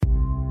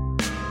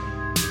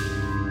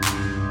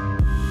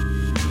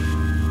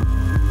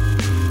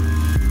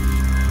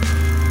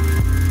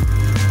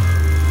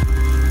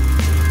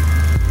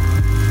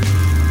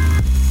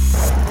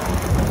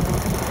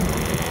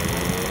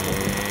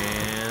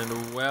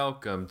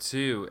welcome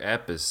to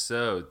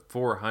episode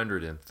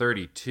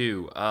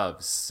 432 of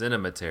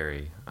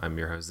Cinematary. I'm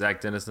your host,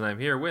 Zach Dennis, and I'm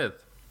here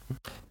with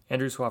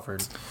Andrew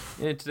Swafford.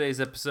 In today's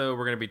episode,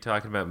 we're going to be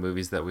talking about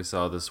movies that we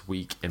saw this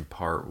week in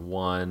part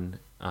one.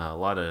 A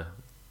lot of,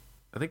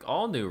 I think,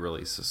 all new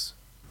releases.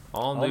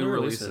 All new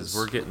releases.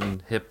 We're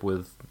getting hip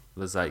with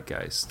the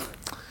zeitgeist.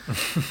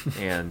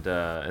 and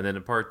then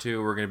in part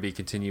two, we're going to be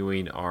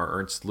continuing our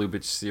Ernst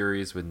Lubitsch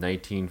series with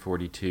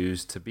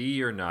 1942's To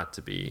Be or Not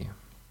to Be.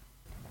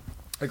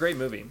 A great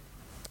movie.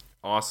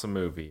 Awesome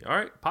movie. All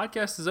right,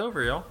 podcast is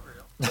over, y'all.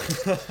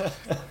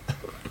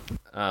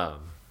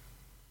 But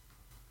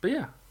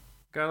yeah,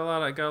 got a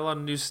lot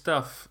of new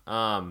stuff.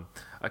 A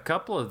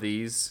couple of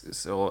these,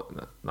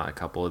 so not a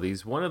couple of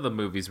these. One of the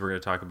movies we're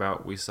going to talk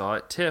about, we saw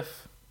at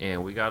TIFF,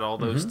 and we got all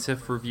those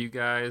TIFF review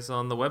guys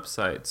on the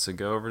website. So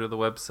go over to the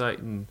website,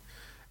 and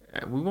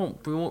we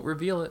won't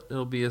reveal it.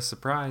 It'll be a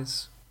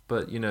surprise.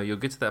 But you'll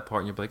get to that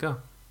part, and you'll be like,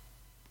 oh,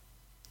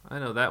 I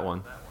know that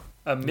one.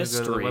 A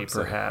mystery,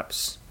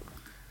 perhaps.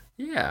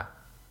 Yeah,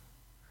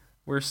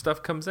 where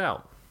stuff comes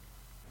out.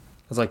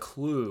 It's like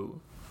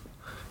Clue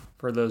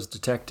for those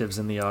detectives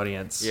in the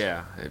audience.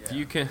 Yeah, if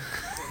you can,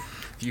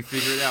 if you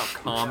figure it out,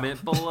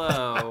 comment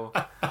below,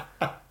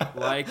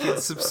 like and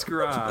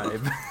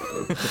subscribe.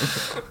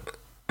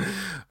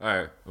 All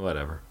right,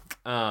 whatever.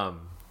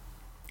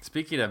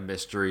 Speaking of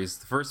mysteries,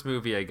 the first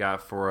movie I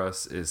got for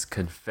us is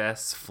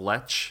Confess,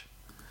 Fletch.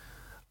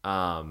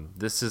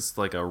 This is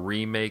like a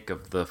remake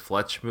of the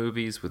Fletch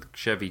movies with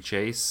Chevy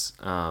Chase,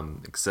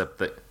 except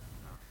that...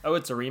 Oh,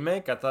 it's a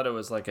remake? I thought it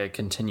was like a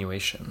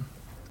continuation.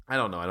 I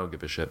don't know. I don't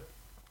give a shit.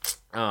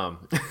 I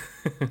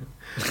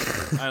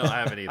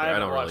haven't either. I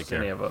don't really care.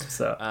 Any of them,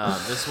 so.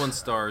 This one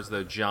stars,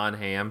 though, John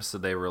Hamm, so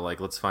they were like,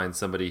 let's find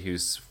somebody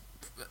who's,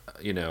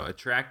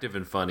 attractive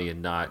and funny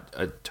and not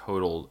a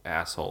total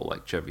asshole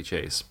like Chevy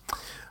Chase.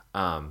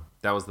 That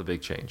was the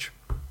big change.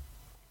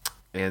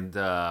 And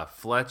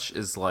Fletch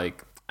is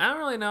like... I don't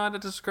really know how to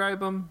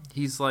describe him.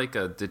 He's like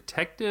a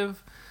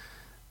detective,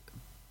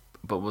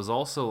 but was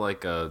also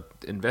like a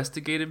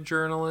investigative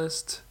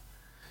journalist.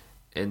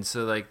 And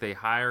so like they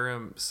hire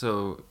him.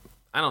 So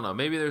I don't know.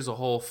 Maybe there's a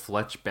whole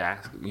Fletch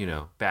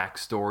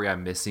backstory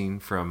I'm missing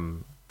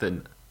from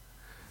the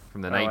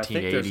 1980s. I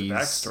think there's a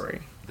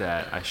backstory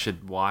that I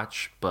should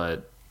watch,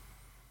 but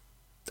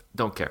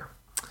don't care.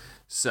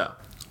 So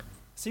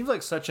seems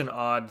like such an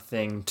odd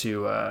thing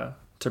to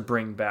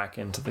bring back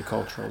into the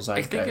cultural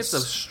zeitgeist. I think it's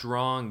a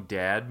strong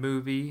dad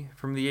movie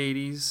from the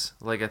 80s.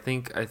 Like I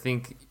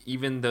think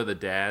even though the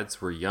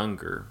dads were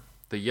younger,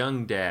 the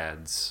young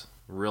dads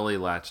really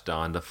latched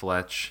on to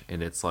Fletch,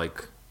 and it's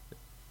like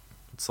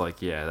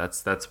yeah,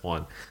 that's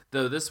one.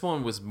 Though this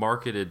one was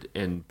marketed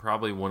in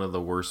probably one of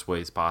the worst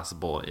ways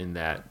possible, in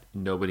that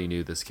nobody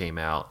knew this came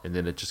out, and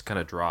then it just kind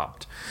of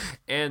dropped.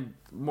 And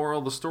moral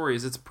of the story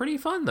is, it's pretty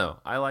fun though.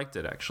 I liked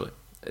it actually.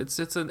 It's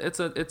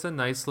a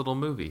nice little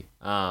movie.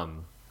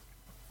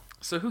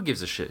 So who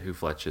gives a shit who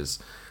Fletch is?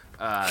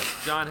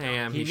 John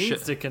Hamm. He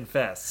needs to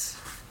confess.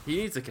 He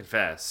needs to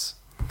confess.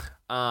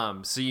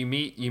 So you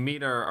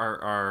meet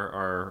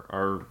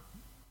our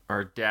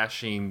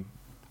dashing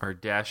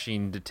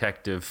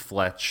detective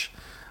Fletch.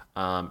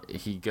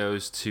 He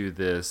goes to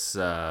this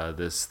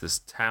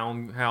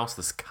townhouse,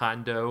 this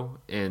condo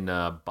in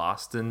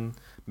Boston,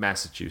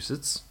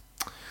 Massachusetts,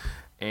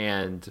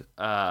 and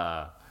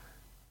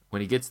when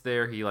he gets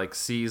there, he like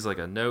sees like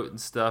a note and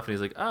stuff, and he's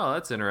like, "Oh,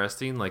 that's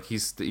interesting." Like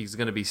he's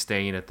gonna be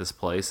staying at this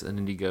place, and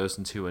then he goes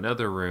into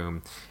another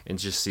room and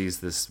just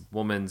sees this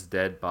woman's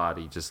dead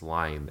body just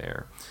lying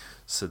there.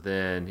 So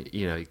then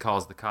he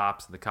calls the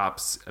cops, and the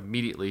cops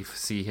immediately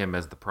see him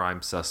as the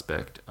prime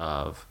suspect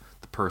of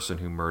the person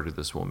who murdered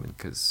this woman,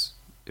 because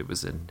it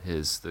was in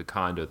the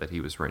condo that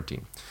he was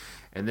renting.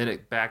 And then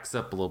it backs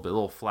up a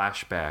little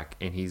flashback,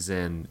 and he's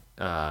in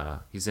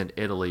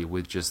Italy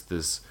with just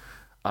this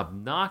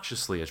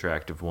obnoxiously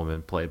attractive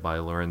woman played by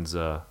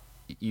Lorenza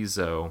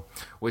Izzo,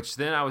 which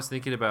then I was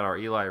thinking about our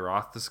Eli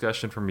Roth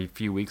discussion from a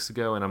few weeks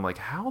ago, and I'm like,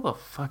 how the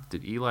fuck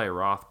did Eli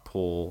Roth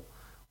pull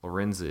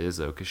Lorenza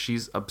Izzo? Because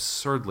she's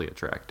absurdly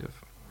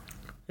attractive.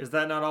 Is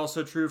that not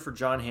also true for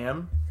John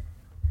Hamm?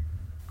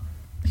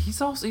 He's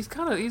got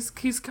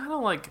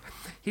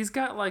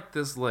like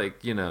this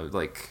like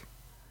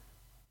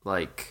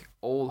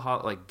old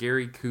hot, like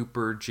Gary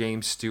Cooper,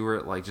 James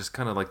Stewart, like just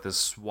kind of like this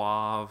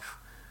suave,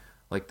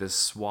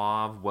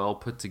 well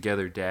put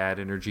together dad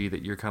energy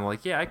that you're kind of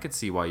like, yeah, I could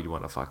see why you'd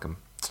want to fuck him.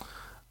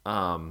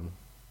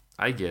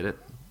 I get it.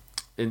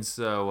 And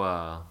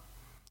so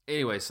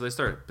anyway, so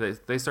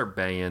they start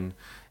banging,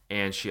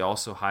 and she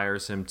also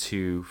hires him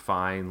to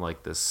find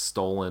like this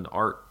stolen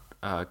art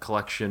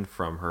collection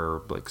from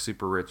her like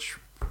super rich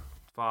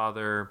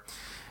father.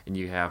 And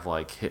you have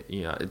like,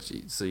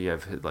 so you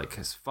have like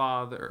his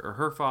father or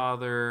her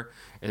father,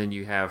 and then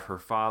you have her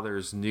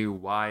father's new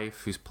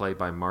wife, who's played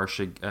by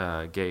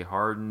Marcia Gay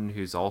Harden,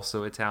 who's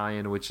also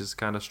Italian, which is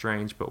kind of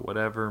strange, but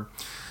whatever.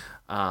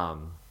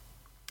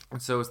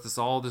 And so it's this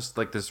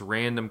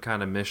random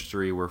kind of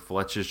mystery where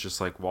Fletch is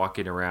just like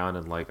walking around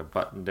in like a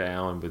button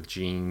down with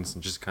jeans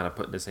and just kind of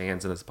putting his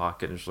hands in his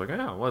pocket and just like,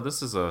 oh well,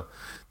 this is a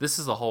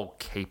whole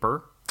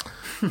caper.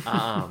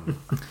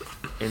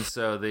 And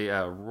so the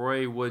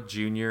Roy Wood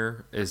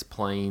Jr. is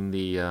playing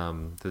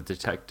the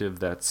detective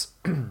that's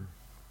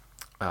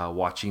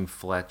watching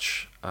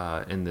Fletch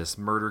in this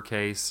murder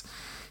case.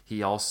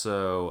 He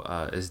also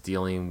is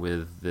dealing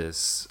with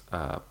this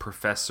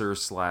professor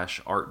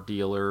 / art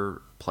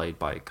dealer played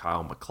by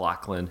Kyle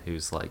MacLachlan,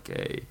 who's like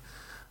a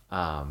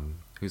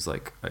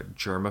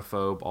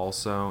germaphobe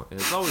also. And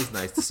it's always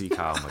nice to see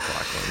Kyle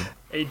MacLachlan.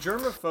 A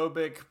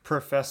germophobic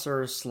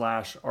professor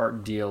 /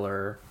 art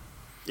dealer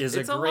is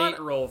a great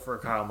role for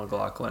Kyle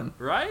MacLachlan,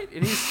 right?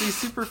 And he's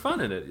super fun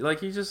in it.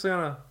 Like he's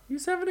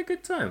having a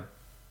good time.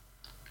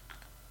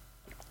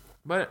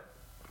 But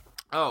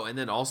and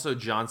then also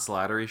John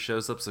Slattery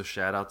shows up, so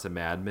shout out to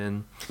Mad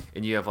Men.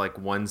 And you have like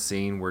one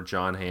scene where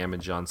John Hamm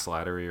and John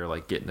Slattery are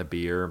like getting a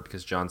beer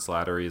because John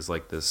Slattery is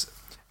like this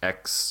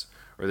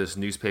this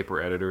newspaper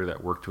editor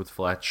that worked with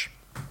Fletch.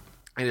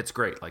 And it's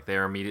great. Like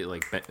they're immediately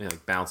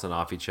like bouncing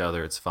off each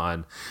other. It's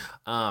fun.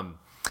 I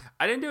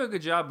didn't do a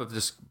good job of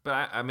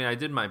but I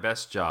did my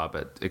best job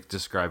at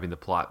describing the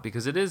plot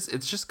because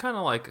it's just kind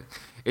of like,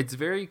 it's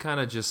very kind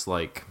of just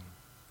like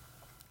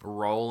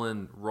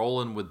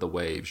rolling with the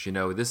waves. You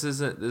know, this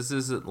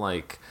isn't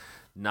like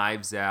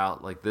Knives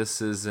Out. Like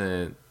this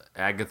isn't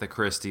Agatha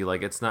Christie.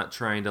 Like it's not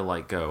trying to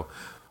like go,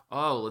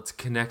 oh, let's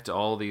connect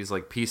all these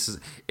like pieces.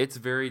 It's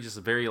very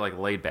like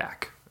laid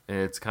back. And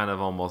it's kind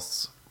of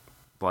almost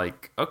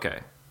like,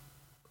 okay,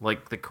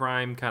 like the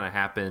crime kind of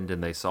happened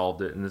and they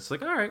solved it, and it's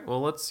like, all right,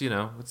 well, it's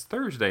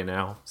Thursday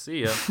now.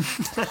 See ya.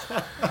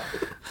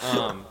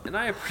 And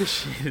I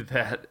appreciated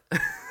that.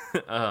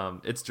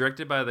 It's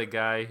directed by the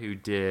guy who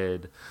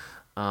did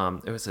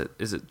it's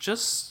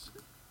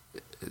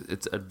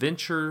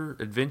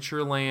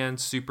Adventureland,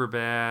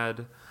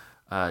 Superbad,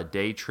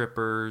 Day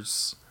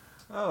Trippers,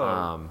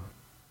 Greg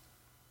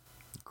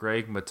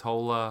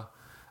Mottola.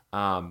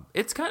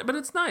 But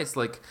it's nice.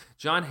 Like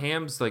John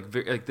Hamm's like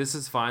this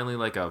is finally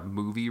like a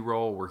movie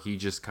role where he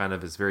just kind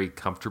of is very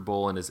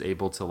comfortable and is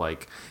able to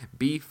like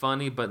be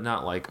funny but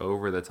not like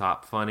over the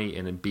top funny,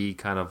 and then be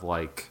kind of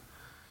like,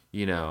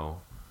 you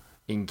know,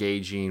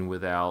 engaging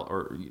without,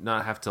 or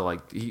not have to like,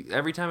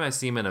 every time I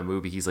see him in a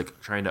movie he's like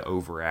trying to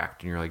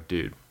overact and you're like,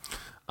 dude.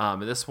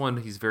 And this one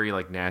he's very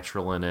like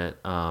natural in it.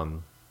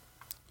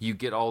 You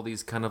get all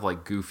these kind of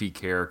like goofy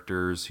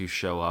characters who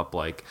show up.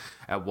 Like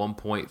at one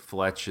point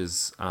Fletch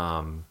is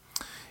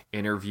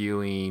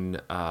interviewing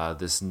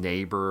this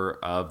neighbor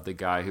of the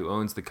guy who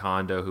owns the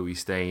condo who he's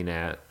staying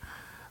at.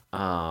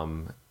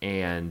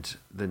 And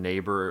the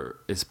neighbor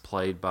is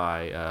played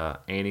by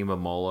Annie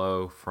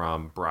Mamolo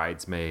from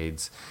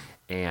Bridesmaids.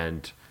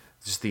 And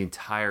just the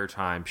entire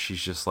time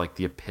she's just like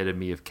the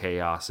epitome of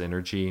chaos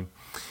energy.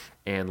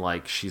 And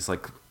like she's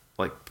like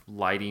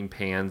lighting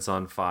pans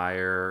on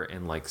fire,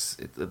 and like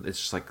it's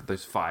just like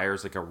there's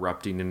fires like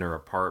erupting in her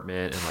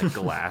apartment, and like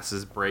glass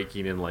is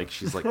breaking, and like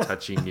she's like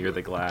touching near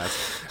the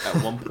glass.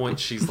 At one point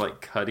she's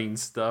like cutting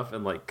stuff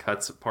and like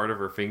cuts part of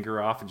her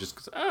finger off and just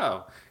goes,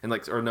 oh, and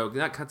like, or no,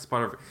 not cuts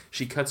part of her,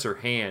 she cuts her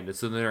hand, and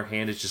so then her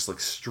hand is just like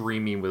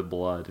streaming with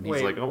blood, and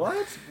he's like, oh,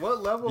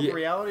 what level of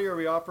reality are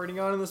we operating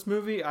on in this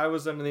movie? I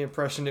was under the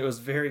impression it was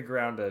very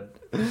grounded.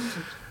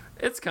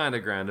 It's kind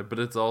of grounded, but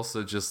it's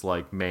also just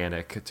like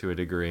manic to a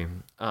degree.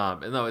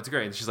 And no, it's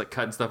great. And she's like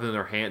cutting stuff in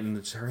her hand,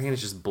 and her hand is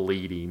just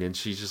bleeding, and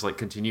she's just like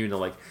continuing to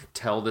like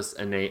tell this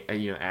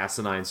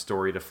asinine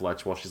story to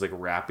Fletch while she's like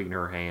wrapping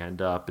her hand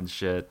up and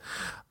shit.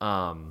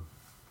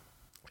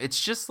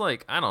 It's just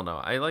like, I don't know.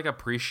 I like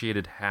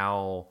appreciated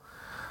how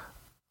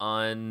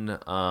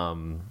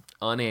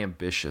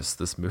unambitious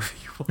this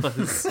movie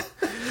was.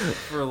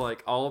 For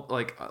like all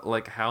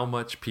like how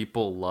much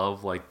people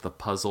love like the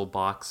puzzle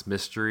box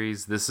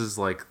mysteries. This is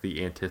like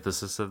the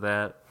antithesis of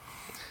that,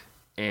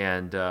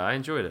 and I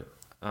enjoyed it.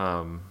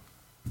 And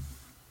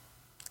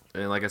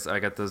like I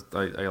said,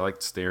 I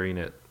liked staring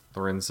at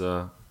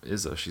Lorenza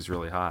Izzo. She's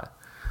really hot,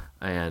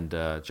 and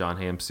John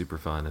Hamm's super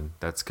fun, and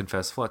that's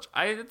Confess Fletch.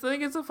 I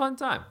think it's a fun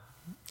time.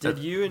 Did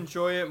you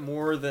enjoy it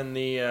more than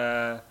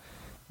the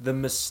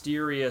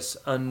mysterious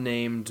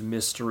unnamed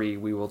mystery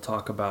we will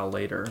talk about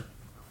later?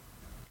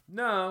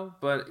 No,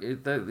 but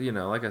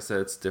like I said,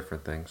 it's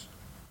different things.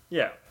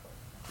 Yeah.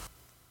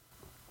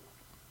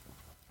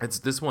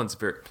 This one's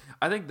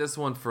I think this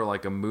one, for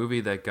like a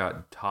movie that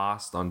got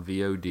tossed on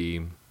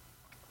VOD,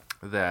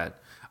 that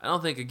I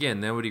don't think,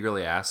 again, nobody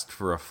really asked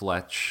for a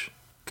Fletch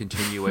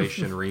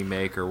continuation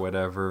remake or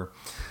whatever.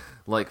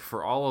 Like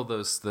for all of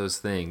those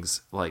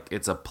things, like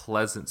it's a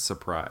pleasant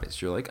surprise.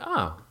 You're like,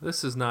 oh,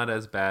 this is not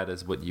as bad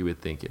as what you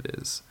would think it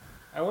is.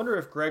 I wonder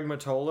if Greg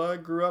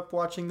Mottola grew up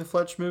watching the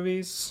Fletch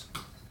movies.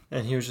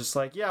 And he was just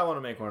like, yeah, I want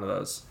to make one of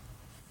those.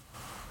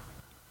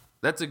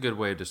 That's a good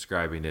way of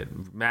describing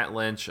it. Matt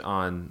Lynch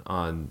on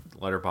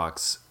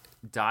Letterboxd,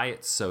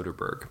 Diet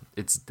Soderbergh.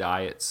 It's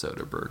Diet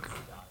Soderbergh.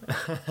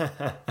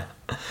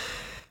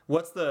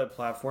 What's the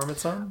platform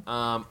it's on?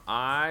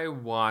 I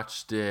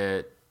watched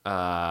it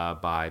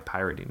by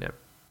pirating it.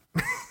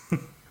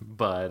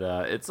 But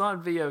it's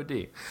on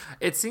VOD.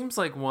 It seems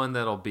like one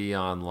that'll be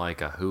on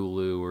like a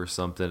Hulu or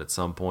something at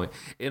some point.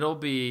 It'll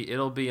be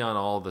on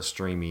all the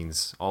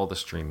streamings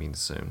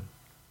soon.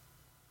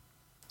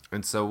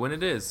 And so when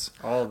it is,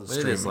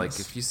 like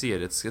if you see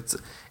it,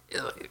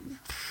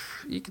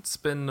 you could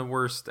spend the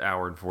worst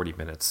hour and 40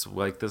 minutes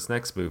like this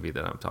next movie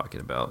that I'm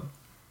talking about.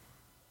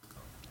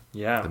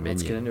 Yeah,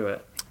 let's get into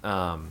it.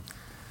 So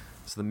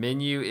The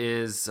Menu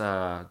is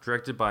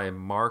directed by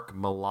Mark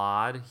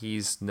Mylod.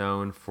 He's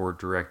known for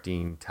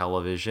directing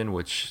television,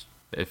 which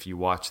if you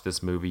watch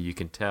this movie, you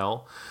can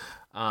tell.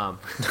 He's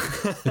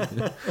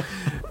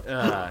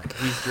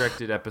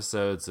directed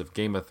episodes of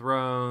Game of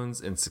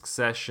Thrones and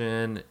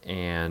Succession,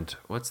 and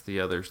what's the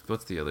other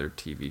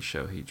TV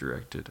show he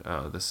directed?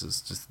 This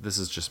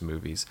is just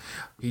movies.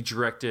 He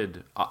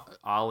directed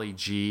Ollie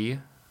G,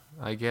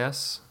 I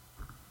guess.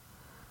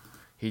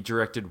 He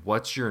directed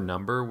What's Your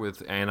Number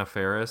with Anna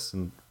Faris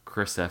and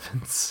Chris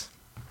Evans.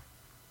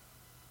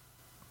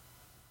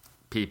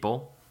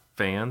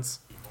 Fans.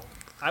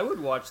 I would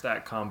watch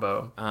that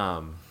combo.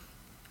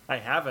 I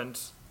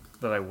haven't,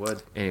 but I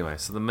would. Anyway,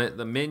 so the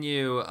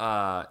Menu,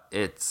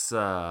 it's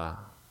also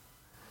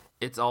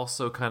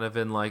kind of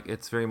in like,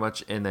 it's very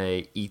much in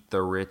a eat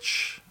the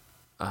rich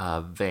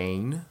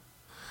vein.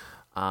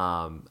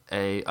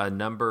 A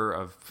number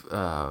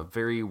of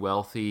very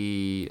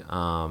wealthy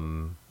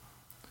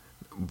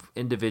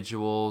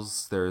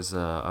individuals. There's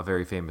a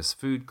very famous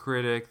food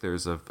critic.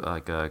 There's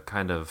a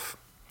kind of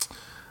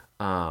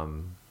not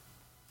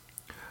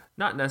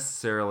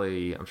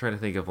necessarily, I'm trying to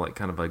think of like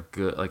kind of a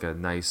good, like a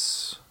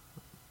nice,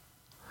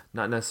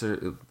 not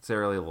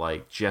necessarily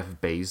like Jeff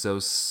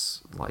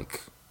Bezos,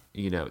 like,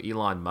 you know,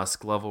 Elon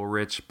Musk level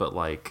rich, but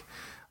like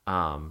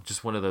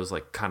just one of those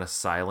like kind of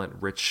silent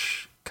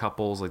rich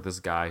couples, like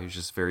this guy who's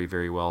just very,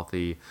 very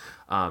wealthy.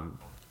 Are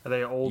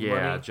they old money?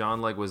 Yeah,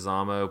 John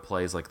Leguizamo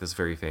plays like this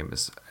very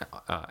famous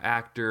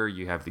actor.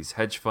 You have these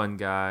hedge fund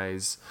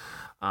guys.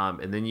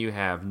 And then you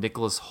have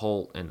Nicholas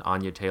Hoult and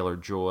Anya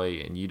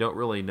Taylor-Joy, and you don't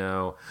really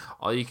know.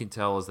 All you can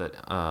tell is that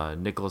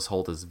Nicholas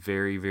Hoult is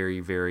very,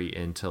 very, very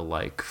into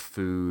like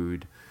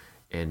food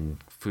and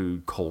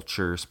food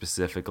culture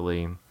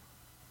specifically.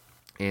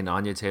 And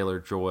Anya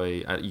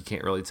Taylor-Joy, you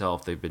can't really tell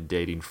if they've been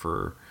dating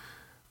for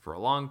a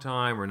long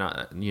time or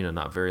not, you know,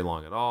 not very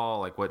long at all,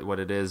 like what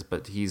it is,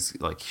 but he's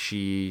like,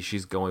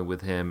 she's going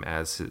with him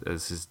as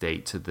his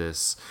date to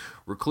this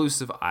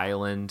reclusive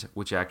island,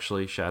 which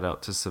actually, shout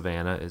out to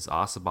Savannah, is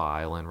Ossabaw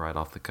Island right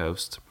off the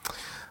coast.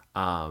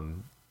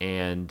 And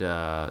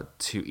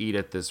to eat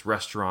at this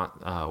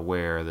restaurant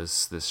where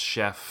this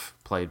chef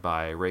played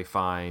by Ray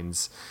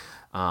Fiennes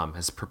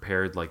has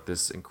prepared like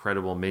this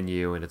incredible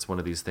menu, and it's one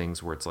of these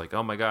things where it's like,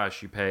 oh my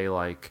gosh, you pay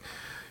like,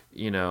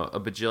 you know,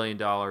 $1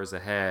 bajillion a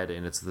head,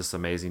 and it's this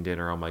amazing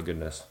dinner. Oh my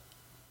goodness.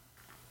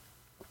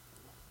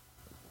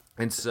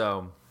 And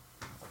so,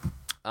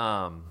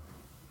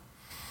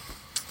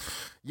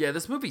 yeah,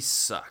 this movie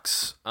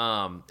sucks.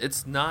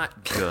 It's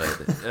not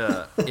good.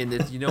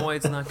 And you know why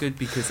it's not good?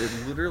 Because it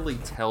literally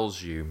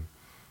tells you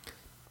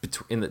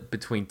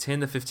between 10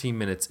 to 15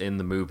 minutes in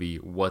the movie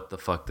what the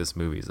fuck this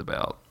movie is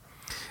about.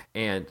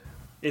 And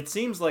it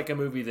seems like a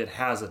movie that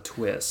has a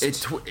twist.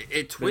 It twists.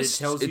 It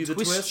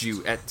twists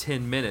you at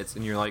 10 minutes,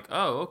 and you're like,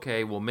 oh,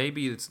 okay, well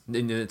maybe it's.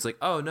 And then it's like,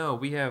 oh no,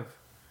 we have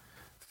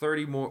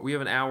 30 more. We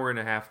have an hour and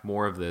a half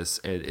more of this,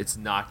 and it's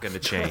not going to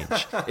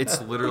change. It's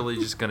literally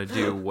just going to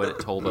do what it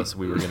told us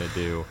we were going to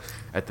do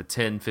at the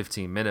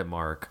 10-15 minute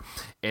mark,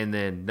 and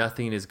then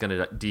nothing is going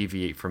to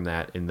deviate from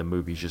that, and the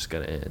movie's just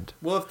going to end.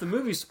 Well, if the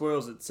movie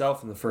spoils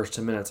itself in the first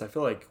 10 minutes, I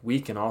feel like we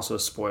can also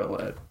spoil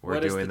it. We're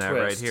doing that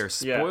twist? Right here.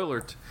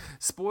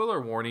 Spoiler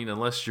warning,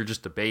 unless you're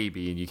just a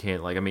baby and you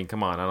can't, like, I mean,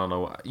 come on, I don't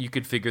know. You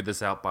could figure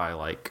this out by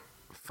like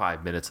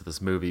 5 minutes of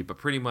this movie, but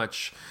pretty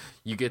much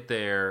you get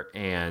there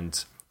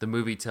and the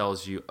movie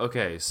tells you,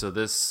 okay, so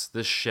this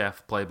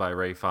chef played by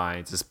Ray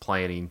Fiennes is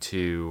planning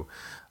to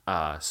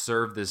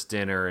serve this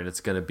dinner, and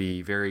it's going to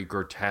be very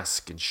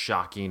grotesque and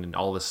shocking, and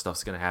all this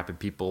stuff's going to happen.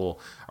 People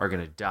are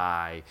going to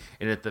die,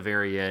 and at the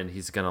very end,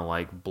 he's going to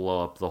like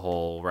blow up the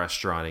whole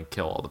restaurant and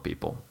kill all the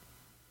people.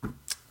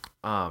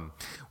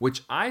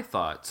 Which I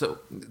thought, so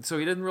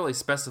he didn't really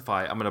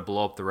specify, I'm going to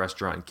blow up the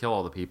restaurant and kill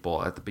all the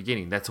people at the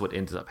beginning. That's what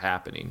ended up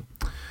happening.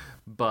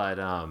 But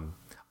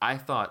I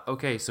thought,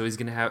 okay, so he's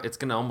gonna have, it's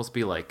gonna almost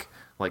be like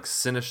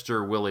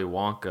Sinister Willy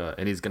Wonka,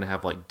 and he's gonna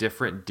have like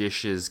different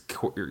dishes,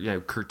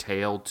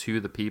 curtailed to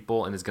the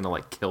people, and is gonna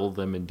like kill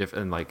them in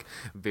different, like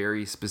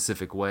very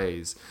specific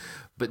ways.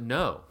 But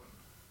no,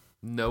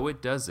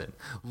 it doesn't.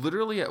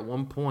 Literally, at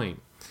one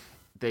point,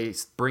 they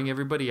bring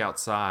everybody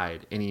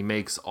outside, and he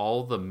makes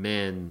all the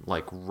men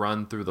like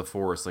run through the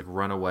forest, like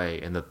run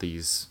away, and that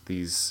these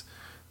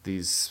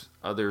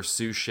other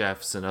sous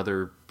chefs and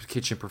other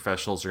kitchen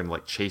professionals are gonna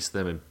like chase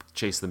them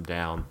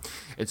down.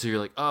 And so you're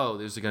like, oh,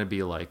 there's gonna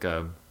be like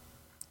a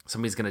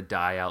somebody's gonna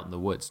die out in the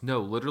woods. No,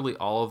 literally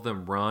all of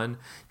them run,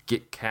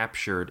 get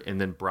captured, and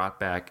then brought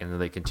back, and then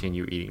they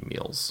continue eating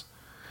meals.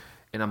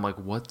 And I'm like,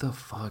 what the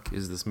fuck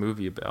is this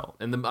movie about?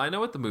 And I know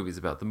what the movie's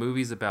about. The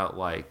movie's about,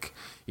 like,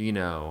 you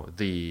know,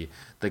 the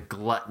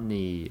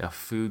gluttony of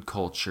food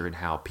culture and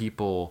how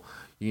people,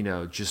 you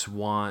know, just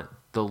want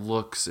the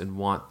looks and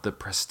want the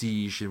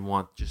prestige and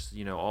want just,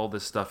 you know, all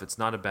this stuff. It's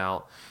not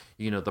about,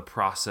 you know, the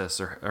process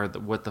or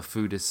what the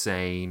food is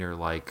saying or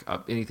like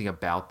anything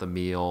about the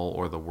meal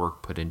or the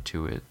work put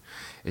into it.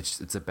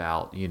 It's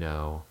about, you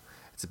know,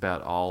 it's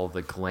about all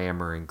the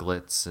glamour and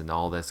glitz and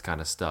all this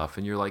kind of stuff.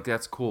 And you're like,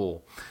 that's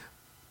cool.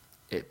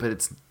 But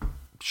it's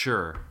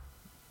sure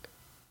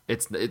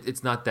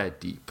it's not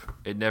that deep.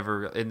 It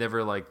never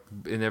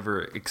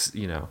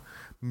you know,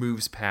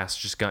 moves past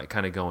just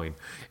kind of going.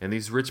 And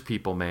these rich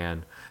people,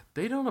 man,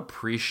 they don't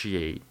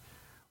appreciate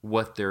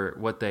what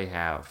they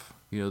have.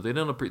 You know,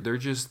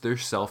 they're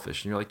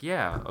selfish. And you're like,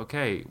 yeah,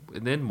 okay,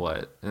 and then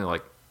what? And they're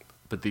like,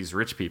 but these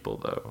rich people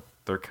though,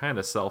 they're kind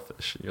of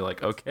selfish. And you're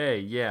like, okay,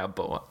 yeah,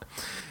 but what?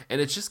 And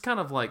it's just kind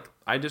of like,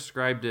 I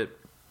described it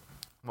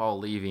while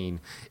leaving.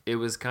 It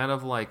was kind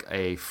of like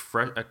a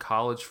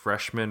college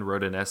freshman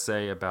wrote an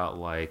essay about,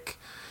 like,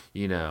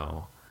 you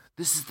know,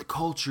 this is the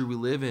culture we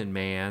live in,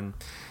 man.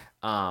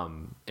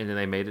 And then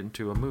they made it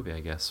into a movie,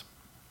 I guess.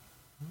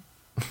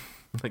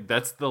 Like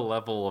that's the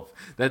level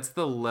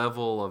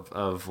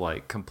of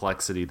like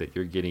complexity that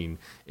you're getting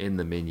in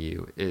the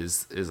menu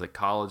is a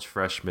college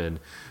freshman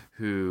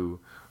who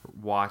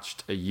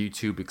watched a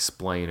YouTube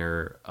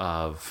explainer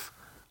of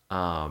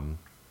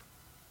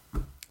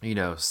you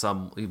know,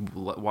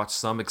 watched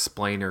some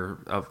explainer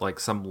of like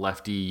some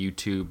lefty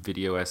YouTube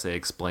video essay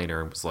explainer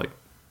and was like,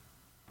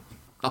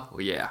 oh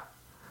yeah,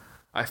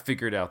 I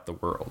figured out the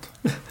world.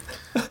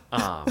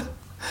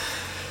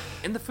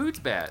 And the food's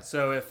bad.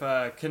 So if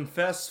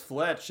Confess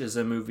Fletch is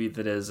a movie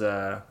that is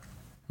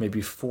maybe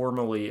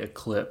formally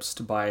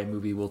eclipsed by a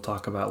movie we'll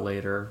talk about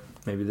later,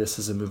 maybe this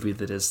is a movie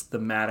that is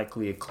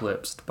thematically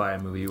eclipsed by a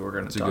movie we're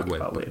going to talk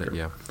about later.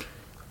 Yeah.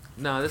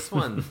 No, this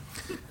one,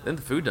 then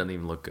the food doesn't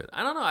even look good.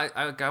 I don't know.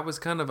 I was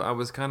kind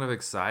of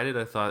excited.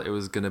 I thought it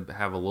was gonna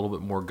have a little bit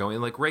more going.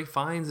 Like Ray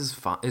Fiennes is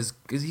fine. He's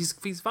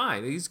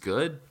fine. He's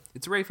good.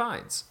 It's Ray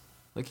Fiennes.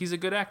 Like he's a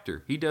good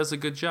actor. He does a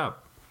good job.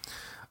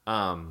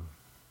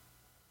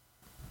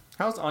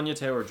 How's Anya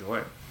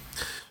Taylor-Joy?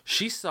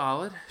 She's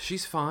solid.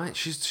 She's fine.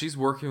 She's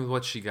working with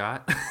what she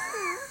got.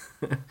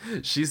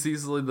 She's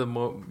easily the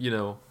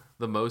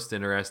most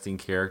interesting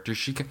character.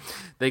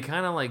 They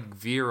kind of like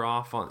veer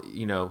off on,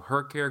 you know,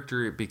 her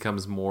character. It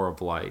becomes more of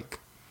like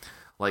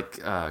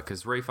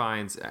because Ray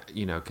Fiennes,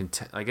 you know,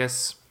 I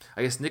guess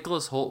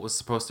Nicholas Hoult was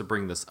supposed to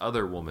bring this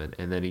other woman,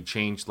 and then he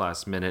changed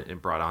last minute and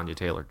brought Anya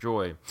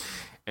Taylor-Joy.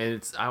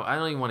 And I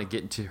don't even want to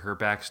get into her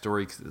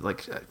backstory, 'cause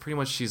like pretty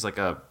much she's like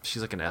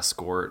an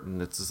escort,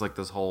 and it's just like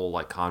this whole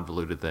like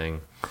convoluted thing.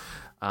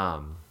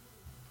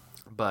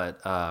 But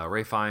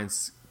Ray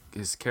Fiennes,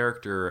 his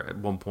character at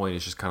one point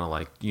is just kind of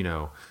like, you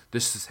know,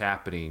 this is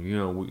happening. You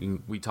know,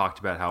 we talked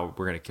about how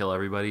we're gonna kill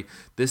everybody.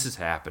 This is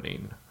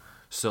happening.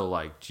 So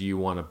like, do you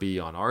want to be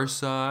on our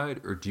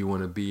side or do you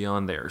want to be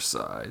on their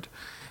side?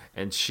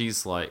 And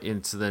she's like,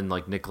 and so then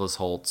like Nicholas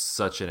Holt's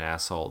such an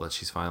asshole that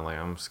she's finally like,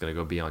 I'm just gonna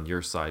go be on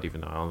your side,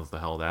 even though I don't know what the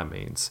hell that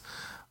means.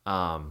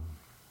 And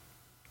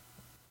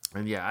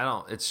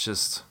yeah, it's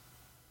just,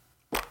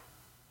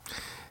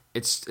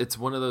 it's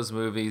one of those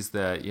movies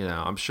that, you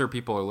know, I'm sure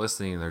people are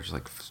listening and they're just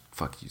like,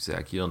 fuck you,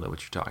 Zach, you don't know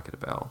what you're talking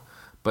about.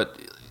 But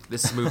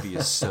this movie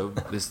is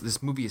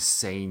this movie is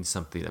saying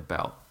something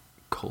about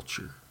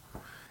culture.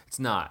 It's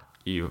not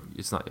y'all.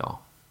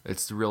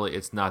 It's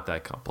not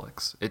that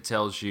complex. It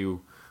tells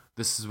you,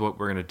 this is what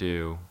we're going to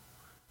do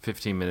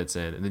 15 minutes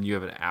in, and then you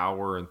have an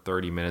hour and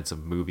 30 minutes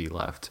of movie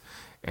left,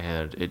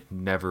 and it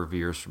never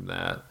veers from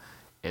that.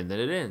 And then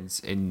it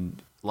ends.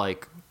 And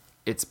like,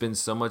 it's been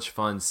so much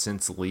fun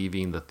since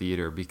leaving the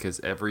theater, because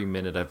every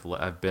minute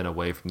I've been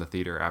away from the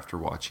theater after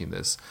watching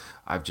this,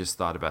 I've just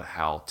thought about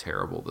how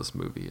terrible this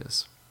movie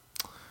is.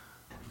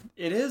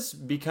 It is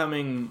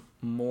becoming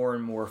more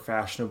and more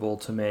fashionable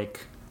to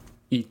make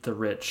eat the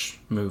rich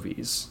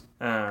movies.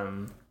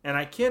 And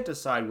I can't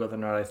decide whether or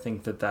not I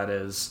think that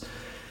is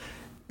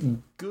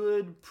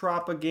good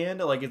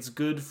propaganda, like it's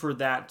good for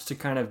that to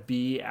kind of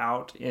be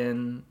out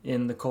in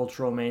the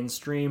cultural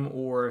mainstream,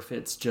 or if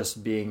it's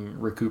just being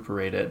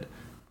recuperated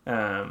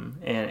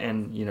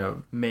and you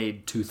know,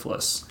 made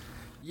toothless.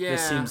 Yeah,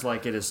 this seems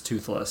like it is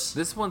toothless.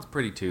 This one's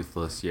pretty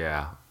toothless.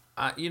 Yeah,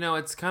 you know,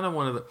 it's kind of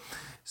one of the.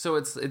 So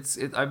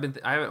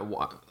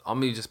let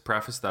me just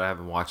preface that I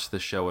haven't watched the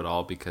show at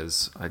all,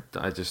 because I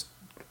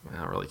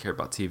don't really care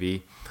about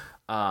TV.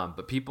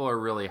 But people are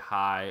really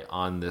high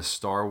on this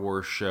Star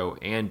Wars show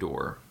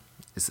Andor.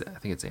 I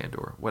think it's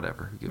Andor.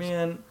 Whatever.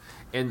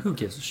 Who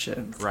gives a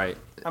shit? Right.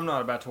 I'm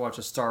not about to watch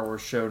a Star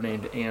Wars show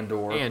named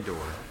Andor.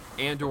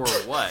 Andor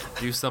what?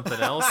 Do something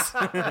else?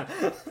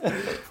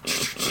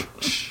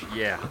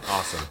 Yeah,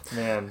 awesome.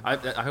 Man.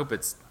 I hope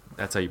that's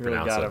how you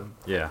pronounce got it. him.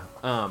 Yeah.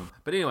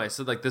 But anyway,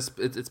 so like this,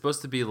 it's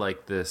supposed to be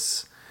like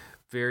this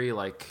very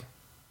like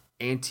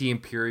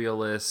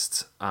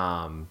anti-imperialist,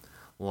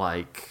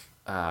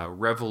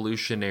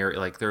 revolutionary.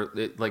 Like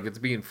it's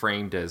being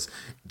framed as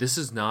this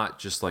is not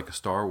just like a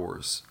Star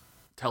Wars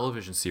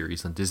television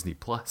series on Disney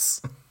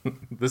Plus.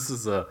 This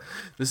is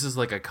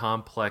like a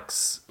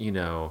complex,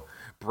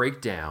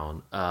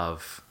 breakdown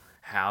of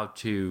how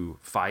to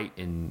fight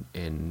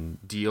and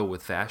deal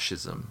with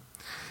fascism.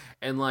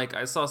 And like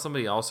I saw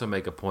somebody also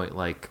make a point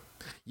like,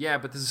 yeah,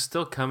 but this is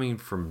still coming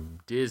from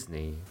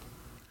Disney.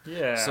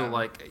 Yeah. So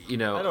like, I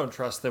don't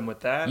trust them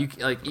with that. You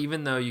like,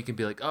 even though you can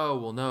be like, oh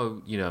well,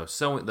 no,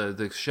 so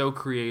the show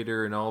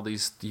creator and all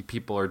these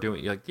people are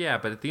doing, you're like, yeah,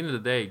 but at the end of the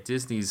day,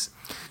 Disney's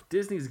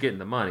getting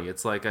the money.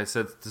 It's like I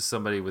said to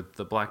somebody with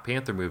the Black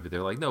Panther movie,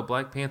 they're like, no,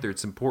 Black Panther,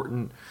 it's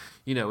important,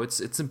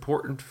 it's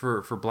important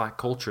for Black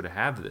culture to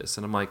have this,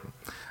 and I'm like,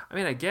 I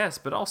mean, I guess,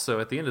 but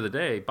also at the end of the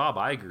day, Bob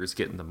Iger is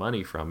getting the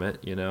money from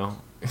it,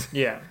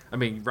 Yeah. I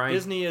mean, Ryan...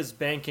 Disney is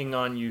banking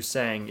on you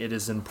saying it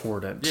is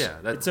important. Yeah.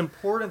 It's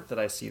important that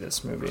I see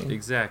this movie.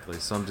 Exactly.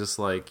 So I'm just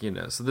like,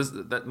 so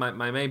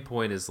my main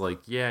point is like,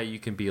 yeah, you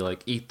can be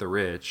like, eat the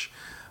rich,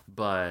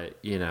 but,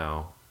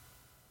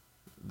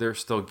 they're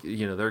still,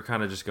 they're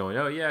kind of just going,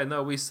 oh yeah,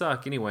 no, we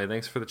suck. Anyway,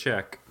 thanks for the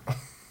check.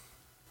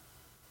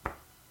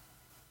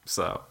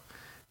 So,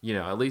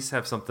 at least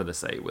have something to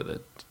say with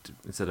it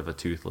instead of a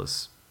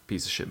toothless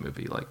piece of shit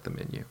movie like The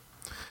Menu.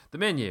 The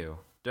Menu.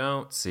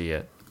 Don't see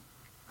it.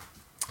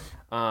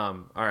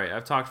 All right,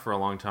 I've talked for a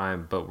long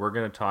time, but we're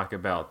going to talk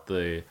about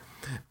the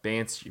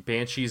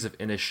Banshees of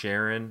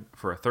Inisherin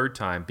for a third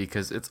time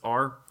because it's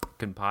our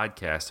fucking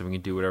podcast and we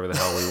can do whatever the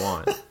hell we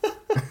want.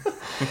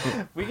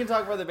 We can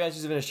talk about the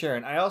Banshees of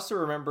Inisherin. I also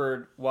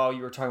remembered while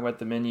you were talking about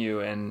The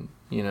Menu and,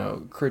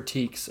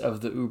 critiques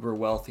of the uber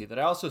wealthy that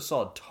I also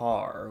saw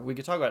Tar. We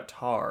could talk about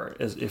Tar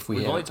as if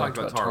We've only talked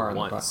about Tar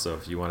once, so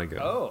if you want to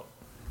go.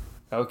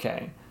 Oh,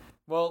 okay.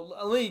 Well,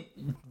 let me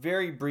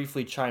very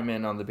briefly chime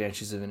in on the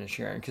Banshees of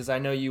Inisherin because I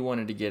know you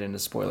wanted to get into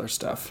spoiler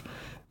stuff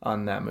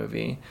on that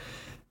movie.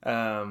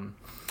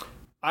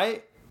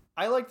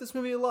 I like this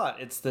movie a lot.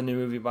 It's the new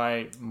movie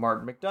by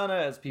Martin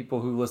McDonagh, as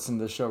people who listen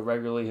to the show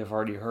regularly have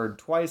already heard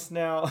twice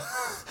now.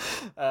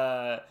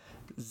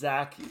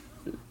 Zach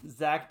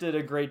did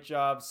a great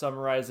job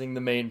summarizing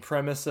the main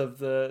premise of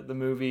the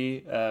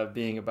movie,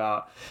 being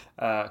about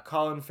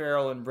Colin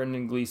Farrell and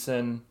Brendan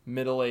Gleeson,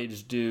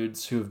 middle-aged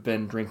dudes who've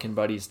been drinking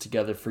buddies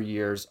together for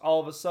years. All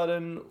of a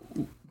sudden,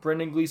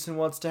 Brendan Gleeson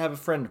wants to have a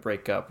friend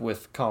break up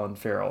with Colin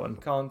Farrell,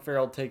 and Colin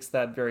Farrell takes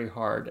that very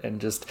hard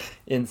and just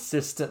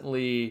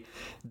insistently,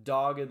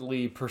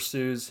 doggedly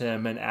pursues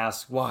him and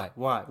asks, why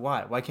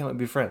can't we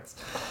be friends?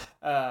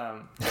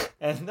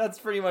 And that's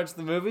pretty much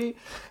the movie.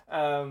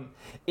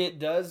 It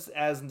does,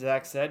 as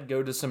Zach said,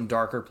 go to some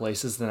darker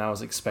places than I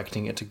was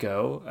expecting it to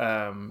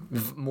go.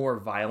 More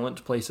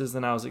violent places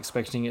than I was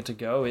expecting it to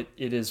go. It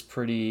is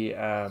pretty...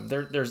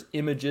 There's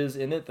images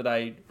in it that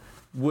I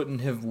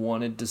wouldn't have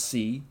wanted to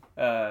see.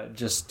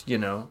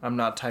 I'm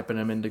not typing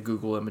them into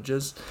Google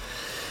Images.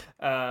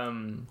 But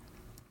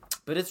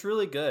it's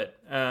really good.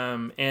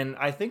 And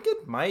I think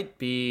it might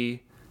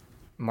be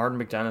Martin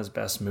McDonagh's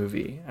best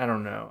movie. I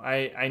don't know.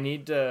 I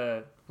need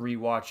to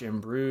rewatch In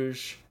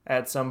Bruges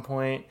at some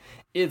point.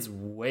 It's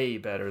way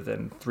better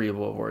than Three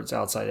Billboards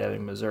Outside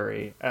Ebbing,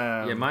 Missouri.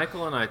 Yeah,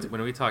 Michael and I,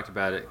 when we talked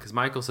about it, because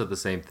Michael said the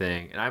same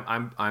thing, and I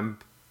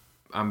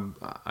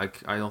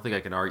don't think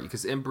I can argue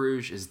because In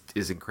Bruges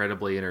is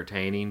incredibly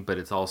entertaining, but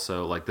it's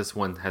also like this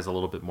one has a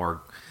little bit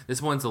more. This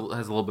one's has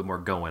a little bit more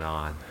going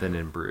on than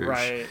In Bruges,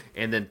 right?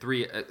 And then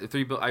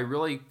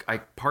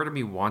part of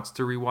me wants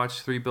to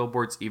rewatch Three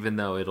Billboards, even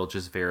though it'll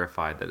just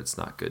verify that it's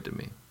not good to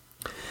me.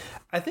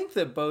 I think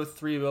that both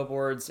Three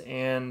Billboards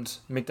and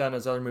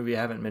McDonagh's other movie I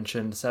haven't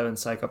mentioned, Seven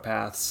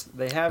Psychopaths,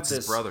 they have this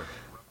his brother.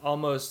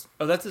 Almost.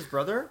 Oh, that's his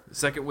brother?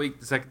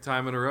 Second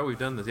time in a row we've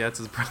done this. Yeah, it's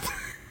his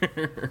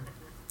brother.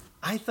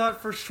 I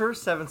thought for sure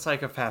Seven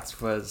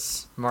Psychopaths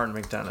was Martin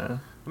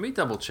McDonagh. Let me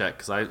double check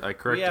because I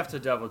corrected. We have to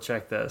double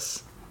check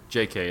this.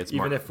 JK, it's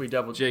Even if we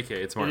double JK,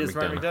 it's Martin McDonagh.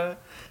 Martin McDonagh?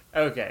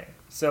 Okay,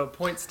 so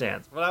point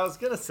stands. What I was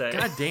gonna say.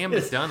 God damn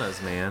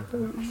McDonough's,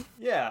 man.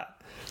 Yeah,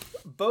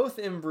 both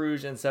In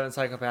Bruges and Seven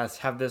Psychopaths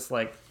have this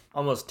like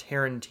almost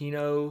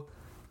Tarantino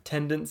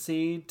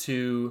tendency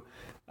to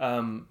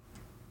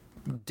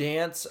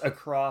dance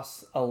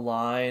across a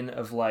line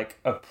of like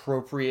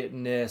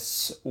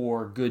appropriateness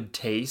or good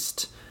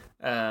taste.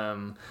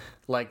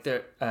 Like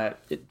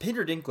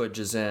Peter Dinklage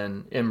is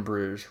in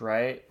Bruges,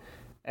 right?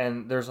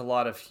 And there's a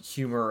lot of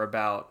humor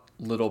about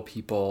little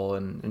people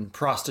and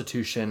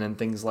prostitution and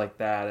things like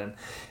that. And,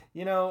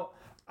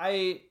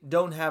 I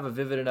don't have a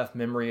vivid enough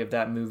memory of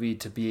that movie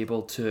to be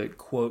able to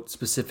quote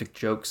specific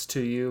jokes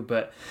to you,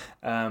 but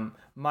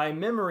my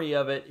memory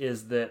of it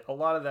is that a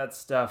lot of that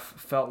stuff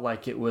felt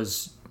like it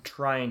was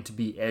trying to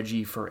be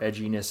edgy for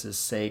edginess'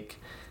 sake.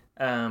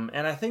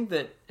 And I think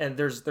that, and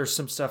there's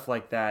some stuff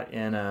like that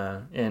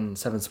in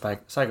Seven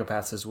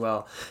Psychopaths as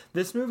well.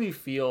 This movie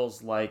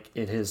feels like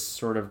it has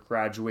sort of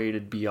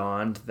graduated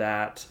beyond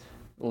that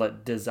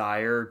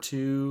desire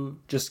to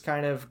just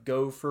kind of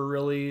go for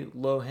really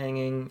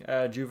low-hanging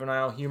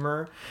juvenile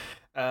humor.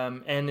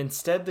 And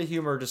instead the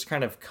humor just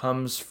kind of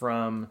comes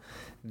from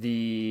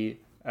the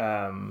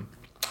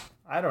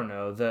I don't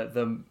know,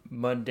 the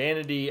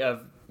mundanity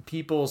of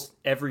people's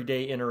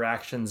everyday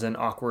interactions and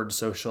awkward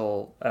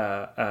social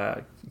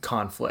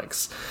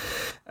conflicts.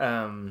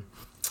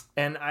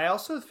 And I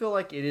also feel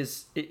like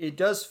it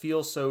does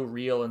feel so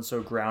real and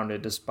so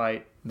grounded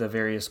despite the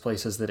various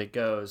places that it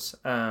goes.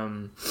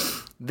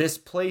 This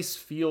place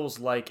feels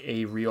like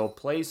a real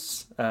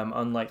place,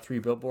 unlike Three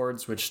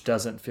Billboards, which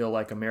doesn't feel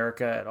like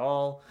America at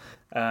all.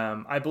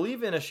 I believe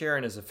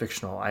Inisherin is a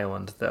fictional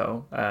island,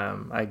 though.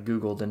 I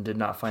Googled and did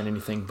not find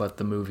anything but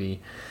the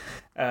movie.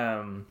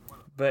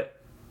 But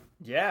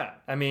yeah,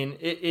 I mean,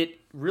 it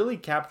really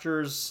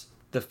captures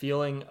the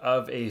feeling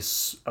of a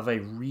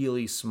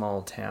really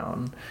small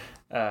town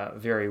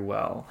very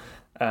well.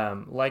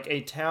 Like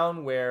a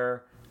town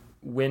where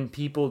when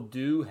people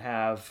do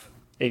have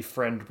a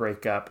friend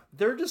breakup,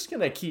 they're just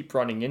going to keep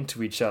running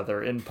into each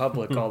other in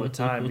public all the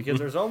time because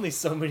there's only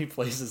so many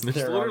places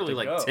there's literally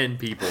like go. 10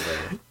 people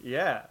there.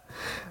 Yeah.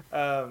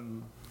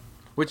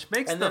 Which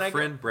makes the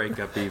friend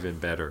breakup even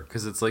better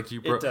because it's like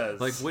it does.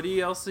 Like, what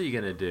else are you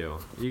gonna do?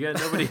 You got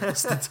nobody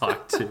else to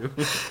talk to.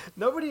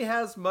 Nobody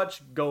has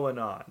much going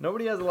on.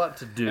 Nobody has a lot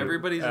to do.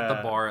 Everybody's at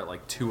the bar at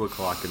like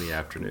 2:00 in the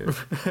afternoon.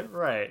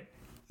 Right.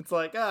 It's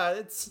like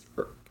it's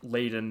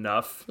late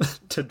enough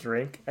to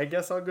drink. I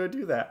guess I'll go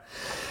do that.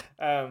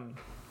 And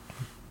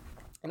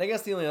I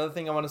guess the only other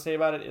thing I want to say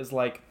about it is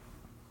like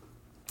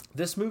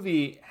this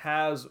movie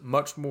has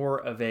much more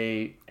of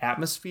a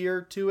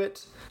atmosphere to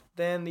it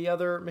than the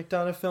other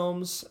McDonagh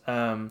films.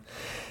 And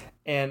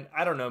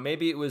I don't know,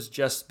 maybe it was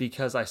just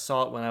because I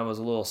saw it when I was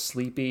a little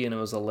sleepy and it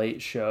was a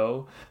late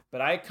show,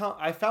 but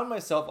I found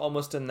myself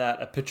almost in that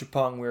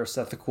Apichatpong Where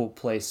Saith the Cool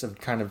Place of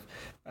kind of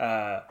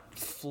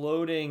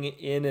floating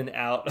in and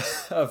out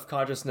of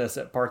consciousness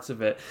at parts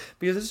of it,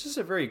 because it's just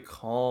a very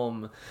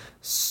calm,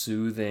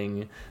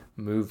 soothing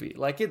movie.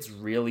 Like, it's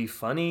really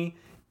funny.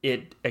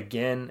 It,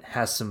 again,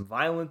 has some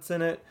violence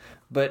in it,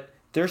 but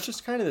there's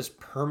just kind of this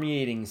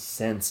permeating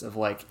sense of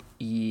like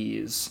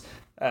ease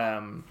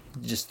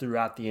just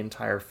throughout the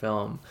entire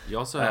film. You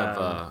also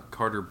have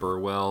Carter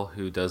Burwell,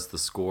 who does the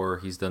score.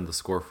 He's done the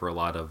score for a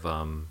lot of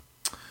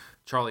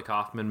Charlie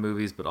Kaufman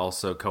movies, but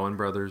also Coen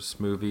Brothers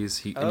movies.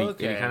 He kind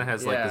of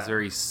has like this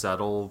very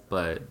subtle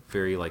but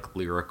very like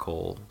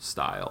lyrical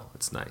style.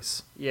 It's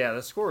nice. Yeah,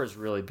 the score is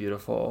really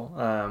beautiful.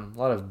 A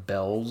lot of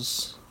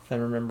bells, if I'm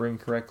remembering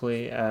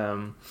correctly.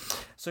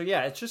 So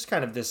yeah, it's just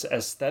kind of this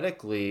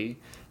aesthetically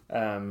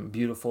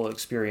beautiful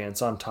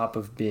experience on top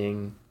of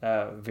being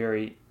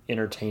very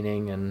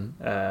entertaining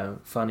and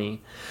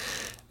funny.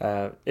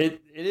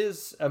 It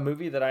is a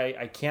movie that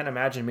I can't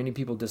imagine many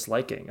people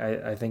disliking.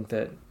 I think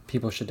that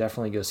people should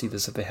definitely go see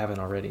this if they haven't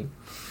already.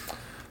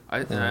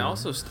 I think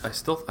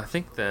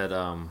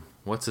that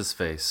what's his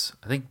face?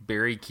 I think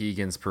Barry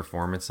Keoghan's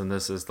performance in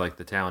this as like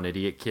the town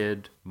idiot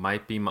kid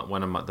might be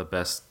one of the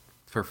best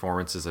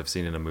performances I've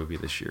seen in a movie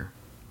this year.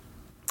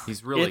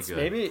 He's really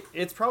good.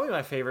 It's probably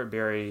my favorite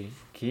Barry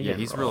Keoghan. Yeah,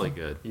 he's really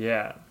good.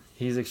 Yeah,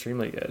 he's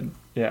extremely good.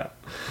 Yeah,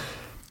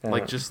 talk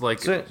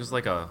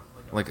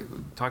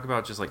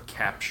about just like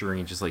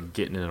capturing, just like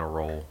getting in a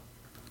role.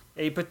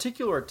 A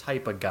particular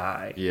type of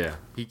guy. Yeah,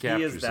 he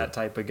is that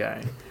type of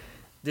guy.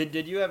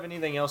 Did you have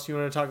anything else you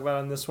want to talk about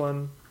on this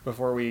one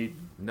before we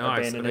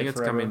abandon it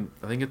forever?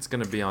 I think it's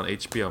going to be on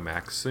HBO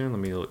Max soon. Let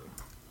me look.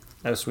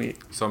 Oh, sweet.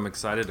 So I'm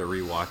excited to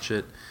rewatch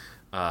it.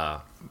 I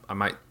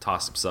might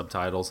toss some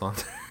subtitles on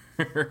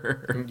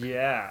there.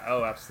 Yeah.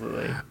 Oh,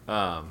 absolutely.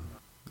 Let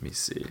me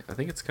see. I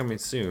think it's coming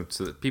soon,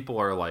 so that people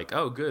are like,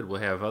 "Oh, good.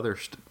 We'll have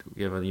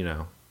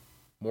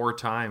more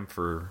time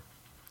for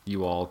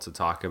you all to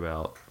talk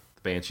about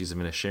the Banshees of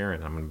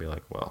Inisherin." I'm going to be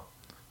like, "Well,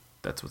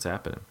 that's what's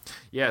happening."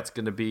 Yeah, it's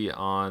going to be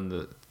on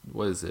the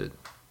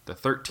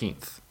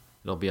 13th.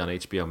 It'll be on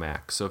HBO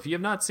Max. So if you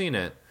have not seen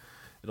it,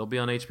 it'll be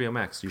on HBO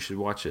Max. You should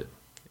watch it.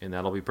 And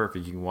that'll be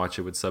perfect. You can watch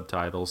it with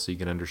subtitles so you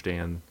can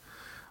understand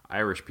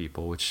Irish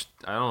people, which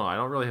I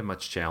don't really have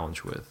much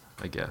challenge with,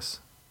 I guess.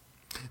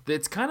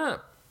 It's kind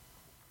of,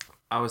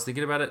 I was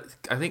thinking about it.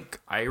 I think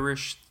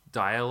Irish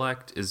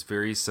dialect is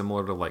very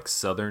similar to like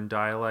Southern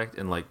dialect,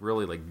 and like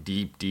really like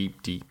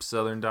deep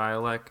Southern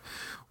dialect,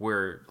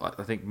 where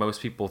I think most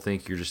people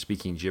think you're just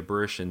speaking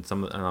gibberish, and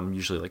I'm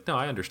usually like, no,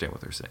 I understand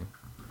what they're saying.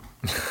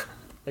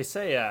 They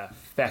say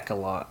feck a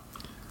lot.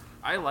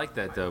 I like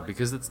that though,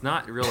 because it's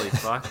not really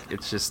fuck,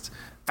 it's just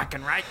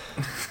fucking right.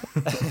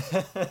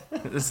 I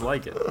just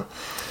like it.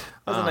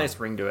 Has a nice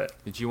ring to it.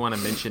 Did you want to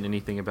mention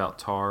anything about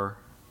Tar?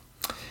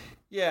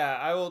 Yeah,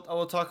 I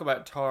will talk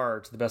about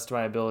Tar to the best of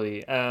my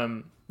ability.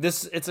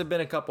 It's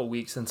been a couple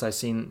weeks since I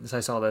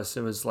saw this.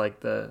 It was like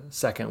the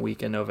second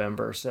week in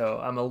November, so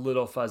I'm a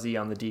little fuzzy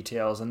on the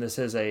details. And this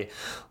is a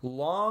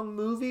long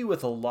movie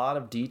with a lot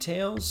of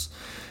details.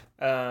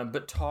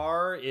 But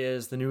Tar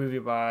is the new movie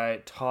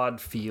by Todd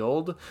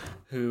Field,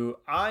 who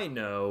I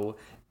know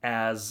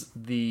as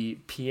the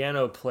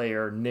piano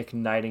player Nick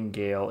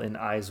Nightingale in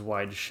Eyes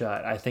Wide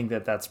Shut. I think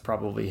that that's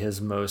probably his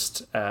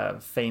most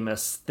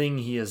famous thing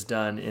he has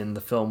done in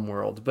the film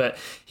world. But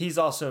he's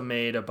also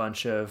made a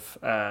bunch of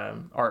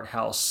art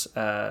house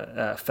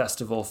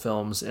festival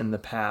films in the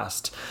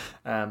past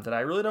that I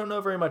really don't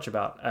know very much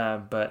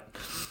about. But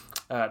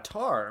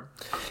Tar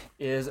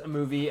is a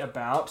movie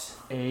about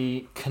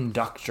a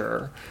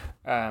conductor,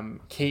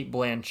 Kate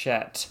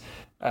Blanchett,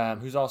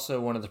 who's also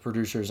one of the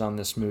producers on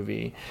this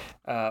movie,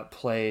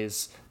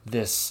 plays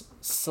this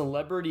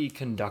celebrity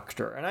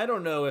conductor. And I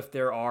don't know if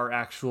there are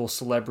actual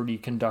celebrity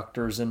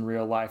conductors in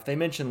real life. They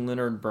mention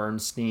Leonard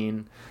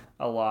Bernstein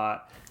a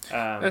lot.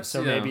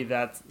 Maybe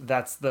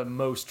that's the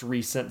most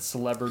recent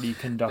celebrity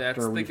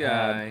conductor we've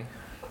had.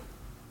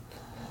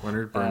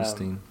 Leonard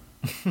Bernstein.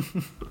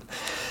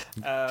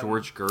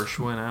 George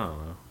Gershwin, I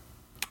don't know.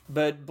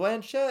 But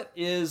Blanchett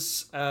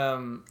is,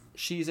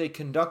 she's a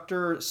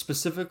conductor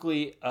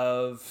specifically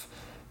of,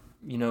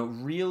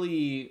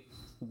 really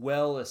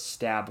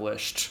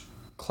well-established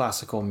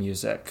classical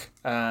music.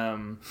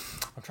 I'm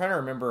trying to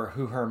remember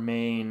who her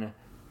main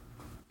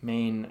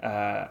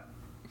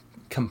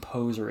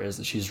composer is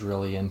that she's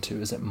really into.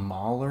 Is it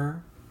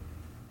Mahler?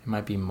 It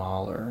might be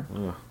Mahler.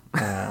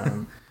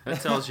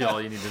 That tells you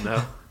all you need to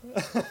know.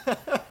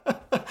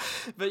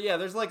 But yeah,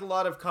 there's like a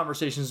lot of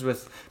conversations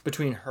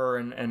between her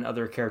and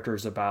other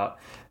characters about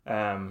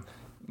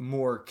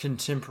more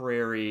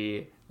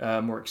contemporary,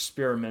 more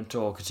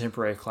experimental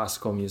contemporary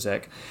classical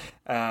music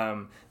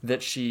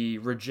that she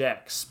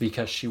rejects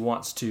because she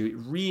wants to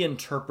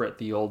reinterpret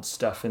the old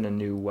stuff in a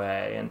new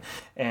way,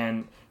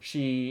 and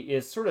she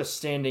is sort of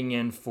standing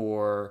in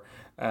for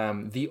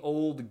the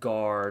old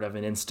guard of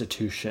an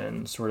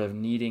institution, sort of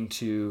needing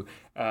to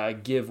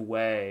give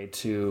way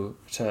to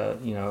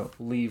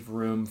leave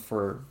room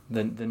for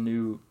the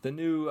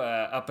new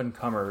up and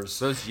comers.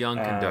 Those young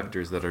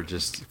conductors that are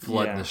just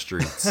flooding the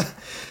streets.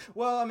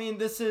 Well, I mean,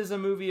 this is a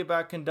movie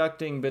about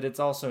conducting, but it's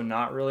also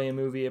not really a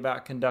movie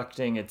about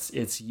conducting.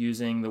 It's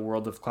using the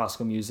world of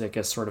classical music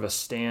as sort of a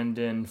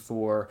stand-in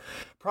for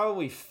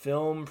probably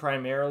film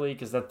primarily,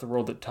 because that's the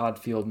world that Todd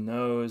Field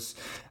knows.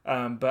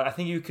 But I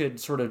think you could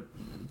sort of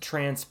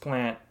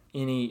transplant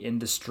any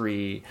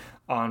industry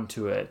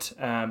onto it,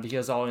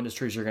 because all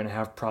industries are going to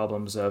have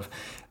problems of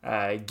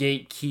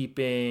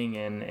gatekeeping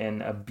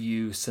and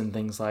abuse and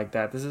things like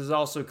that. This is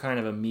also kind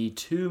of a Me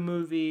Too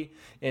movie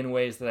in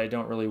ways that I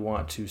don't really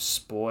want to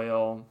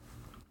spoil.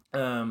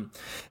 But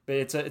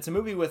it's a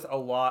movie with a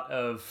lot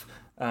of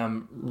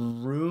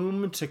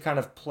room to kind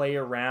of play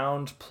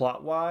around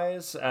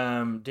plot-wise.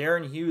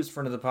 Darren Hughes,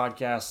 friend of the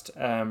podcast,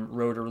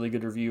 wrote a really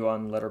good review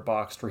on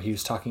Letterboxd where he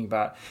was talking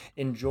about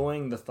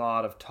enjoying the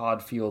thought of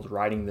Todd Field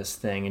writing this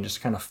thing and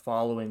just kind of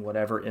following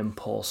whatever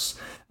impulse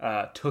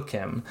took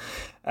him.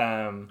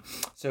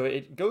 So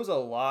it goes a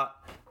lot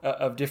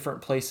of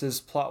different places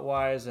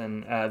plot-wise,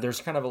 and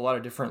there's kind of a lot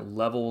of different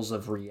levels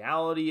of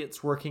reality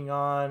it's working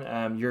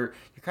on. You're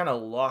kind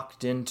of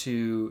locked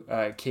into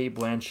Cate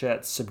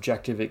Blanchett's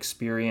subjective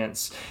experience,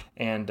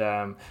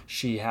 and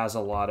she has a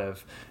lot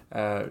of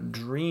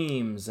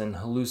dreams and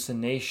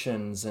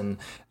hallucinations and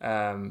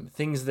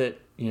things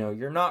that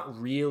you're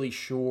not really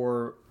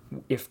sure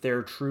if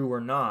they're true or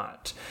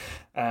not,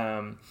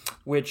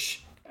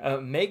 which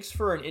makes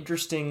for an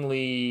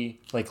interestingly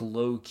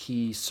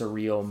low-key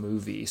surreal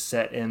movie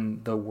set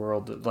in the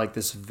world, like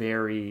this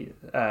very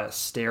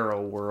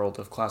sterile world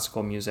of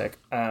classical music.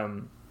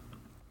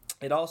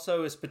 It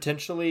also is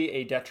potentially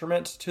a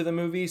detriment to the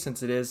movie,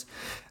 since it is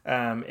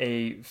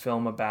a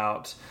film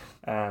about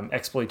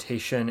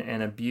exploitation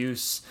and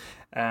abuse,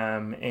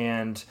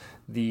 and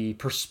the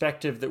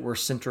perspective that we're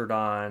centered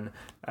on,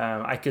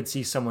 I could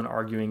see someone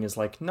arguing is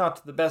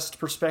not the best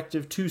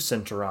perspective to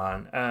center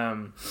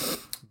on.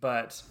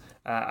 But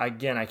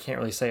again, I can't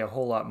really say a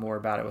whole lot more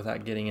about it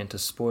without getting into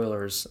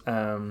spoilers.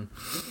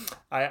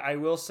 I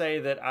will say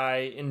that I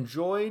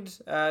enjoyed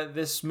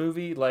this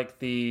movie.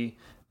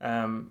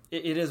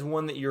 It is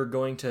one that you're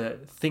going to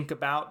think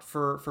about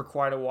for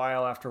quite a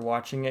while after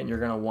watching it, and you're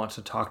going to want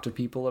to talk to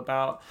people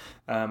about.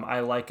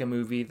 I like a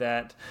movie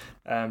that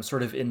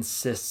sort of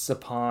insists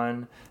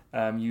upon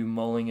you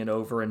mulling it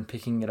over and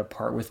picking it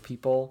apart with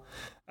people.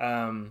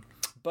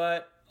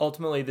 But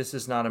ultimately, this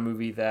is not a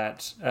movie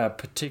that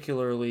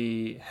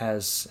particularly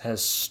has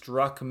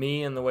struck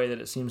me in the way that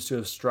it seems to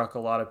have struck a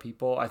lot of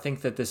people. I think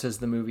that this is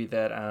the movie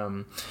that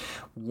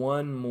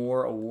won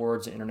more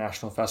awards at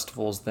international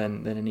festivals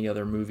than any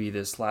other movie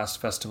this last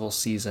festival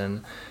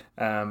season.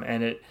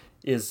 And it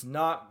is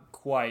not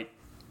quite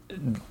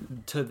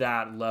to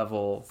that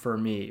level for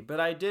me, but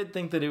I did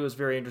think that it was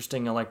very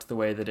interesting. I liked the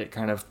way that it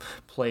kind of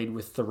played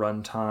with the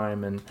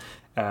runtime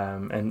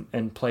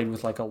and played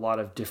with a lot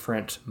of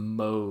different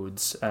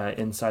modes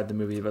inside the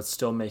movie, but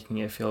still making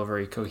it feel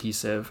very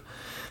cohesive.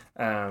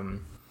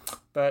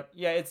 But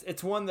yeah,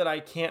 it's one that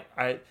I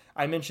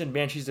mentioned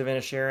Banshees of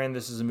Inisherin.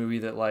 This is a movie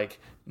that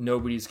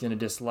nobody's gonna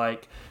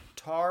dislike.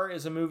 Tar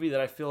is a movie that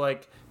I feel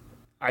like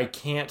I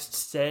can't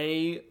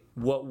say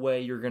what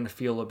way you're going to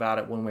feel about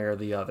it one way or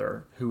the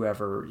other,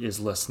 whoever is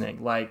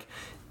listening.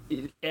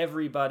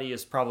 everybody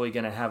is probably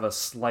going to have a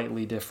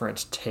slightly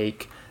different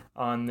take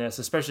on this,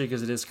 especially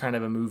because it is kind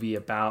of a movie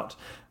about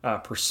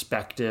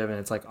perspective, and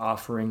it's like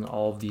offering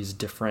all of these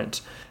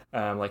different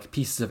like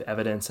pieces of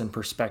evidence and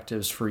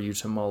perspectives for you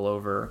to mull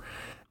over.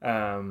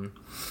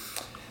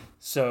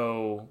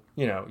 So,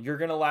 you're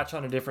going to latch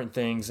on to different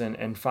things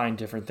and find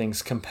different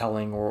things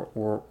compelling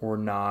or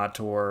not,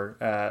 or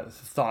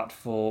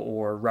thoughtful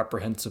or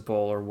reprehensible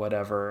or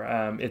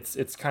whatever.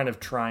 It's kind of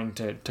trying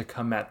to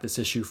come at this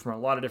issue from a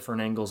lot of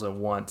different angles at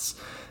once.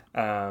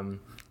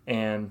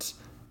 And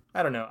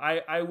I don't know.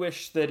 I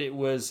wish that it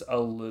was a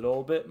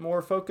little bit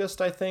more focused,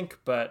 I think,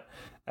 but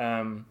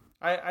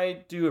I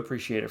do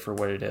appreciate it for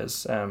what it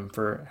is,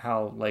 for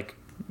how like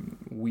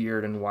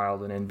weird and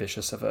wild and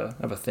ambitious of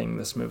a thing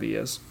this movie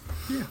is.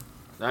 Yeah,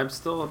 I'm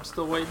still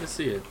waiting to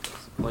see it.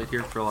 Played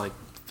here for like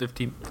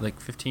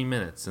 15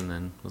 minutes and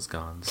then was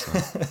gone.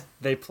 So.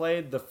 They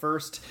played the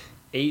first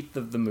eighth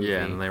of the movie.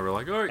 Yeah, and they were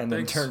like, all right, and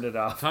thanks. then turned it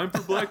off. Time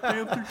for Black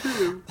Panther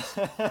 2.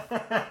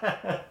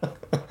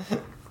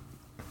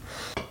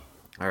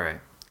 All right.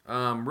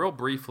 Real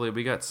briefly,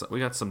 we got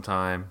some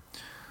time.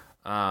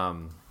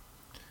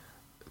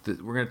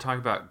 We're going to talk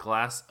about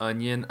Glass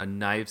Onion, a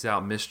Knives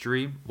Out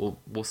mystery.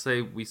 We'll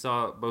say we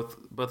saw both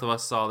of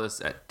us saw this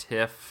at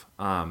TIFF.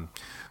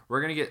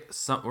 We're gonna get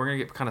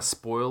kind of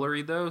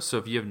spoilery though. So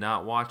if you have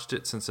not watched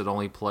it, since it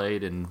only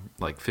played in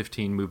like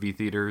 15 movie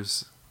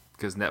theaters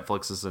because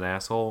Netflix is an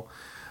asshole,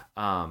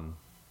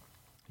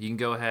 you can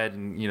go ahead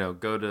and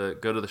go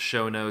to the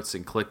show notes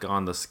and click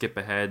on the skip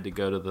ahead to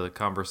go to the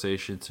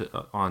conversation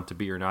on To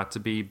Be or Not to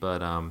Be.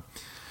 But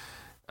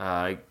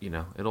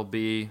it'll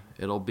be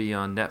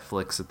on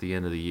Netflix at the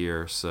end of the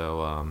year.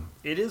 So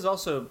it is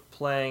also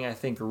playing, I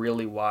think,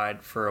 really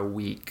wide for a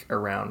week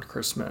around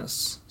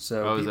Christmas.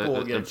 So people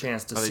will get a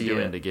chance to see it. Are they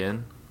doing it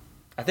again?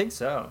 I think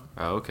so.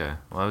 Oh, okay.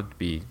 Well,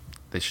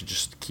 they should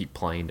just keep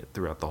playing it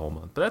throughout the whole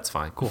month. But that's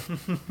fine. Cool.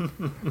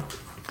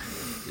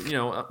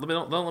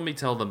 Let me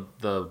tell them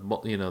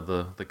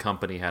the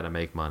company how to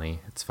make money.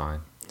 It's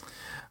fine.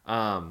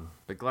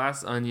 But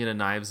Glass Onion, a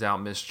Knives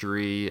Out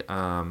mystery.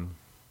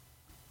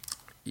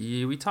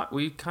 We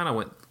kind of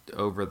went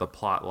over the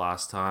plot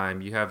last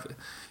time. You have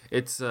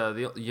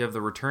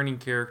the returning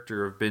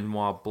character of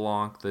Benoit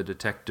Blanc, the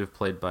detective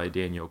played by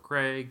Daniel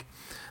Craig.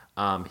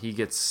 He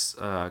gets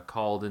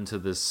called into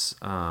this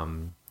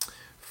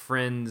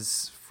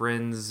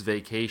friends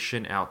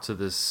vacation out to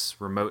this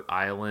remote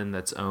island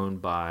that's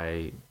owned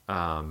by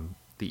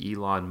the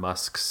Elon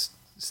Musk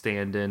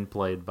stand-in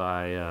played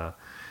by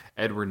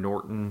Edward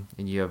Norton,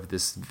 and you have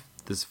this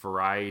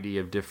variety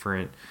of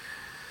different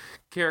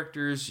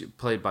characters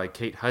played by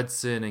Kate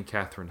Hudson and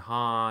Catherine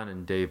Hahn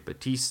and Dave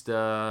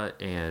Bautista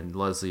and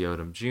Leslie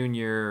Odom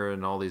Jr.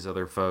 and all these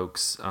other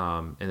folks,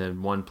 and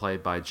then one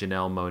played by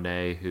Janelle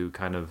Monáe, who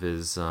kind of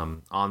is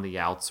on the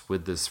outs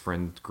with this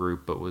friend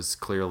group but was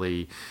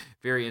clearly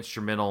very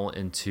instrumental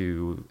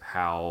into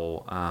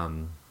how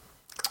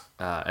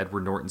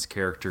Edward Norton's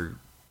character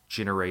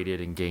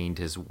generated and gained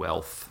his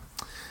wealth.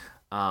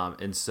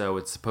 And so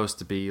it's supposed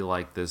to be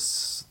like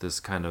this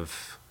kind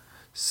of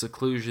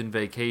seclusion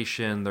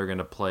vacation. They're going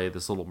to play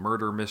this little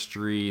murder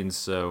mystery, and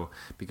so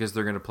because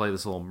they're going to play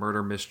this little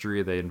murder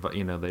mystery, they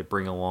they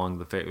bring along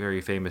the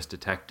very famous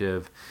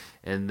detective,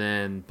 and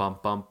then bum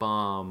bum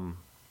bum,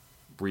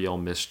 real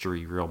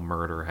mystery, real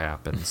murder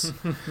happens.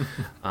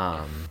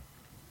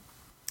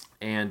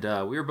 And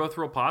we were both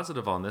real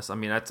positive on this. I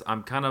mean,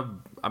 I'm kind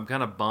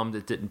of bummed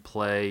it didn't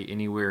play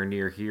anywhere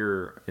near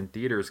here in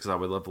theaters, because I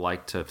would have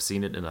liked to have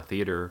seen it in a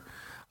theater.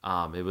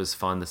 It was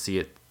fun to see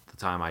it the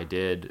time I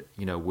did,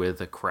 with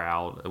a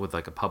crowd, with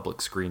like a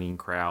public screening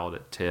crowd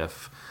at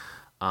TIFF.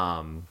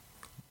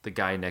 The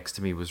guy next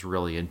to me was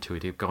really into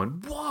it. He kept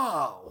going,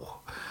 "Whoa!"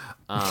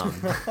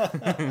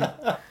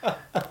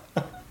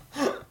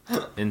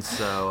 And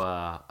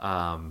so,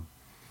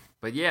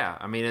 but yeah,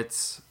 I mean,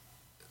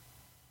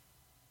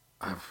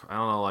 I don't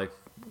know, like,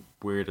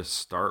 where to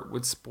start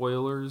with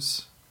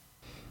spoilers.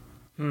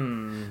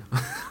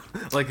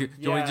 Like,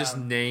 can we just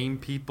name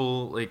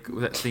people, like,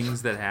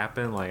 things that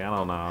happen? Like, I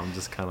don't know. I'm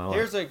just kind of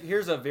like...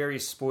 Here's a very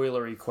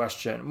spoilery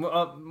question.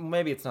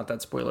 Maybe it's not that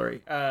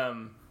spoilery.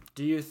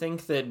 Do you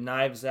think that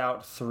Knives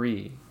Out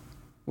 3,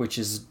 which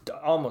is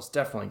almost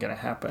definitely going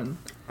to happen...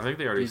 I think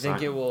they already signed.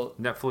 Do you think it will...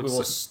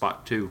 Netflix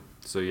spot 2.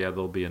 So, yeah,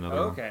 there'll be another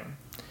one. Okay.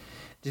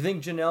 Do you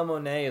think Janelle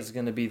Monáe is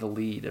going to be the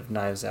lead of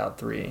Knives Out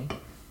 3?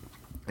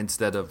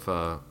 Instead of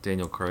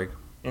Daniel Craig?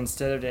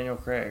 Instead of Daniel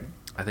Craig.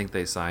 I think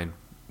they signed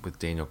with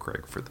Daniel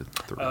Craig for the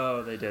 3.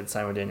 Oh, they did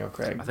sign with Daniel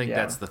Craig. I think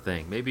that's the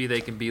thing. Maybe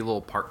they can be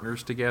little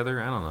partners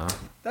together. I don't know.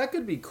 That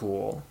could be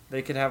cool.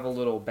 They could have a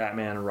little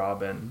Batman and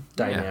Robin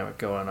dynamic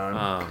going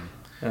on.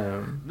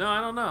 No,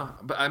 I don't know.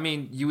 But, I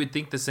mean, you would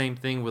think the same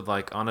thing with,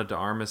 like, Ana de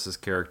Armas'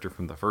 character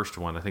from the first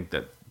one. I think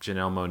that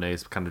Janelle Monáe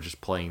is kind of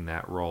just playing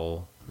that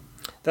role.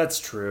 That's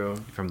true.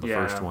 From the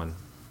first one.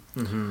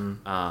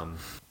 Mm-hmm.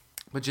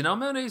 But Janelle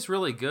Monáe is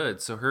really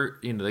good. So her,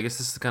 I guess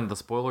this is kind of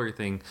the spoilery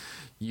thing.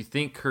 You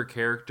think her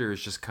character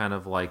is just kind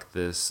of like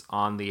this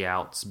on the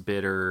outs,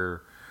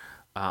 bitter,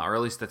 or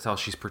at least that's how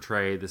she's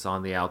portrayed, this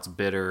on the outs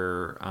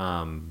bitter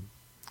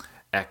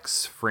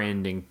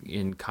ex-friend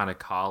and kind of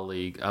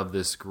colleague of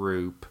this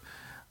group,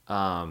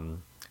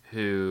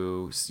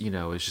 who,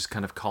 is just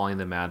kind of calling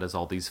them out as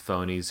all these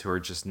phonies who are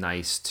just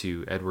nice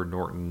to Edward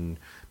Norton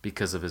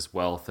because of his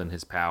wealth and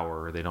his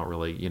power. They don't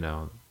really,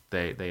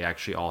 they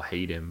actually all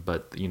hate him,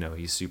 but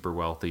he's super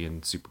wealthy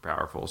and super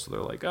powerful, so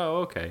they're like, oh,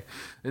 okay.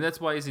 And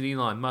that's why he's an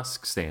Elon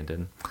Musk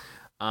stand-in.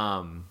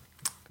 But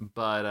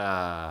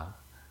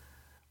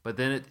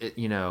then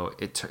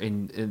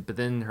but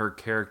then her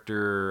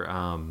character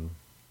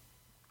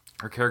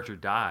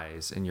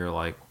dies, and you're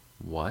like,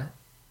 what?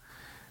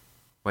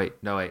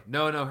 No,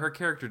 her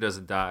character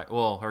doesn't die.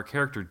 Well, her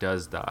character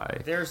does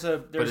die. There's a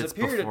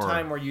period of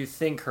time where you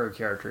think her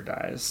character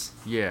dies.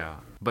 Yeah,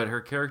 but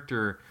her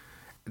character,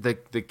 the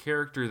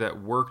character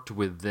that worked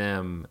with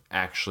them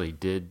actually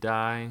did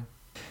die.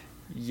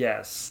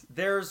 Yes,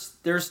 there's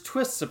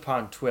twists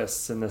upon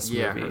twists in this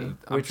movie.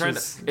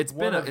 It's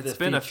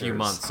been a few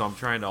months, so I'm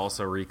trying to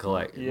also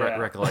recollect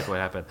what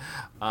happened.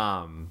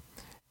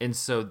 And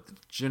so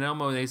Janelle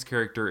Monáe's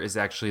character is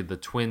actually the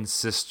twin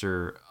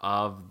sister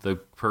of the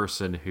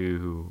person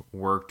who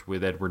worked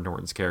with Edward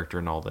Norton's character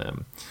and all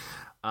them.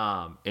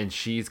 And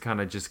she's kind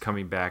of just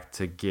coming back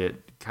to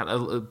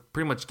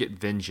pretty much get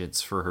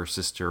vengeance for her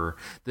sister.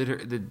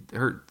 Did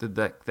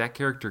that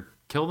character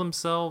kill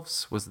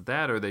themselves? Was it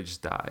that, or they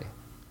just die?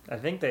 I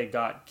think they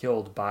got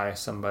killed by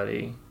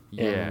somebody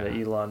in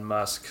the Elon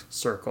Musk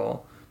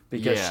circle.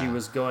 Because she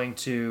was going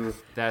to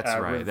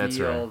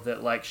reveal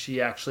that like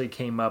she actually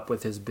came up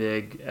with his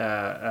big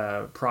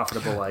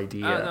profitable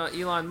idea. No,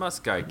 Elon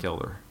Musk guy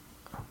killed her.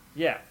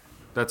 Yeah,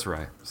 that's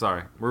right.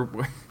 Sorry,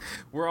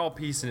 we're all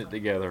piecing it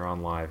together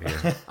on live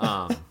here.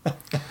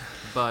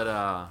 But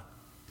I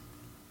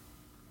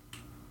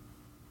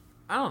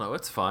don't know.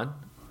 It's fun.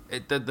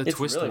 The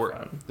twist really works.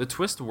 fun. The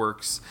twist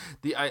works.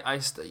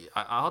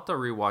 I'll have to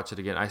rewatch it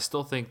again. I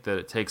still think that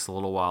it takes a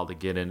little while to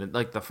get in. And,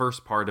 like, the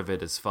first part of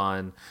it is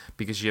fun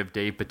because you have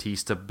Dave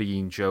Bautista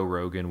being Joe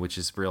Rogan, which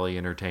is really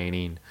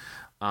entertaining,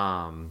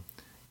 and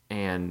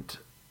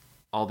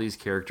all these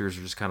characters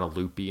are just kind of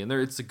loopy, and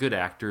it's the good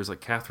actors like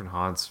Catherine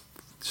Hahn's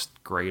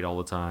just great all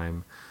the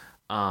time.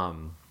 But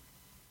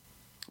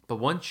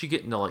once you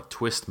get into like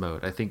twist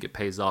mode, I think it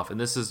pays off. And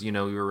this is, we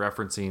were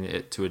referencing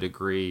it to a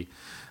degree.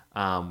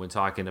 When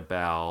talking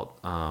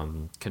about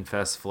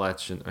Confess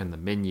Fletch and The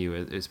Menu,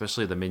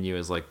 especially The Menu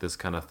is like this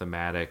kind of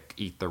thematic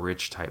Eat the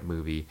Rich type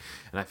movie.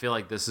 And I feel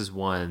like this is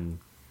one,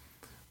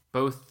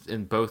 both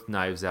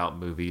Knives Out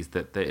movies,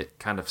 that it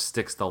kind of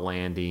sticks the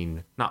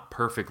landing, not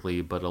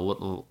perfectly, but a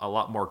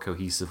lot more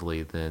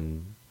cohesively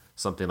than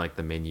something like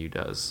The Menu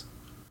does.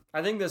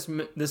 I think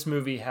this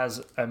movie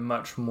has a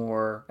much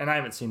more, and I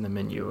haven't seen The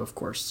Menu, of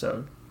course,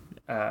 so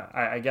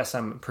I guess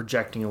I'm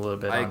projecting a little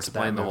bit. I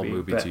explained the whole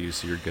movie to you,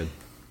 so you're good.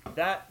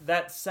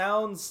 That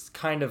sounds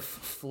kind of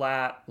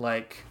flat,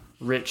 like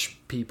rich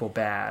people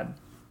bad,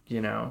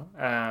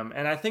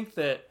 and I think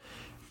that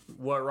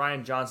what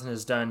Rian Johnson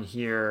has done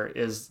here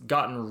is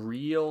gotten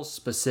real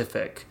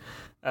specific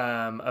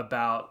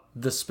about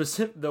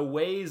the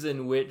ways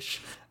in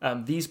which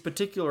these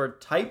particular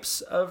types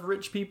of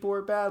rich people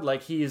are bad.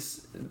 Like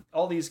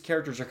all these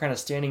characters are kind of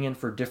standing in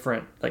for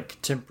different like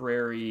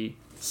contemporary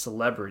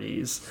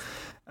celebrities.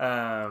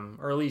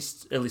 Or at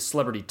least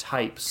celebrity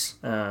types,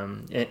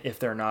 if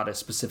they're not a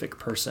specific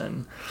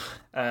person.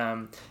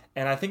 And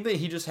I think that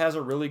he just has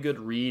a really good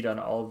read on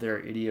all of their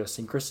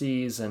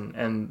idiosyncrasies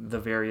and the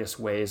various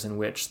ways in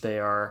which they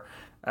are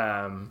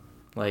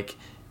like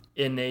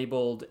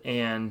enabled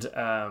and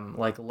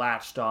like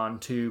latched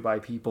onto by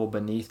people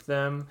beneath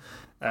them.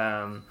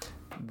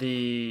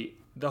 The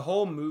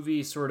whole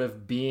movie sort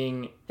of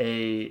being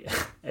a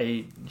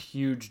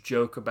huge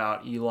joke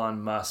about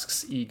Elon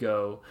Musk's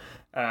ego,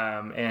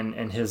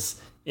 and his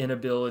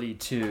inability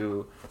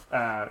to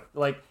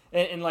like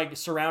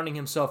surrounding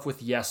himself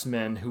with yes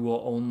men who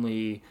will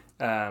only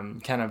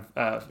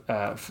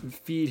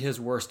feed his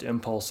worst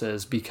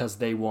impulses because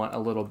they want a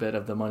little bit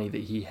of the money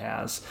that he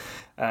has,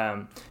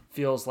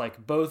 feels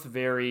like both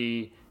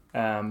very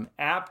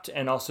apt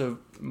and also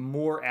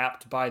more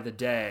apt by the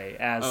day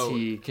as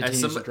he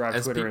continues to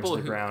drive Twitter into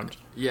the ground.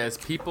 Yeah, as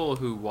people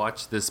who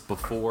watched this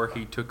before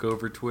he took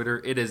over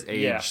Twitter, it has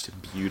aged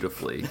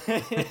beautifully.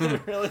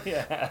 It really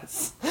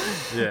has.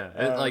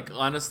 Yeah,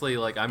 honestly,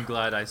 I'm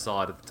glad I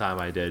saw it at the time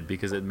I did,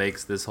 because it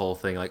makes this whole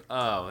thing like,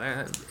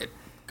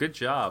 good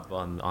job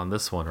on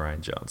this one,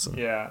 Rian Johnson.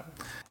 Yeah,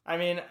 I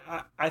mean,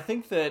 I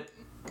think that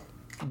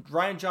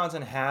Rian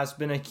Johnson has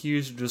been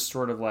accused of just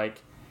sort of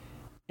like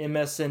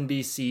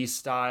MSNBC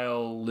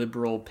style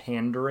liberal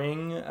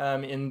pandering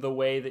in the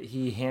way that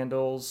he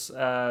handles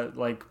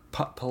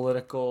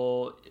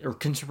political or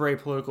contemporary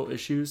political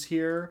issues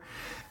here.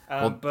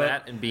 But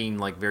that and being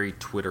like very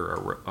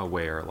Twitter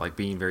aware, like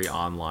being very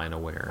online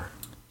aware.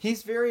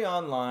 He's very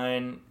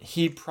online.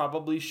 He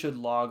probably should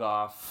log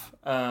off.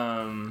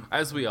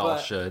 As we all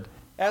should.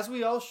 As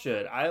we all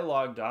should. I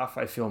logged off.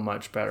 I feel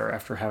much better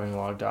after having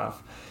logged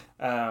off.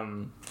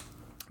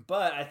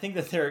 But I think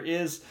that there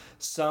is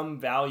some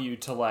value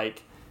to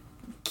like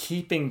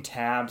keeping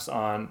tabs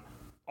on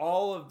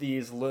all of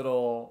these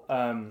little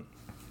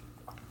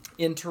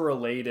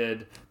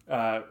interrelated,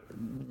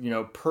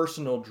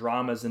 personal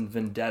dramas and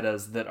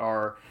vendettas that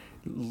are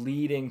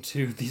leading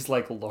to these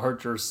like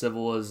larger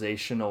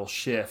civilizational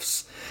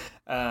shifts.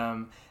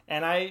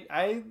 And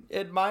I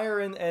admire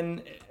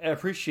and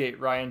appreciate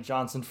Rian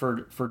Johnson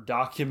for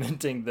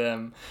documenting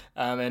them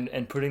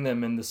and putting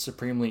them in the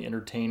supremely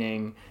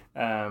entertaining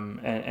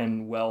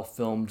and well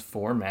filmed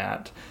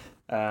format.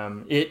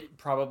 It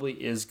probably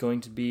is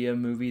going to be a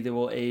movie that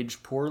will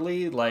age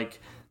poorly, like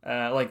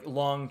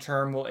long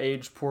term will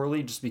age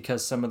poorly, just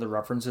because some of the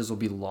references will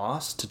be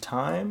lost to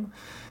time.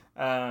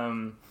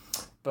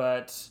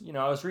 But,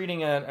 I was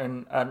reading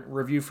a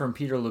review from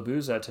Peter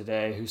Labuza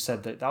today who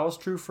said that was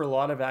true for a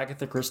lot of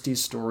Agatha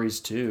Christie's stories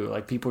too.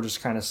 Like, people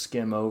just kind of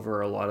skim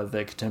over a lot of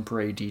the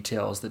contemporary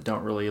details that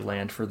don't really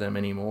land for them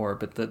anymore,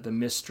 but the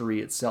mystery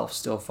itself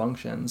still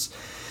functions.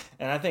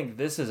 And I think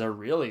this is a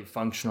really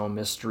functional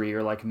mystery,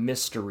 or like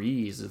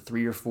mysteries,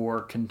 3 or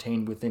 4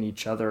 contained within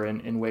each other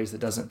in ways that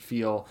doesn't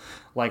feel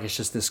like it's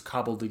just this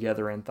cobbled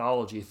together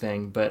anthology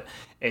thing, but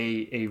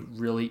a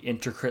really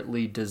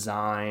intricately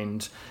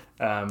designed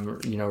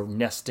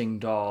nesting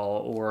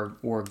doll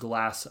or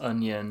glass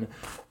onion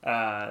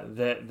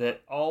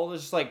that all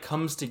just like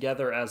comes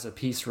together as a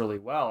piece really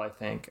well, I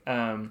think.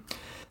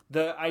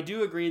 I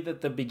do agree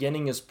that the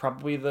beginning is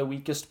probably the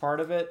weakest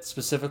part of it,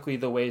 specifically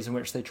the ways in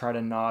which they try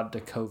to nod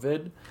to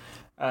COVID.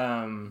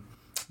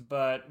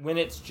 But when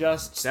it's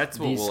just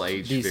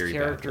these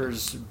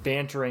characters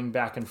bantering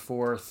back and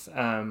forth,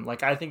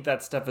 I think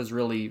that stuff is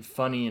really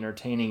funny,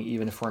 entertaining,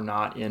 even if we're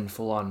not in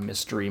full-on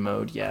mystery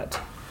mode yet.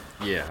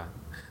 Yeah.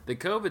 The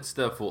COVID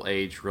stuff will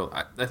age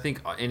I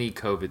think any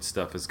COVID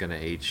stuff is going to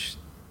age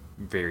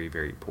very,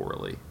 very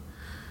poorly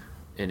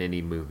in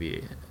any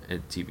movie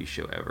and TV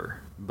show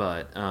ever.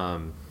 But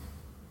I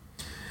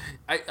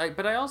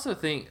also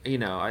think,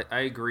 I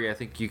agree. I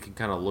think you can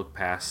kind of look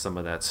past some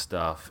of that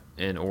stuff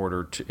in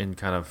order to,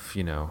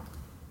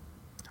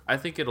 I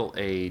think it'll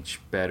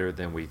age better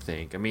than we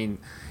think. I mean,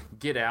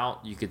 Get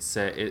Out, you could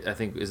say, I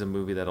think is a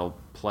movie that'll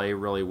play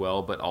really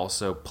well, but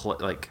also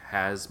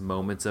has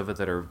moments of it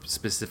that are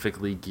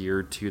specifically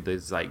geared to the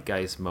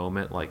zeitgeist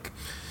moment, like,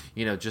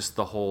 just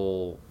the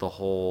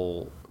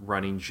whole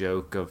running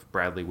joke of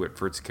Bradley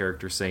Whitford's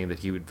character saying that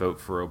he would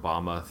vote for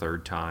Obama a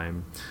third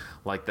time.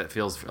 Like, that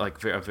feels like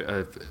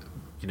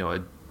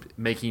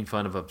making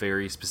fun of a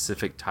very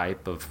specific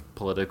type of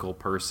political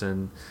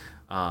person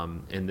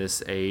in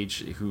this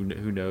age. Who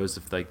knows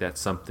if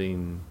that's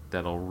something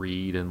that'll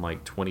read in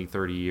 20,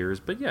 30 years.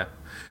 But yeah,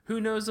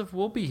 who knows if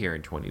we'll be here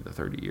in 20 to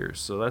 30 years.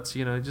 So that's,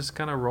 just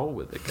kind of roll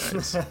with it,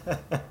 guys.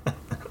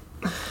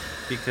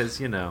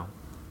 Because,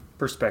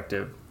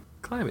 perspective.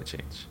 Climate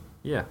change.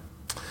 Yeah.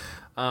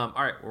 All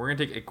right, we're going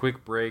to take a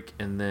quick break,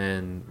 and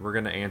then we're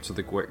going to answer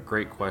the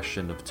great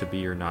question of to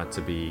be or not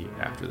to be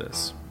after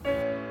this.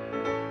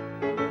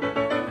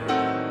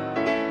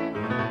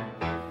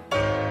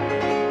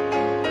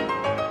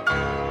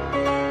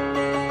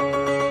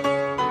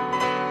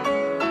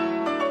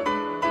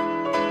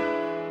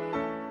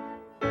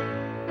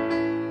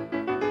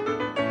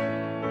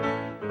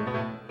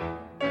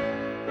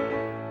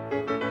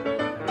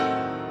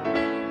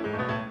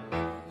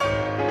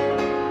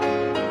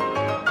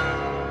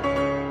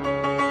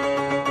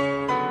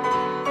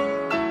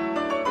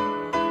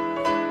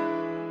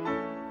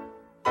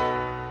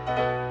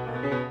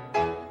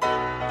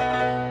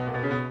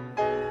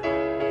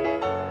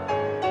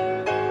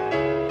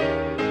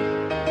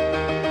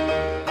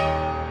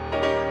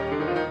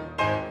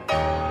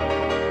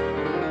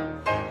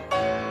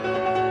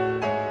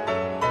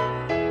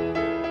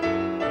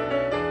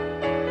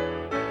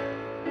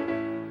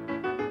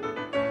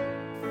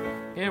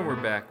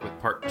 Back with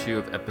part 2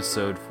 of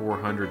episode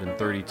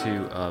 432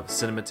 of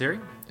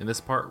Cinematary. In this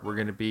part, we're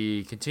going to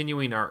be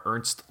continuing our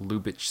Ernst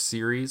Lubitsch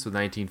series with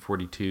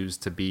 1942's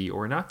To Be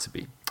or Not to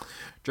Be.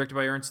 Directed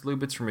by Ernst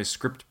Lubitsch from a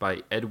script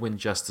by Edwin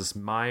Justice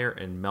Meyer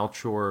and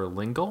Melchior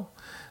Lingel.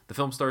 The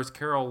film stars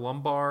Carol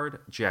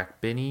Lombard,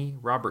 Jack Benny,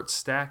 Robert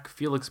Stack,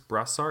 Felix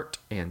Brassart,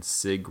 and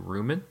Sig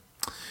Ruman.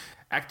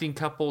 Acting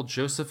couple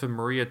Joseph and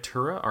Maria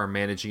Tura are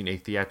managing a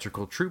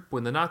theatrical troupe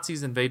when the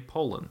Nazis invade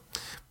Poland.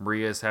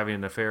 Maria is having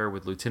an affair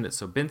with Lieutenant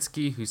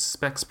Sobinsky, who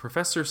suspects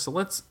Professor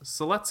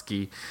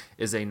Seletsky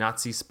is a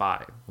Nazi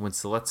spy. When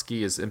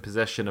Seletsky is in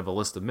possession of a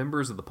list of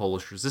members of the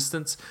Polish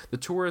resistance, the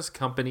Tura's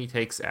company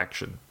takes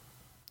action.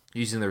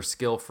 Using their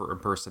skill for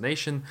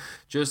impersonation,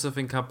 Joseph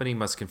and company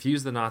must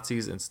confuse the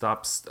Nazis and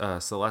stop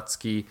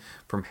Seletsky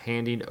from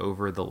handing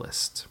over the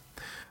list.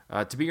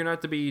 To Be or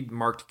Not to Be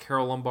marked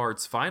Carol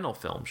Lombard's final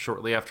film.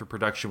 Shortly after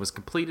production was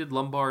completed,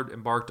 Lombard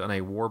embarked on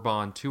a war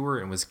bond tour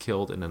and was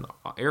killed in an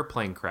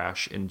airplane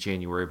crash in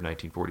January of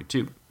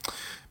 1942.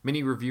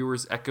 Many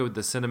reviewers echoed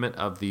the sentiment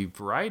of the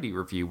Variety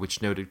review,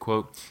 which noted,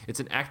 quote,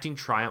 "It's an acting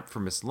triumph for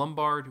Miss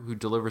Lombard, who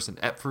delivers an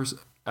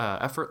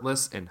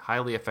effortless and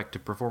highly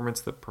effective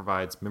performance that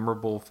provides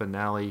memorable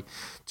finale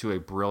to a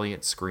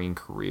brilliant screen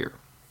career."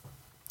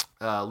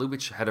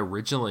 Lubitsch had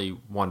originally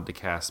wanted to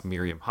cast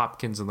Miriam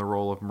Hopkins in the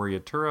role of Maria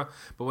Tura,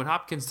 but when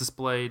Hopkins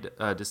displayed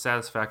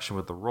dissatisfaction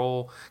with the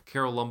role,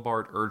 Carol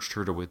Lombard urged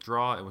her to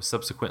withdraw and was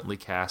subsequently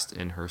cast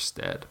in her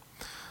stead.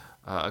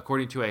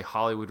 According to a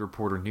Hollywood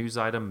Reporter news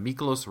item,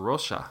 Miklos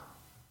Rocha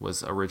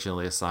was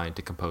originally assigned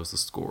to compose the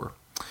score,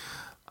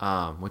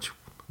 which,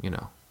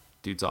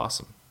 dude's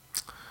awesome.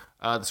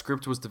 The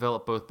script was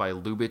developed both by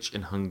Lubitsch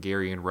and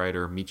Hungarian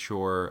writer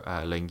Michor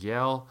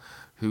Lengyel,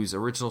 whose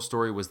original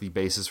story was the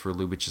basis for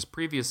Lubitsch's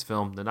previous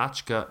film,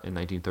 Ninotchka, in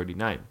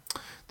 1939.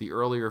 The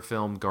earlier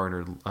film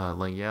garnered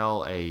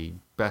Lengyel a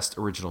Best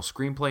Original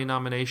Screenplay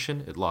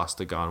nomination. It lost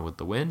to Gone with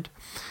the Wind.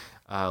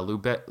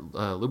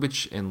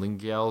 Lubitsch and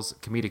Lengyel's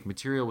comedic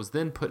material was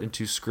then put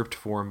into script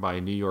form by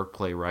New York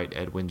playwright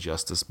Edwin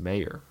Justice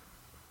Mayer.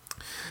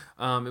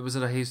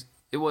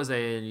 It was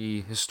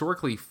a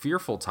historically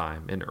fearful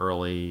time in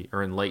late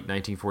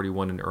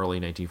 1941 and early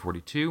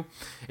 1942,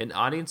 and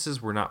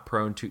audiences were not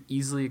prone to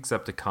easily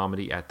accept a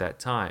comedy at that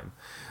time.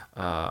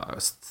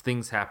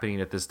 Things happening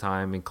at this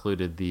time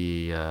included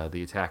the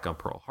attack on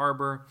Pearl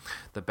Harbor,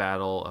 the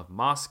Battle of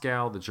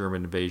Moscow, the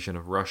German invasion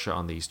of Russia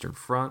on the Eastern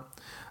Front,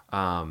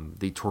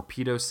 the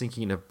torpedo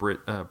sinking of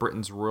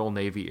Britain's Royal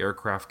Navy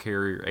aircraft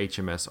carrier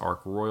HMS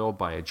Ark Royal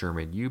by a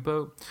German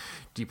U-boat,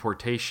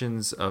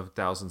 deportations of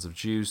thousands of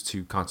Jews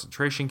to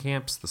concentration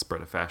camps, the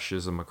spread of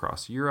fascism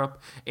across Europe,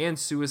 and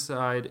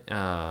suicide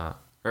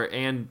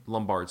and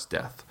Lombard's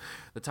death.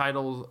 The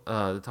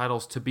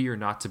titles "To Be or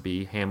Not to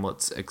Be,"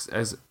 Hamlet's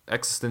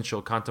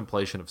existential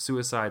contemplation of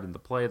suicide in the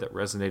play that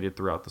resonated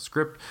throughout the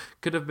script,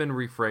 could have been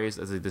rephrased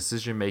as a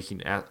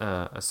decision-making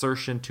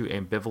assertion to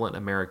ambivalent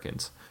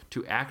Americans: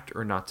 to act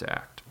or not to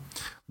act.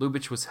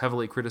 Lubitsch was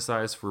heavily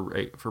criticized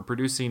for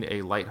producing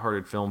a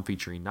lighthearted film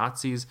featuring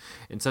Nazis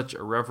in such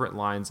irreverent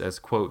lines as,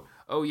 quote,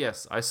 "Oh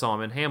yes, I saw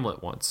him in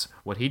Hamlet once.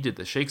 What he did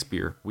to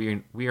Shakespeare,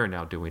 we are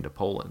now doing to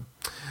Poland."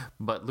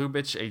 But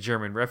Lubitsch, a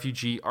German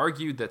refugee,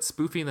 argued that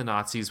spoofing the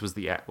Nazis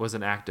was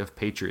an act of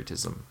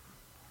patriotism.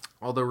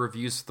 Although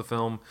reviews for the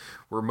film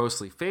were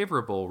mostly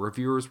favorable,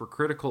 reviewers were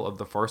critical of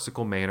the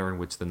farcical manner in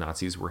which the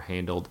Nazis were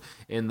handled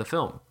in the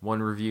film.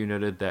 One review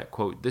noted that,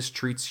 quote, "This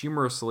treats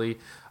humorously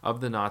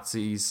of the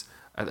Nazis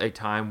at a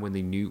time when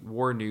the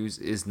war news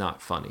is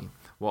not funny,"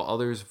 while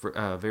others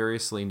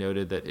variously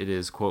noted that it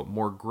is, quote,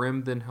 "more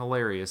grim than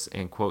hilarious,"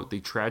 and, quote,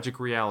 "the tragic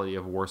reality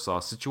of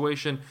Warsaw's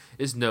situation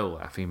is no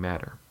laughing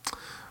matter."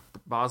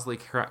 Bosley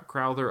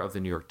Crowther of the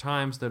New York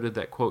Times noted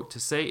that, quote, "To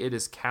say it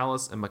is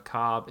callous and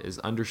macabre is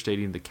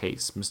understating the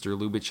case. Mr.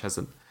 Lubitsch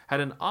had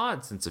an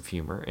odd sense of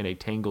humor in a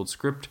tangled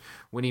script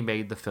when he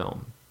made the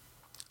film."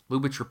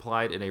 Lubitsch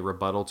replied in a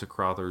rebuttal to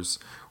Crowther's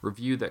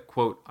review that,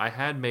 quote, "I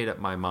had made up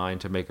my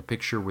mind to make a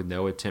picture with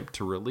no attempt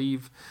to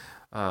relieve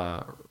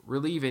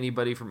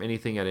anybody from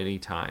anything at any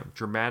time.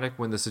 Dramatic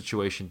when the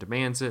situation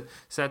demands it,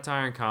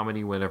 satire and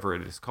comedy whenever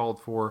it is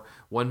called for.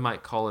 One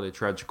might call it a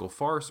tragical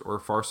farce or a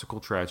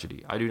farcical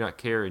tragedy. I do not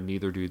care, and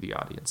neither do the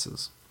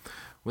audiences."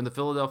 When the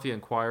Philadelphia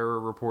Inquirer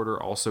reporter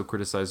also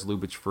criticized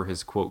Lubitsch for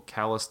his, quote,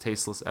 "callous,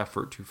 tasteless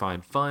effort to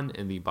find fun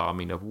in the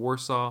bombing of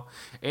Warsaw,"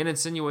 and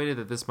insinuated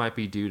that this might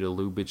be due to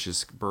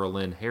Lubitsch's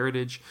Berlin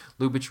heritage,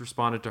 Lubitsch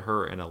responded to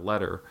her in a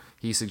letter.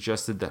 He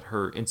suggested that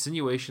her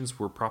insinuations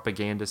were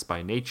propagandist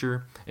by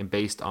nature and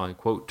based on,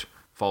 quote,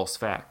 "false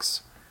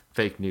facts."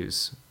 Fake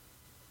news.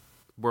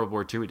 World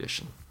War II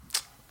edition.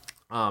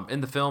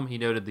 In the film, he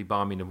noted the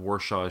bombing of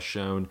Warsaw is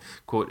shown,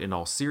 quote, "in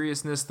all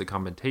seriousness. The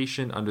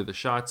commentation under the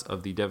shots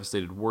of the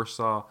devastated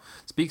Warsaw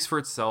speaks for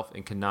itself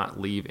and cannot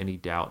leave any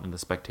doubt in the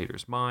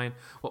spectator's mind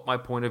what my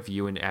point of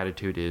view and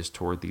attitude is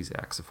toward these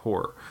acts of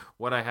horror.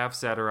 What I have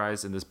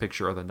satirized in this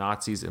picture are the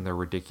Nazis and their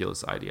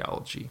ridiculous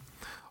ideology."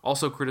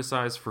 Also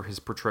criticized for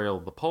his portrayal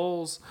of the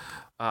Poles,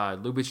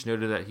 Lubitsch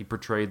noted that he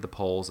portrayed the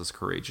Poles as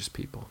courageous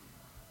people.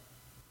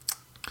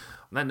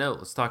 On that note,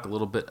 let's talk a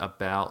little bit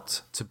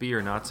about To Be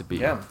or Not to Be.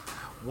 Yeah.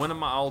 One of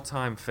my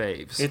all-time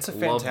faves. It's a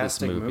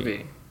fantastic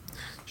movie.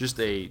 Just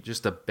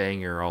a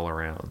banger all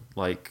around.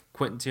 Like,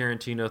 Quentin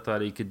Tarantino thought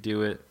he could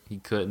do it. He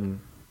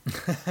couldn't.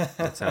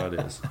 That's how it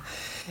is.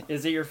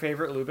 Is it your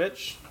favorite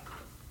Lubitsch?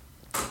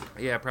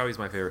 Yeah, probably is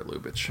my favorite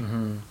Lubitsch.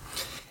 Mm-hmm.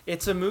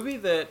 It's a movie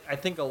that I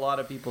think a lot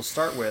of people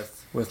start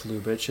with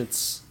Lubitsch.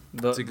 It's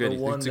a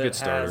good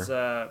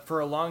starter.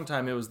 For a long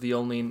time, it was the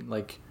only,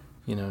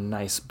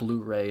 nice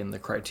Blu-ray in the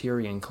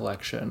Criterion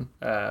collection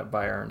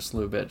by Ernst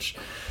Lubitsch.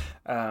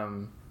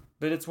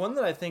 But it's one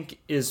that I think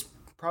is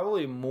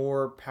probably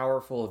more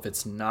powerful if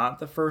it's not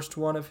the first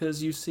one of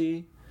his you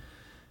see.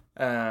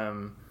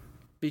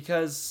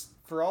 Because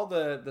for all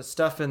the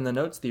stuff in the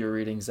notes that you're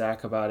reading,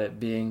 Zach, about it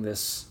being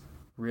this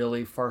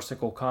really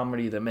farcical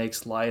comedy that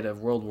makes light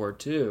of World War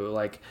II,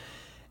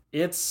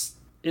 it's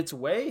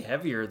way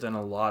heavier than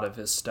a lot of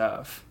his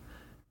stuff.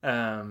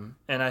 And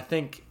I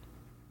think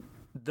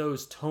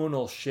those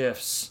tonal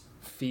shifts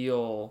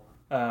feel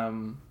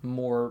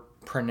more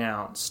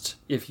pronounced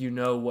if you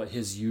know what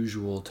his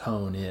usual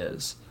tone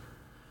is.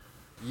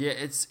 Yeah,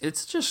 it's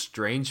just a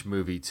strange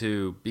movie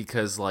too,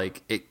 because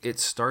it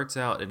starts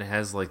out and it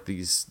has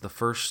the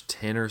first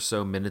 10 or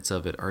so minutes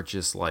of it are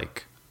just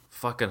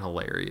fucking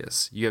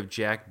hilarious. You have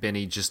Jack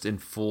Benny just in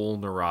full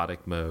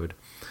neurotic mode.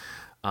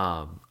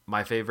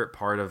 My favorite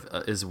part of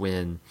is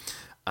when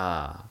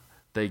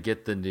they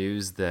get the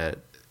news that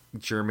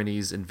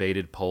Germany's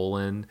invaded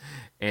Poland,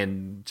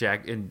 and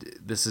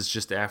this is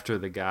just after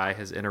the guy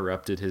has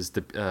interrupted his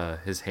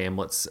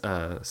Hamlet's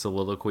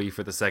soliloquy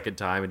for the second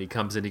time, and he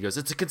comes in, he goes,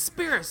 "It's a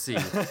conspiracy."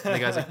 And the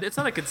guy's like, "It's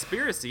not a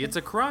conspiracy, it's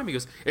a crime." He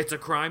goes, "It's a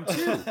crime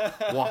too,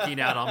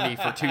 walking out on me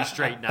for 2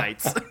 straight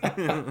nights."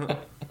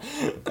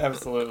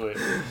 Absolutely.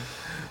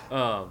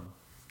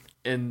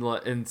 And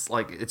it's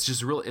like, it's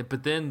just really,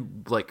 but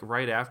then like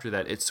right after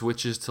that it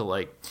switches to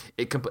like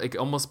it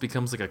almost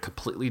becomes like a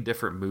completely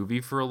different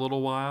movie for a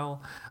little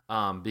while,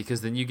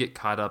 because then you get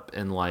caught up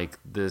in like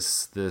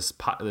this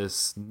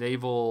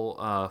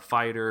naval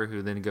fighter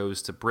who then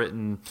goes to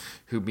Britain,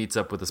 who meets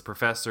up with this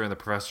professor, and the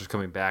professor's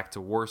coming back to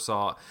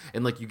Warsaw,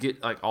 and like you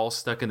get like all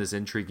stuck in this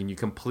intrigue, and you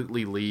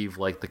completely leave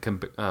like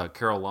the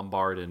Carol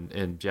Lombard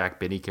and Jack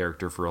Benny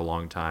character for a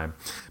long time,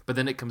 but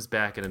then it comes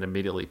back and it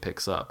immediately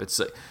picks up. It's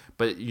like,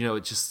 but you know,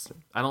 it just,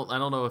 I don't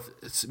know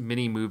if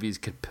many movies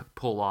could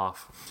pull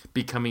off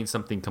becoming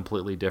something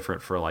completely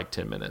different for like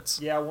 10 minutes.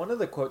 Yeah, one of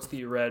the quotes that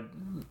you read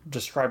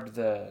described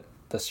the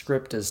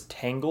script as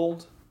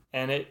tangled,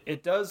 and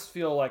it does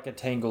feel like a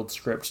tangled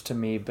script to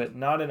me, but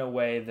not in a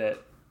way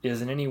that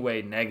is in any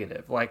way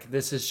negative. Like,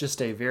 this is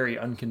just a very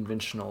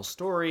unconventional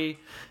story,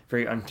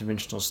 very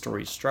unconventional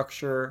story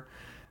structure.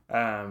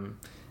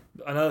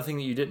 Another thing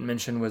that you didn't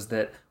mention was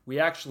that we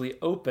actually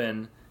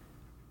open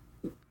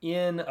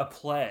in a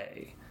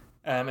play,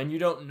 and you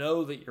don't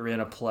know that you're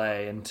in a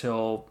play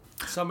until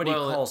somebody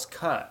calls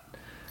cut.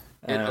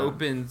 It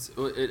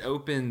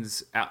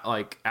opens out,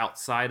 like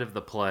outside of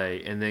the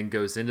play, and then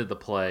goes into the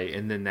play,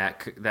 and then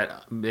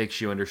that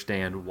makes you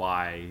understand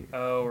why.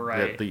 Oh,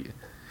 right.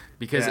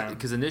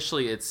 Because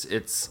initially it's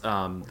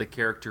the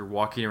character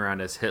walking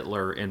around as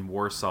Hitler in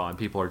Warsaw, and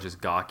people are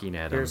just gawking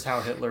at him. Here's how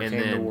Hitler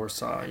came to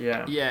Warsaw.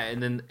 Yeah. Yeah,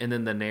 and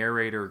then the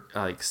narrator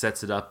like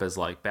sets it up as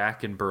like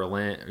back in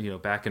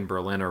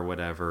Berlin or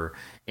whatever,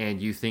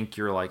 and you think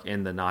you're like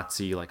in the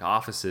Nazi like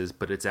offices,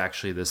 but it's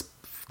actually this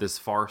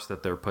farce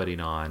that they're putting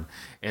on.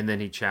 And then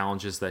he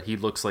challenges that he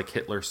looks like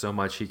Hitler so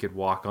much he could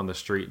walk on the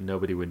street and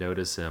nobody would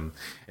notice him.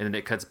 And then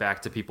it cuts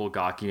back to people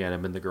gawking at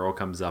him, and the girl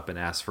comes up and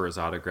asks for his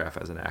autograph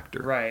as an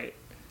actor. Right.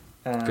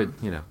 Good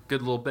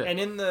little bit. And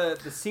in the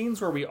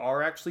scenes where we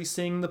are actually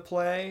seeing the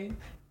play,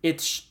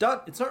 it's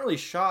not really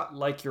shot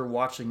like you're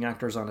watching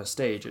actors on a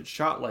stage. It's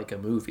shot like a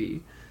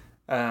movie.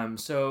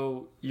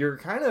 So you're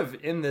kind of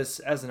in this,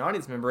 as an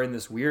audience member, in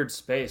this weird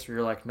space where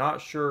you're like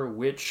not sure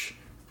which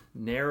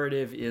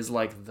narrative is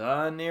like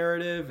the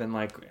narrative, and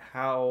like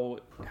how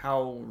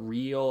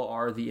real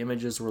are the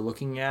images we're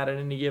looking at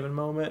any given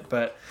moment.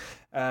 But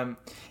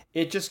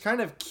it just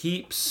kind of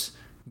keeps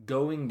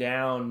going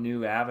down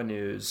new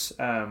avenues.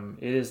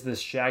 It is this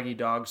Shaggy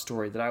Dog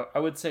story that I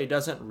would say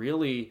doesn't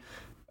really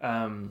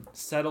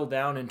settle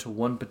down into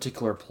one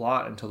particular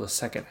plot until the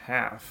second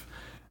half,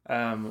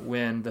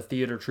 when the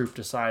theater troupe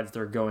decides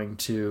they're going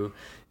to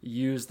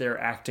use their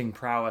acting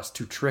prowess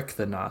to trick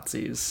the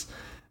Nazis.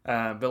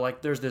 But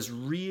like there's this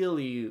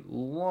really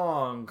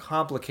long,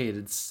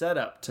 complicated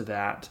setup to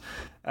that,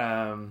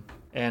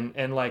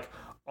 and like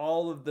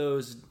all of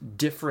those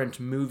different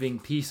moving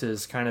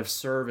pieces kind of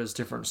serve as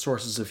different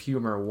sources of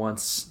humor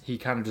once he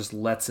kind of just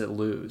lets it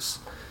loose.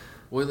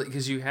 Well,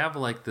 because you have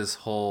like this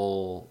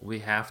whole we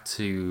have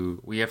to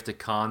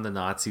con the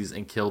Nazis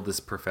and kill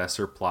this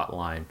professor plot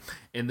line,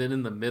 and then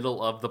in the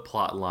middle of the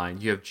plot line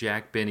you have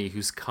Jack Benny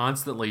who's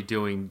constantly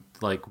doing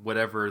like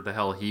whatever the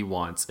hell he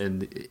wants,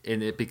 and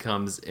it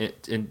becomes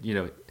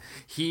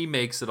he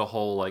makes it a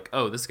whole like,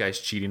 oh, this guy's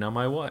cheating on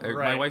my wife, or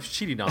my wife's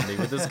cheating on me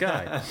with this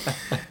guy.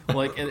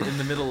 Like in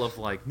the middle of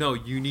like, no,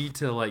 you need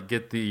to like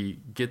get the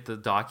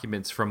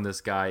documents from this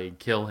guy and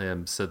kill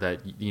him so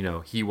that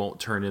he won't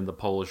turn in the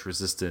Polish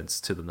resistance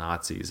to the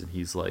Nazis. And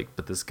he's like,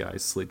 but this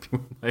guy's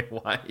sleeping with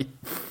my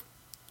wife.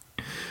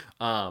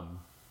 And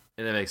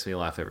it makes me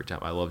laugh every time.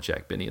 I love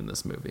Jack Benny in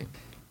this movie.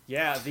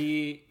 Yeah,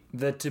 the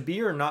to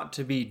be or not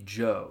to be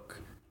joke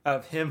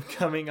of him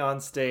coming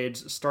on stage,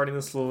 starting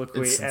the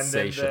soliloquy, and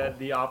then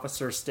the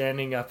officer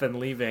standing up and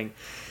leaving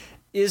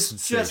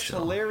is just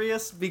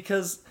hilarious,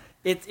 because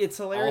it's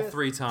hilarious. All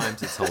 3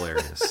 times it's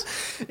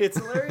hilarious. It's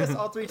hilarious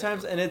all 3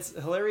 times, and it's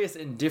hilarious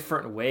in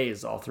different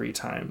ways all 3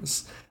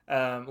 times.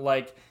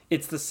 Like,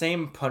 it's the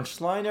same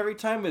punchline every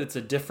time, but it's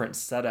a different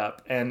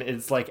setup, and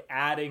it's like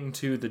adding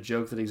to the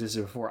joke that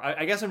existed before.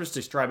 I guess I'm just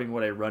describing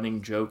what a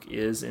running joke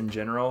is in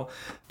general,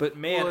 but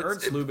man,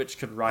 Ernst Lubitsch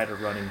could write a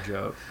running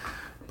joke.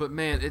 But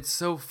man, it's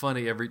so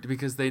funny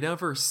because they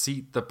never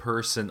seat the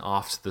person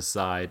off to the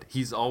side.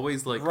 He's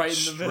always like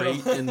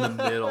straight in the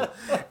middle.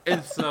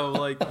 And so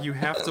like you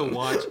have to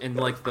watch, and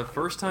like the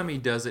first time he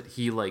does it,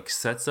 he like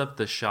sets up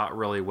the shot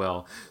really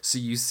well. So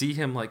you see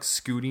him like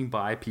scooting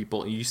by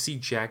people, and you see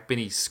Jack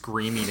Benny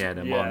screaming at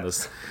him on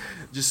this,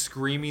 just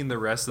screaming the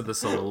rest of the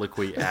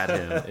soliloquy at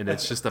him, and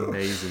it's just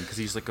amazing because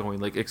he's like going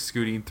like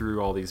scooting through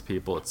all these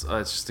people. It's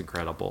just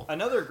incredible.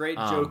 Another great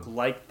joke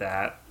like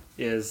that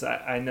is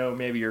I know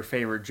maybe your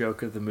favorite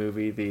joke of the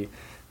movie.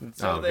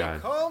 So they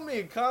call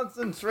me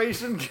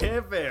concentration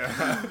camp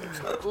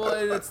Earhart.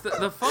 Well, it's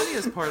the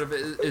funniest part of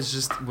it is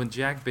just when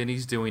Jack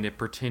Benny's doing it,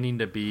 pretending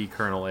to be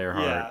Colonel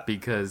Earhart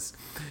because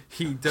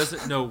he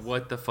doesn't know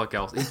what the fuck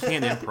else. He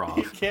can't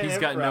improv. He's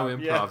got no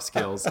improv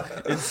skills,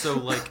 and so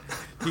like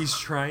he's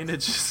trying to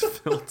just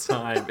fill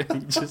time,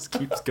 and he just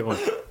keeps going.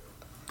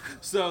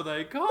 So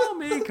they call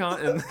me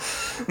and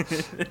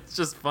it's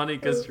just funny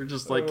because you're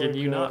just like, can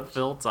you not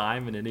fill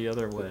time in any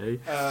other way?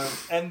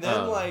 And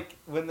then like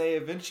when they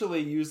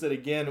eventually use it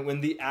again,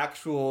 when the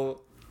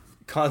actual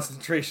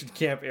concentration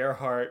camp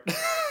Earhart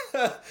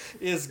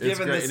is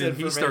given this and information,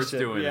 he starts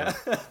doing it.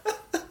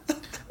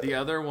 The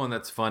other one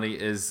that's funny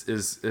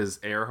is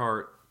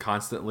Earhart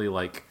constantly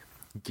like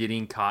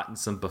getting caught in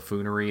some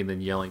buffoonery and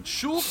then yelling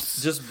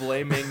Schultz, just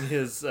blaming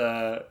his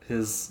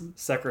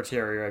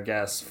secretary, I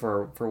guess,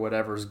 for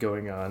whatever's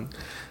going on.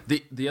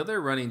 The other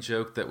running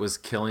joke that was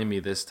killing me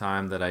this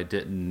time that I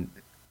didn't,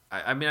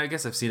 I mean I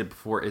guess I've seen it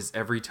before, is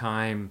every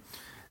time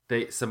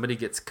somebody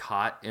gets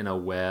caught in a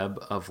web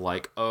of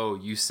like, oh,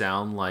 you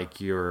sound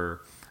like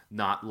you're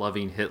not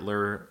loving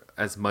Hitler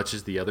as much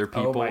as the other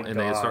people, and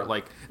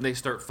they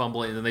start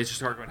fumbling, and then they just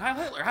start going Heil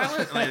Hitler,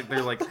 Heil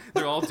Hitler.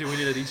 They're all doing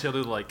it at each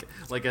other like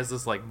as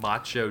this like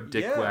macho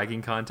dick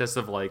wagging contest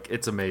of like,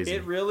 it's amazing.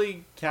 It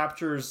really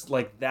captures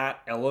like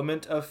that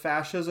element of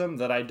fascism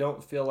that I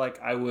don't feel like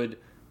I would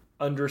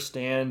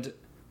understand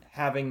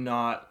having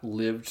not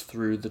lived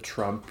through the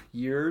Trump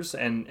years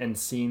and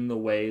seen the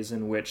ways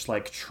in which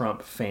like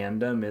Trump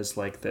fandom is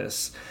like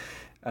this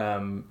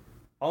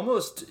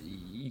almost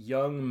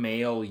young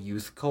male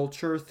youth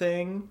culture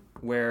thing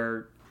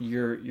where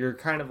you're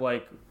kind of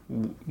like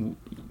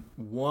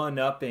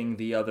one-upping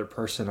the other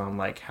person on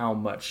like how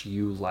much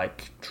you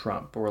like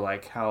Trump or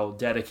like how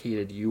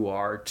dedicated you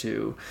are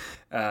to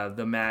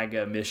the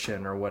MAGA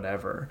mission or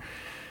whatever.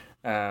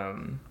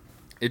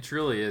 It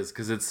truly is,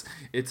 because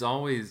it's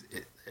always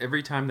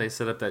every time they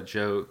set up that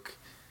joke.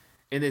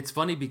 And it's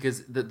funny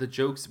because the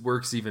jokes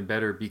works even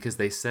better because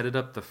they set it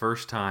up the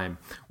first time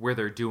where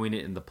they're doing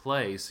it in the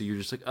play. So you're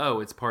just like, oh,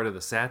 it's part of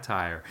the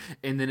satire.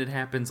 And then it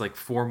happens like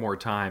 4 more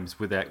times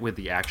with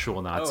the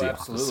actual Nazi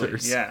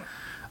officers. Yeah.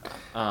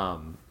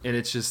 And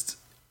it's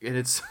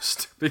so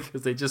stupid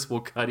because they just will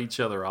cut each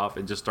other off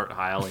and just start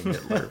heiling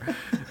Hitler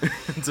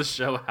to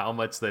show how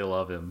much they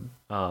love him.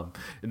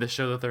 And to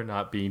show that they're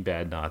not being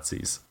bad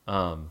Nazis.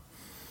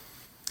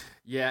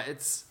 Yeah,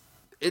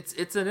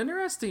 it's an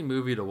interesting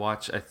movie to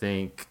watch, I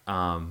think,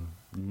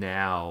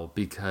 now,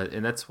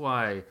 and that's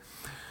why,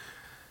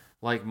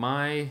 like,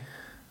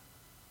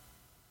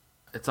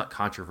 it's not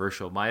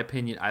controversial. My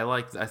opinion,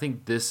 I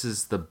think this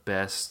is the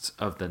best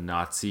of the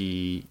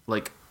Nazi,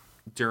 like,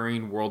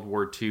 during World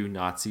War II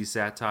Nazi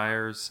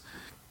satires,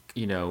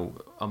 you know,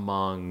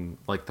 among,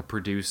 like, the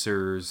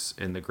producers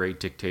and The Great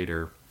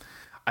Dictator.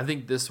 I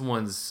think this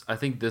one's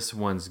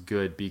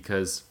good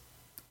because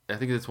I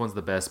think this one's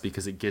the best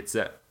because it gets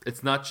at,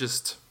 it's not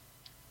just,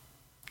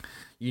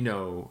 you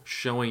know,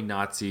 showing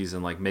Nazis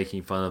and like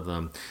making fun of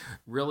them.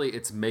 Really,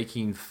 it's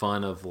making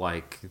fun of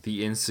like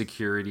the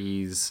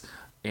insecurities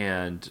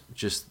and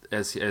just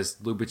as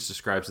Lubitsch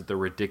describes it, the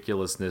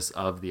ridiculousness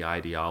of the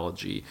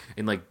ideology.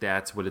 And like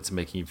that's what it's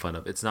making fun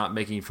of. It's not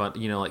making fun,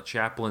 you know, like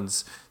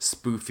Chaplin's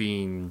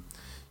spoofing,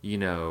 you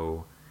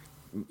know,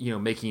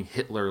 making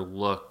Hitler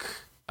look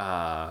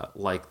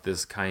like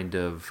this kind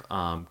of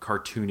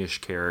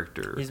cartoonish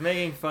character. He's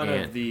making fun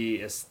of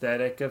the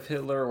aesthetic of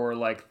Hitler, or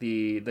like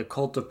the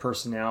cult of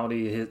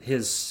personality,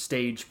 his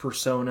stage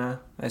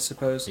persona, I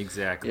suppose.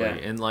 Exactly. Yeah.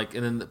 And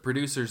then the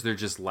producers, they're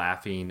just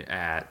laughing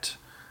at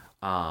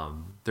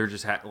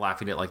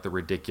laughing at like the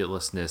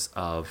ridiculousness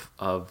of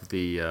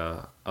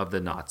the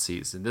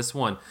Nazis. And this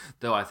one,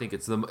 though, I think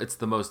it's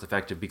the most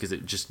effective because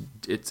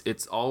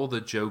it's all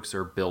the jokes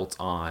are built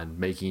on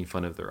making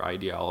fun of their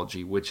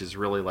ideology, which is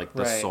really like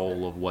the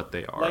soul of what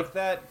they are. Like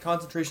that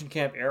concentration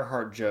camp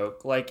Earhart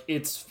joke, like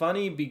it's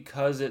funny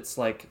because it's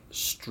like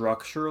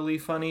structurally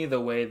funny,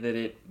 the way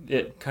that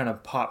it kind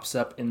of pops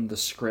up in the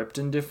script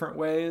in different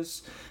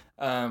ways,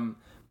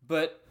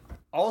 but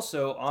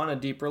also, on a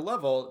deeper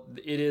level,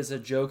 it is a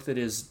joke that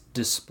is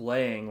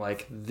displaying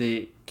like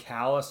the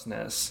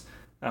callousness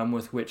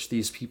with which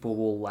these people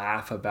will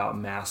laugh about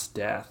mass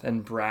death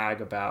and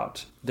brag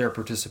about their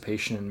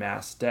participation in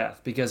mass death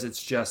because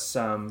it's just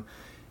some,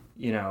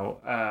 you know,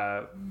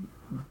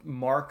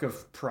 mark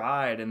of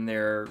pride in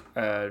their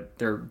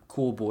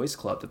cool boys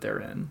club that they're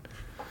in.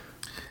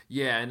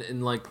 Yeah,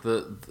 and like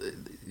the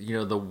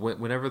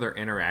whenever they're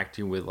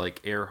interacting with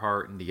like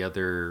Earhart and the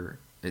other,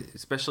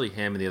 especially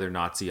him and the other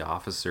Nazi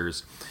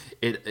officers,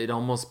 it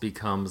almost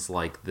becomes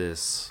like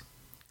this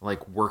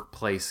like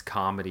workplace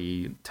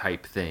comedy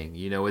type thing.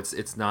 You know,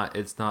 it's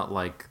not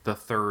like the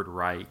Third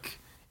Reich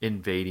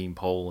invading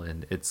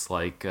Poland. It's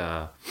like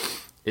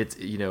it's,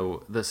 you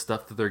know, the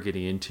stuff that they're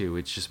getting into,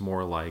 it's just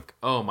more like,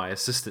 oh, my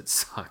assistant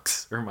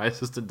sucks, or my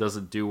assistant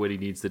doesn't do what he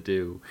needs to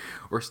do,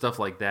 or stuff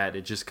like that.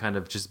 It just kind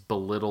of just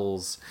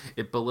belittles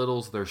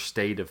their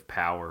state of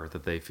power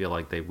that they feel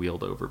like they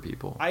wield over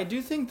people. I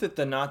do think that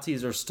the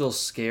Nazis are still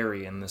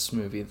scary in this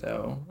movie,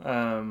 though.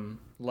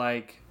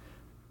 Like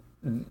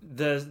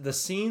the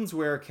scenes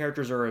where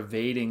characters are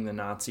evading the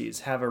Nazis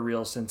have a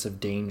real sense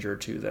of danger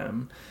to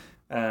them.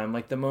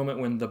 Like the moment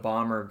when the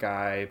bomber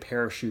guy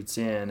parachutes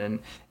in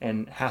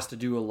and has to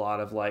do a lot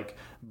of like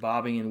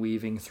bobbing and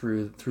weaving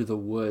through the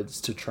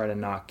woods to try to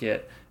not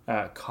get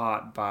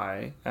caught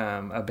by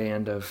a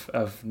band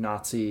of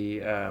Nazi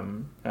like,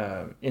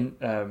 I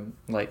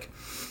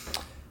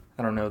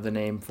don't know the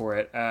name for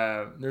it.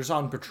 There's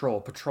on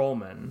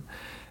patrolmen.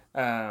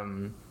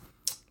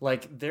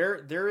 Like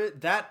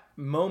that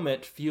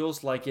moment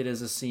feels like it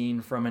is a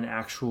scene from an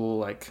actual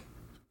like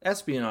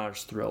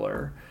espionage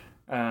thriller.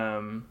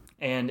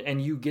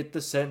 And you get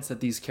the sense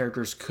that these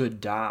characters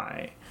could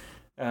die.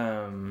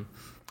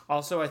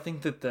 Also, I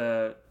think that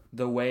the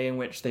way in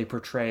which they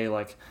portray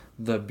like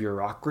the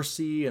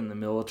bureaucracy and the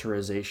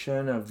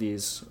militarization of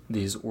these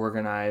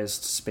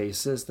organized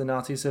spaces the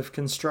Nazis have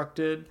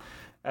constructed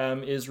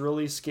is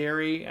really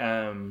scary.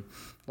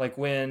 Like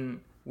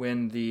when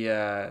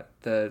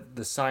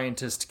the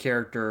scientist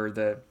character,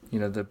 the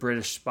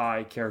British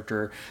spy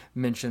character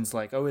mentions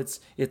like, oh, it's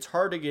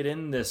hard to get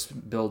in this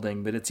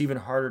building, but it's even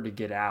harder to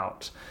get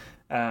out.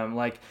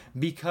 Like,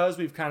 because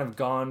we've kind of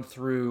gone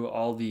through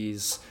all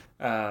these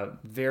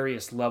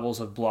various levels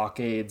of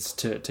blockades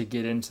to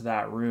get into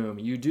that room,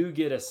 you do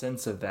get a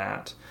sense of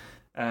that.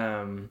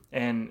 And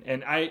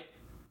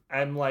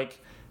I'm like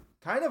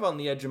kind of on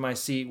the edge of my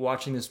seat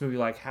watching this movie,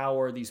 like,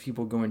 how are these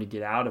people going to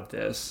get out of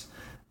this?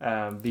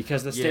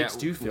 Because the stakes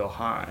do feel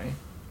high.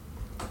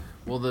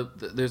 Well,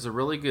 there's a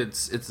really good...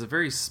 It's a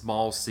very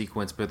small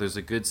sequence, but there's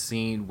a good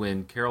scene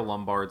when Carole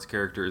Lombard's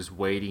character is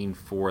waiting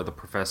for the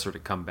professor to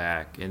come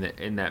back. And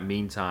in that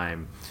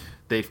meantime,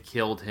 they've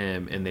killed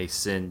him, and they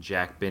send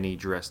Jack Benny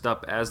dressed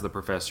up as the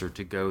professor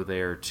to go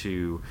there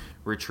to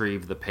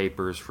retrieve the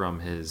papers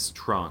from his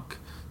trunk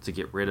to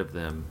get rid of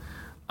them.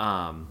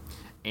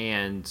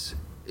 And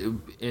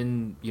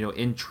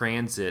in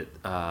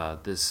transit,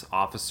 this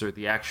officer,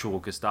 the actual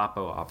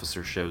Gestapo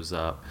officer, shows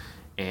up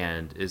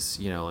and is,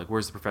 like,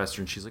 where's the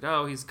professor? And she's like,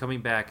 oh, he's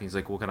coming back. And he's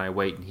like, well, can I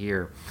wait in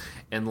here?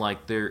 And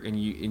like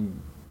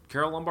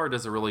Carole Lombard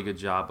does a really good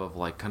job of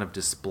like kind of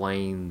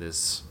displaying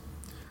this,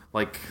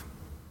 like,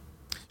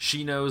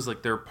 she knows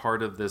like they're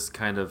part of this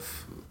kind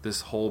of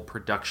this whole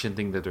production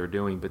thing that they're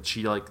doing, but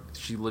she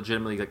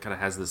legitimately like kind of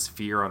has this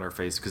fear on her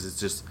face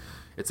because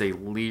it's a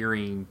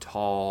leering,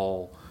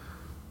 tall,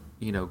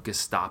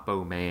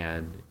 Gestapo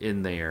man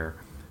in there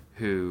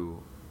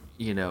who,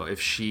 if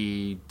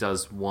she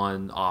does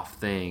one off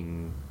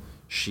thing,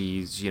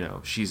 there's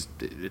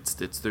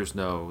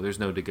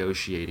no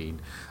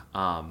negotiating.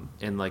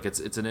 And like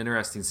it's an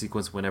interesting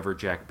sequence whenever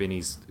Jack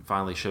Benny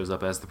finally shows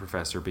up as the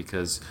professor,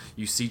 because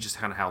you see just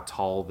kind of how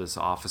tall this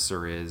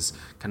officer is,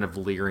 kind of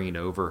leering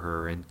over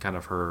her, and kind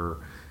of her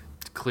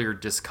clear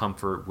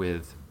discomfort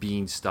with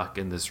being stuck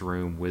in this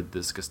room with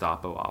this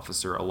Gestapo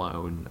officer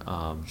alone,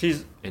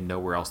 and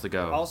nowhere else to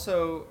go.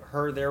 Also,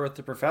 her there with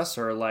the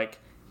professor, like,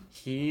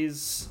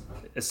 he's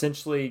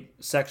essentially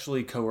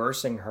sexually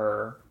coercing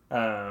her,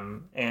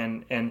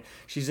 and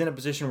she's in a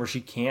position where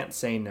she can't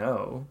say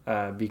no,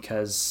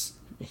 because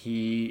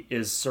he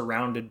is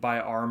surrounded by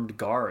armed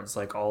guards,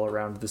 like, all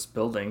around this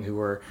building, who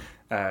are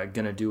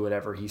gonna do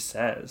whatever he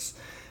says.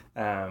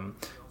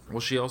 Well,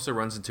 she also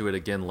runs into it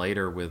again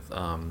later with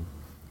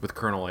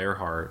Colonel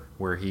Earhart,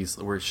 where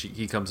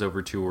he comes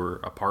over to her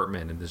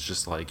apartment and is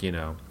just like,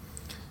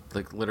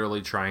 like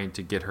literally trying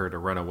to get her to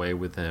run away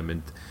with him.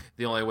 And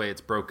the only way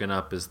it's broken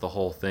up is the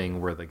whole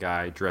thing where the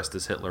guy dressed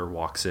as Hitler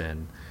walks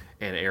in,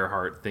 and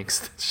Earhart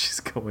thinks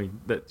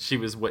that she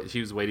was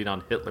waiting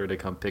on Hitler to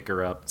come pick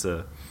her up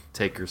to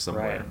take her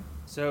somewhere. Right.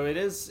 So it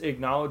is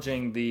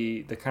acknowledging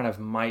the kind of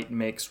might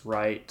makes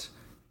right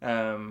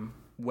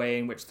way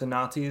in which the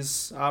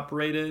Nazis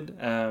operated,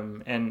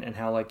 and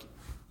how, like,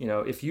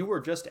 if you were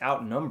just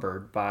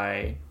outnumbered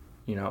by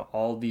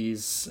all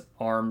these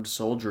armed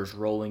soldiers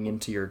rolling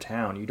into your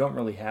town, you don't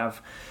really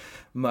have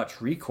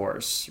much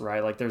recourse,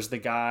 right? Like, there's the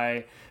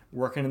guy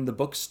working in the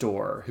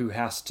bookstore who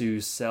has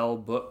to sell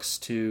books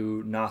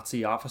to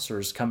Nazi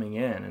officers coming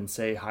in and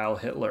say Heil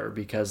Hitler,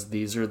 because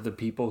these are the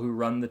people who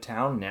run the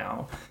town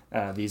now.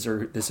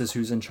 This is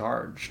who's in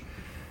charge.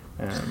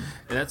 And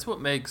that's what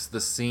makes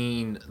the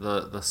scene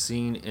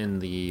in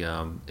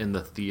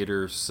the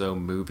theater so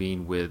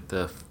moving, with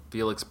the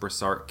Felix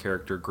Bressart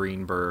character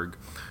Greenberg,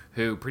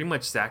 who pretty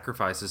much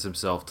sacrifices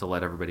himself to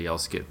let everybody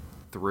else get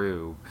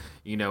through.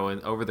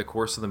 And over the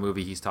course of the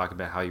movie, he's talking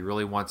about how he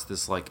really wants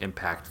this like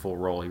impactful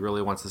role. He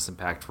really wants this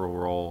impactful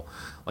role.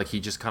 Like, he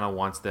just kind of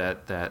wants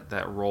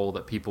that role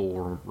that people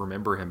will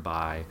remember him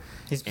by.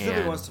 He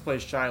specifically wants to play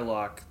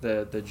Shylock,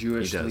 the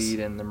Jewish lead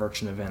in The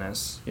Merchant of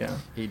Venice. Yeah,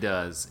 he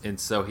does. And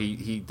so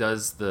he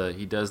does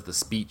the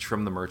speech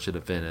from The Merchant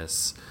of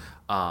Venice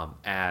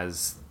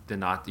as the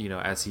not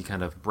as he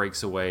kind of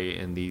breaks away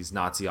and these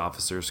Nazi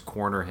officers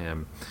corner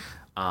him,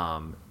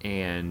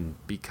 and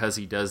because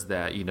he does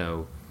that,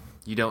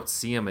 you don't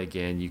see him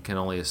again. You can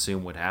only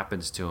assume what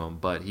happens to him.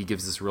 But he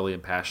gives this really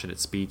impassionate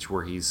speech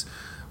where he's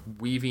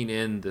weaving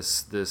in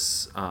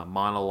this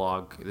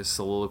monologue, this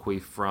soliloquy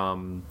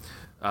from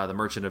The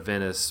Merchant of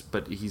Venice,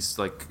 but he's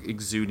like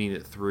exuding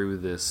it through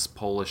this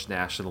Polish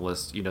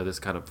nationalist, this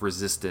kind of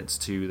resistance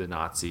to the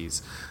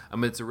Nazis. I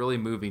mean, it's a really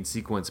moving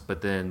sequence,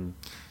 but then,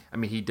 I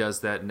mean, he does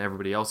that and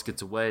everybody else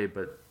gets away,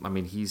 but I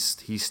mean, he's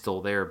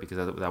still there because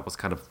that was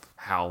kind of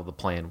how the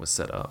plan was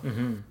set up.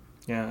 Mm-hmm.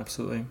 Yeah,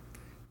 absolutely.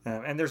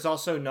 And there's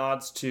also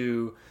nods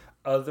to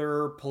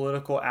other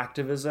political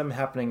activism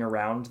happening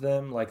around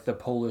them, like the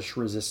Polish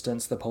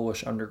resistance, the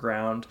Polish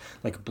underground,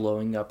 like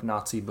blowing up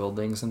Nazi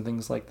buildings and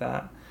things like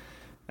that.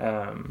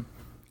 And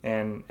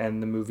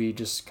the movie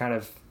just kind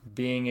of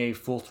being a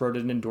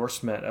full-throated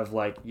endorsement of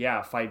like,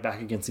 yeah, fight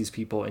back against these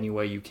people any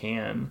way you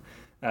can.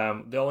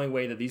 The only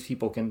way that these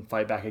people can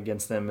fight back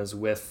against them is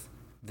with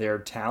their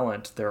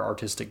talent, their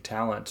artistic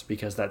talent,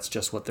 because that's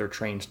just what they're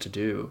trained to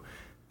do.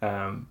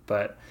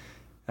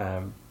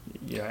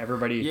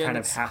 Everybody kind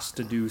of has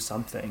to do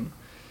something.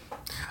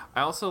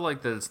 I also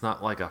like that it's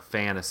not like a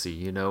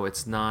fantasy,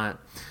 it's not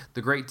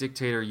The Great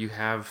Dictator. You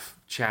have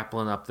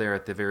Chaplin up there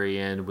at the very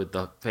end with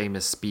the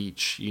famous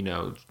speech,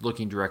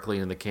 looking directly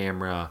in the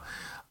camera.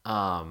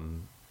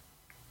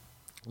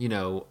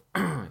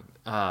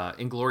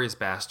 Inglourious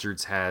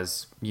Bastards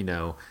has,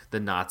 the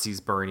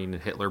Nazis burning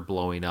and Hitler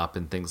blowing up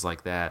and things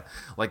like that.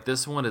 Like,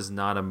 this one is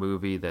not a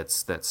movie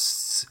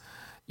that's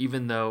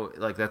even though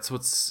like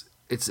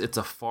it's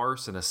a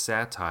farce and a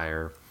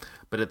satire,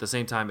 but at the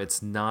same time,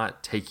 it's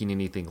not taking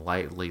anything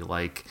lightly.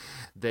 Like,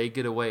 they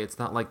get away. It's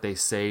not like they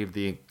save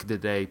the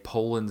day.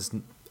 Poland's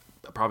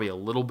probably a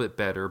little bit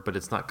better, but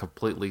it's not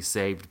completely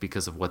saved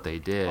because of what they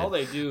did. All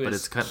they do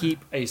is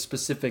keep a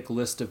specific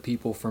list of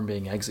people from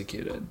being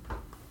executed.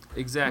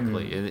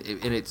 Exactly.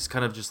 Mm-hmm. And it's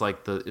kind of just like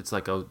it's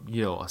like a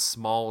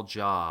small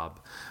job,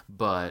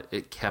 but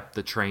it kept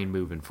the train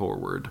moving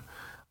forward.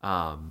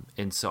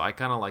 And so I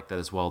kind of like that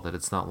as well, that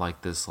it's not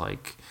like this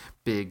like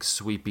big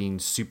sweeping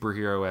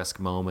superhero-esque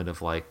moment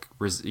of like,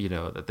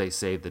 that they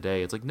saved the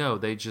day. It's like, no,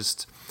 they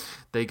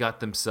got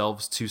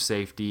themselves to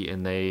safety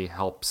and they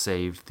help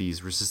save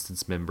these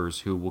resistance members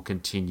who will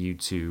continue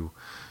to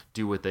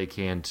do what they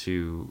can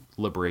to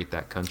liberate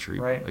that country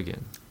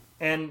again.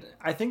 And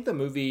I think the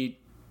movie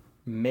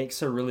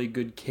makes a really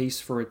good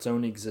case for its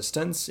own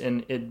existence,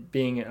 and it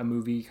being a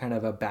movie kind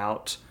of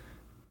about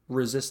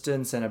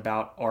resistance and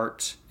about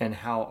art and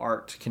how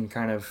art can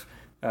kind of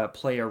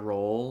play a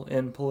role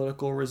in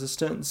political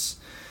resistance.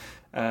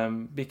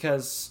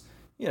 Because,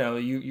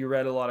 you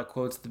read a lot of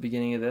quotes at the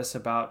beginning of this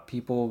about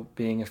people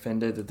being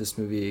offended that this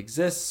movie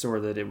exists or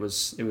that it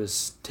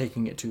was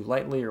taking it too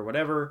lightly or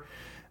whatever.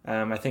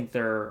 I think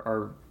there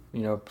are,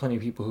 plenty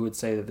of people who would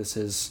say that this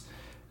is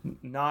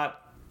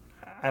not,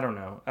 I don't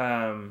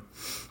know,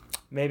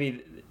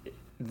 maybe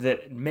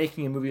that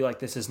making a movie like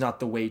this is not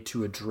the way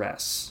to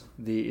address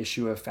the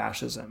issue of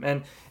fascism.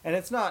 And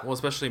it's not... Well,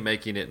 especially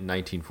making it in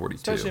 1942.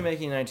 Especially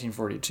making it in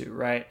 1942,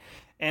 right?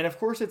 And of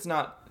course it's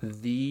not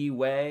the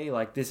way.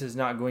 Like, this is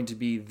not going to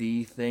be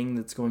the thing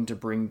that's going to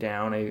bring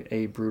down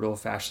a brutal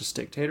fascist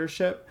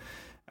dictatorship.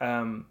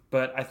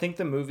 But I think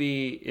the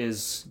movie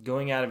is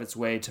going out of its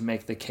way to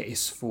make the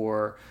case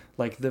for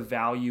like the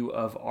value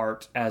of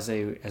art as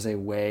a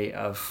way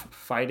of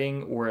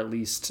fighting, or at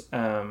least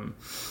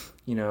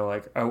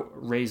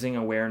raising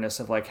awareness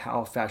of like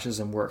how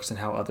fascism works and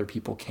how other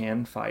people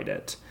can fight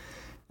it.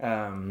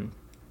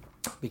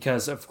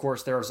 Because of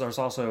course there's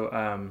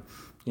also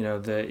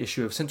the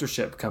issue of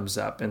censorship comes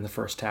up in the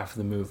first half of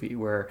the movie,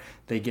 where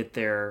they get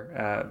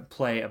their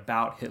play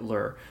about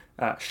Hitler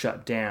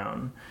shut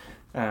down.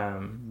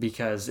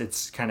 Because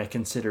it's kind of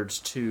considered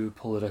too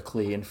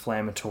politically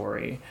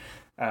inflammatory.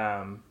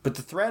 But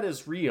the threat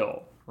is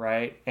real,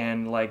 right?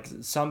 And like,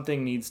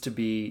 something needs to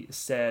be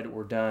said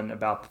or done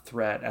about the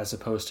threat, as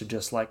opposed to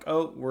just like,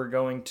 oh, we're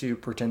going to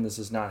pretend this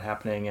is not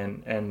happening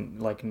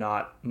and like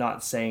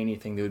not say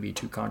anything that would be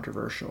too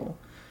controversial.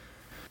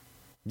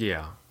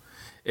 Yeah.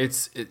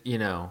 It's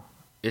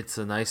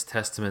a nice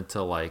testament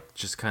to like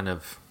just kind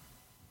of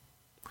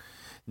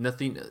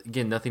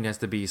nothing has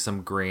to be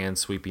some grand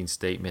sweeping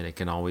statement. It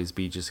can always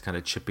be just kind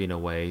of chipping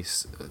away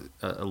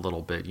a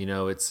little bit.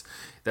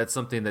 That's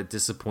something that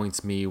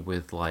disappoints me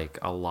with like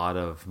a lot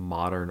of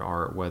modern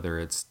art, whether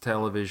it's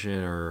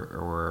television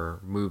or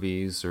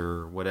movies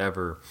or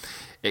whatever.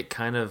 It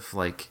kind of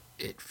like,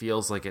 it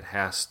feels like it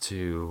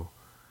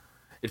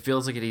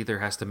either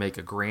has to make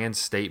a grand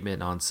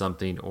statement on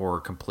something, or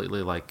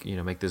completely like,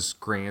 make this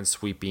grand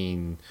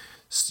sweeping,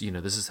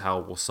 this is how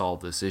we'll solve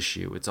this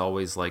issue. It's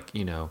always like,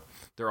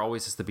 there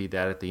always has to be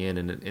that at the end.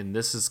 And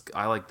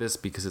I like this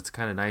because it's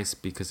kind of nice,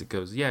 because it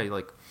goes, yeah,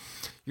 like,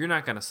 you're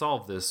not going to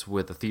solve this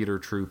with a theater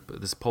troupe,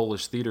 this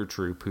Polish theater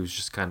troupe who's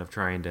just kind of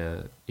trying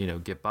to,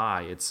 get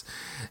by. It's,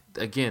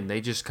 again,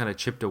 they just kind of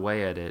chipped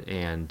away at it.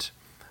 And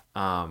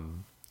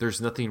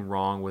there's nothing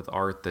wrong with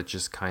art that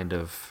just kind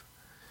of,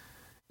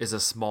 is a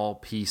small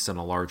piece in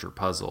a larger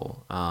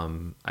puzzle.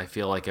 I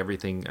feel like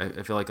everything.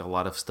 I feel like a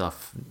lot of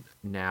stuff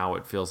now.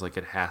 It feels like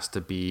it has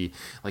to be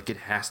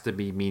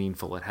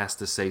meaningful. It has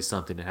to say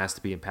something. It has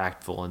to be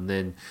impactful.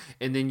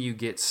 And then you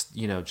get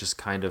just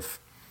kind of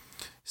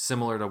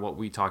similar to what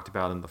we talked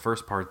about in the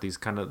first part. These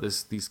kind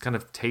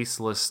of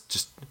tasteless,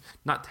 just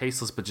not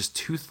tasteless, but just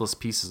toothless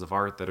pieces of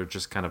art that are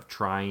just kind of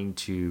trying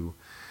to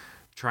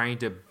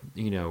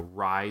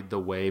ride the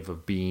wave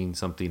of being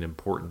something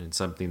important and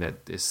something that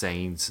is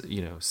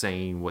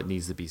saying what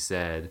needs to be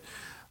said,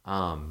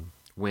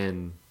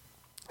 when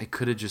it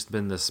could have just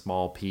been this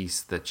small piece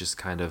that just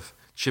kind of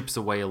chips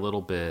away a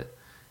little bit,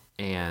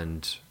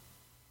 and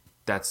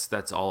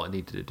that's all it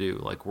needed to do.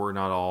 Like, we're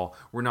not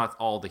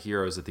all the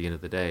heroes at the end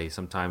of the day.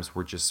 Sometimes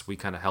we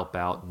kind of help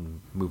out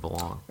and move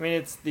along. I mean,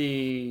 it's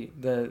the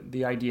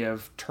idea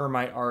of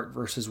termite art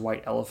versus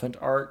white elephant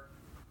art.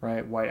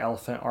 Right, white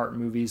elephant art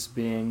movies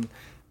being,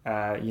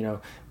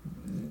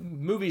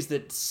 movies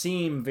that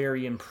seem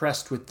very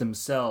impressed with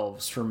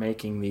themselves for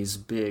making these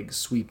big,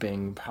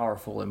 sweeping,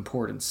 powerful,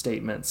 important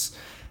statements,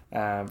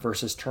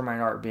 versus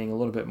termite art being a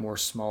little bit more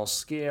small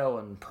scale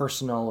and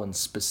personal and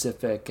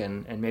specific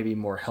and maybe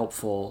more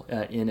helpful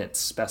in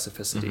its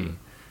specificity.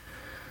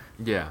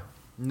 Mm-hmm. Yeah,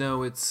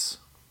 no, it's,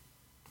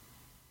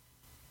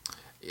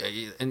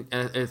 and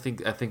I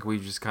think we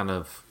just kind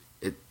of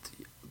it.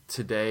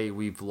 Today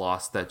we've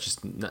lost that,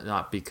 just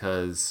not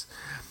because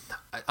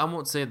I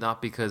won't say not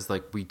because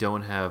like we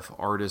don't have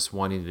artists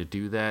wanting to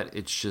do that.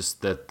 It's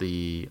just that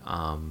the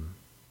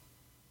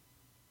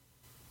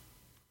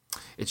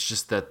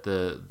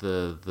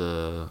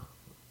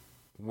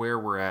where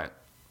we're at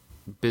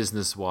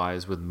business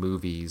wise with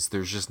movies,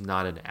 there's just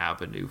not an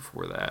avenue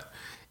for that.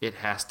 It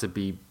has to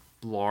be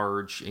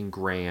large and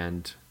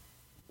grand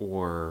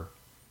or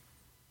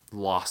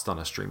lost on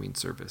a streaming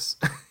service.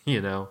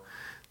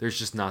 There's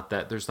just not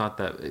that. There's not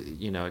that.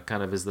 It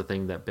kind of is the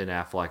thing that Ben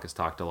Affleck has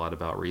talked a lot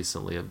about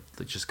recently. Of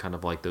just kind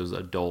of like those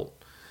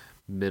adult,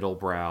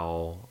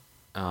 middle-brow,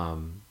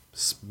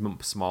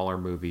 smaller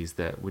movies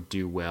that would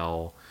do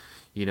well,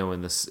 in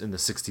the 60s,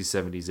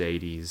 70s,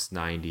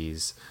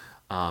 80s,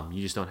 90s.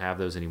 You just don't have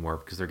those anymore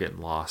because they're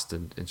getting lost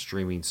in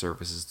streaming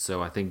services.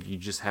 So I think you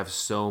just have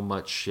so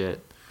much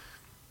shit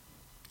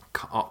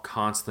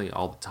constantly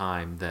all the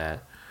time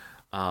that.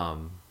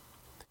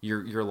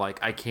 You're like,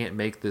 I can't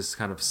make this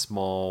kind of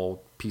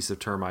small piece of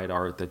termite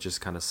art that just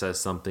kind of says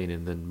something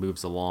and then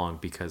moves along,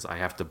 because I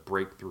have to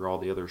break through all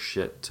the other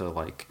shit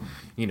to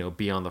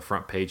be on the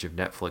front page of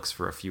Netflix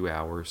for a few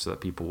hours so that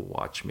people will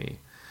watch me,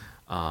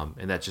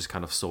 and that just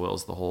kind of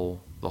soils the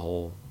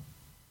whole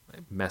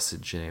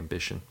message and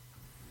ambition.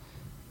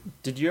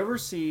 Did you ever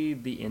see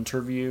The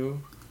Interview?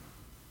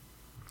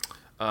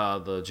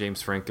 The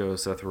James Franco,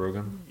 Seth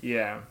Rogen?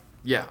 Yeah.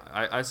 Yeah,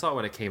 I saw it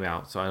when it came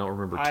out, so I don't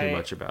remember too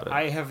much about it.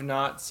 I have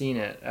not seen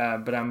it,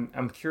 but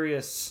I'm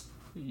curious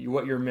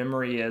what your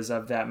memory is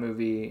of that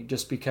movie,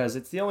 just because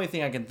it's the only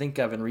thing I can think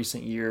of in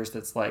recent years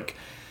that's like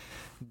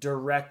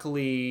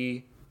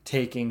directly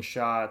taking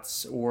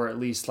shots, or at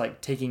least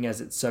like taking as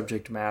its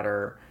subject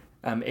matter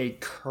a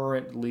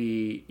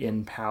currently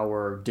in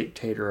power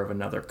dictator of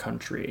another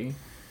country.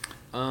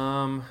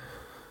 I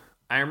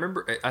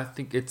remember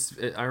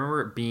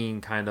it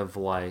being kind of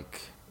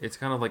like. It's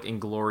kind of like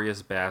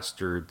Inglourious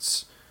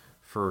Bastards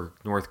for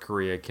North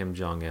Korea, Kim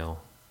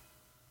Jong-il.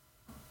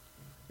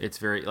 It's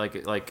very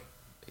like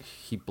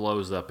he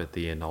blows up at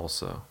the end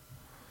also.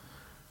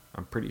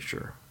 I'm pretty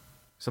sure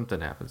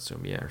something happens to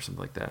him, or something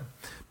like that.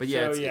 But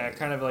yeah, so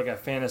kind of like a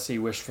fantasy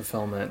wish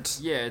fulfillment.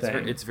 Yeah,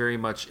 it's very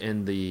much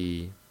in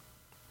the.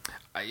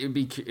 It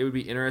would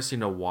be interesting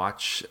to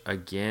watch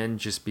again,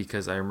 just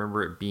because I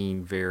remember it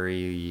being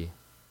very.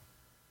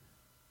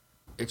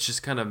 It's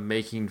just kind of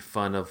making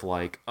fun of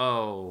like,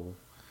 oh,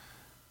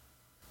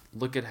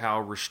 look at how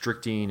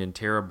restricting and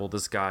terrible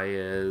this guy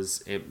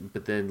is.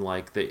 But then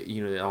like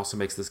it also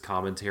makes this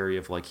commentary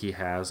of like he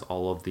has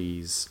all of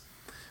these,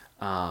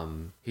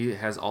 he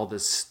has all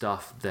this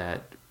stuff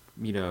that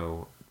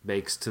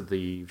makes to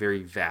the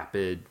very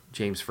vapid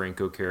James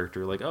Franco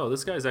character like, oh,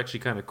 this guy's actually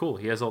kind of cool.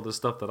 He has all this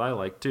stuff that I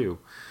like too,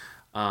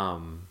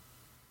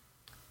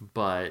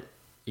 but.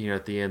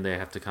 At the end they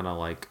have to kind of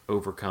like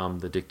overcome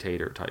the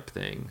dictator type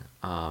thing.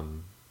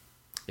 And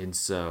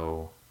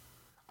so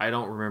I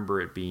don't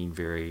remember it being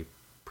very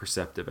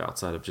perceptive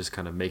outside of just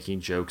kind of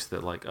making jokes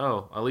that like,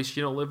 oh, at least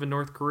you don't live in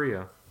North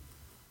Korea.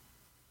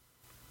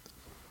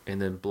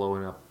 And then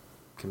blowing up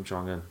Kim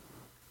Jong-un.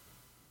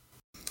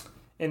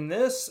 In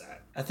this,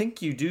 I think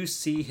you do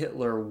see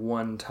Hitler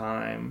one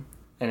time,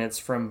 and it's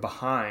from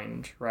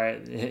behind,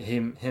 right?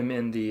 Him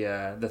in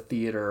the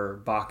theater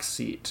box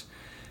seat.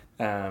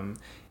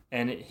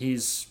 And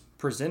he's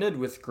presented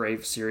with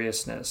grave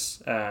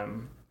seriousness,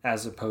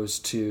 as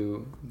opposed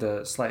to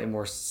the slightly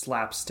more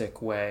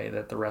slapstick way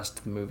that the rest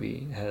of the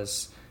movie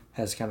has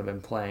kind of been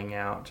playing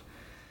out.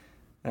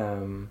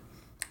 And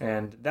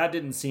that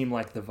didn't seem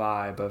like the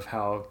vibe of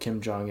how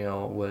Kim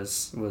Jong-il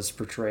was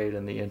portrayed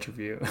in The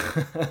Interview.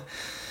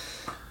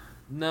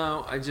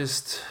 No,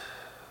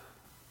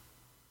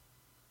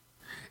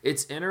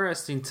 It's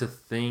interesting to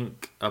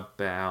think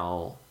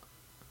about.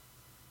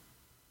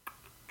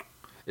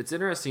 It's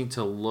interesting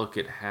to look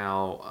at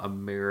how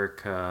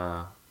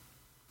America,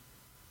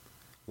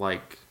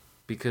 like,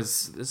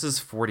 because this is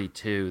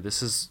 42.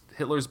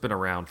 Hitler's been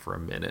around for a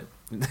minute.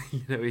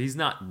 He's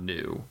not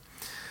new.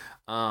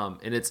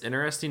 And it's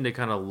interesting to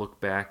kind of look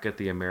back at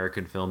the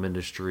American film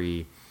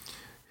industry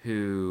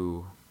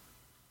who,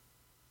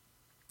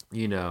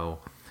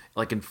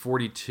 like in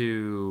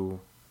 42,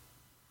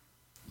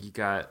 you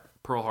got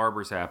Pearl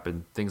Harbor's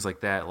happened, things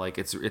like that. Like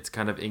it's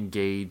kind of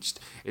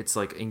engaged. It's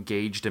like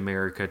engaged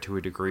America to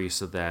a degree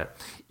so that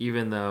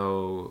even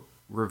though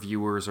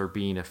reviewers are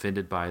being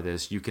offended by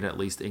this, you can at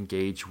least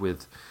engage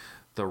with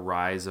the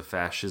rise of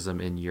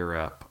fascism in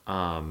Europe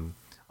on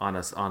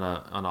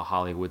a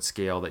Hollywood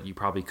scale that you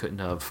probably couldn't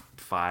have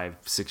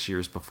 5-6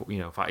 years before,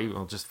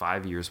 just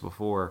 5 years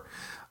before.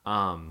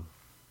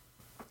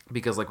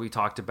 Because like we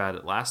talked about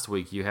it last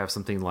week, you have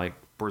something like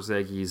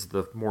Borzegui's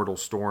The Mortal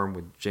Storm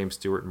with James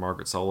Stewart and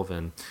Margaret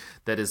Sullivan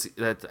that's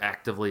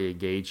actively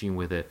engaging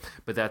with it.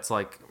 But that's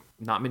like,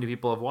 not many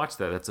people have watched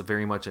that. That's a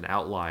very much an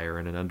outlier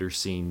and an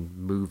underseen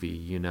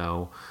movie,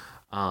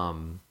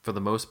 For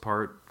the most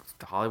part,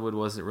 Hollywood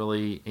wasn't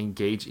really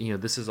engaged.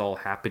 This is all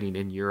happening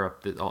in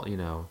Europe. That all,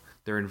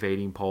 they're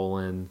invading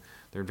Poland,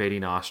 they're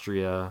invading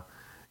Austria.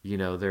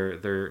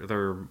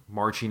 They're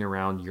marching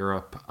around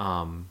Europe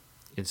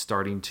and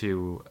starting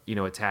to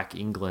attack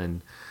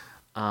England.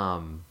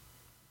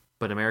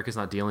 But America's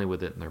not dealing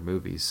with it in their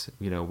movies.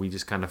 We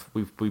just kind of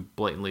we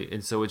blatantly,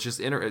 and so it's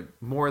just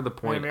more of the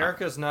point.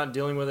 America's not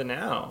dealing with it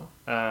now.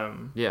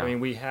 Yeah, I mean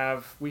we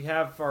have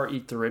our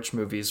Eat the Rich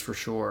movies for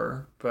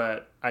sure,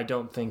 but I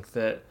don't think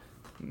that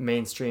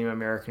mainstream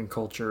American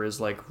culture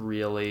is like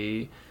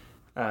really,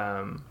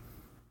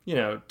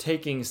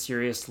 taking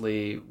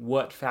seriously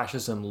what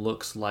fascism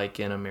looks like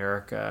in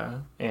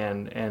America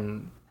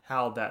and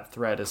how that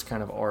threat is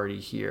kind of already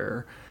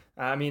here.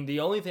 I mean, the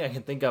only thing I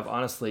can think of,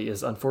 honestly,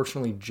 is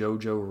unfortunately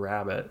Jojo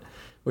Rabbit,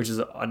 which is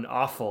an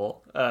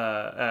awful,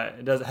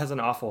 has an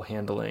awful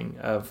handling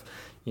of,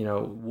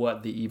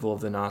 what the evil of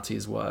the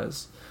Nazis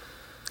was.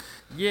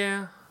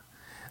 Yeah.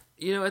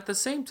 At the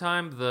same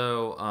time,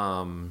 though,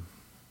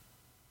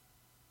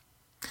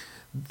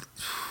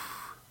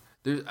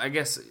 I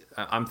guess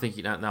I'm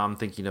thinking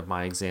of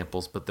my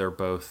examples, but they're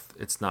both.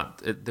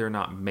 They're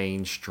not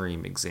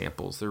mainstream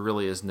examples. There's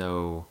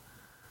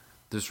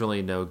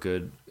really no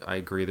good. I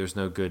agree. There's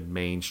no good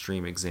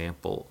mainstream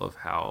example of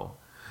how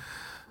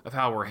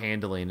we're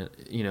handling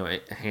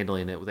it.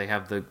 Handling it. They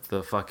have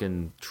the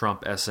fucking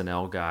Trump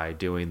SNL guy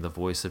doing the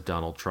voice of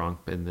Donald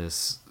Trump in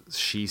this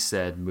She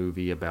Said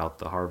movie about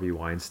the Harvey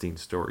Weinstein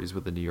stories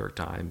with the New York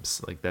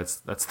Times. Like that's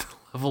the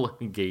level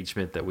of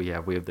engagement that we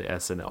have. We have the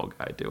SNL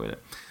guy doing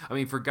it. I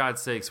mean, for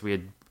God's sakes, we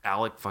had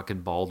Alec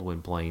fucking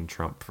Baldwin playing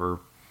Trump for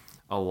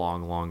a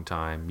long, long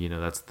time.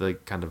 That's the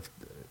kind of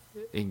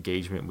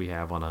engagement we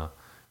have on a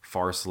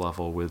farce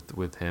level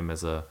with him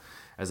as a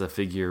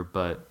figure.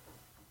 But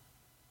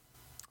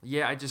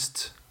yeah, I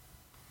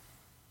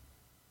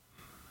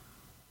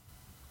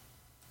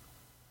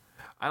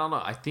don't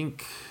know. I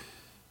think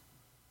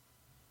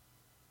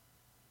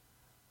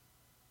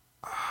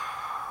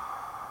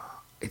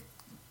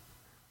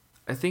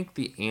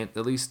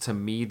at least to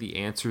me, the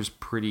answer's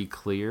pretty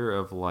clear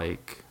of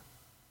like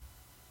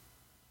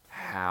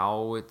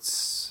how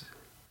it's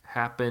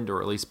happened,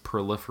 or at least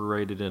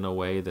proliferated in a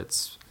way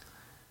that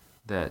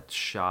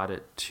shot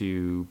it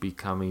to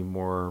becoming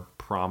more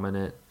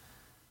prominent.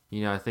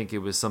 I think it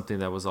was something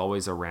that was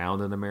always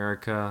around in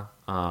America.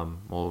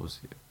 Well, it was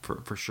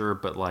for sure,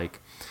 but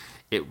like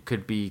it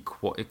could be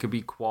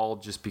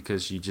quelled just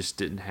because you just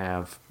didn't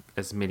have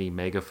as many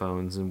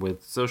megaphones, and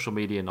with social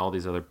media and all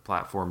these other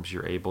platforms,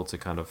 you're able to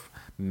kind of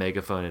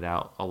megaphone it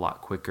out a lot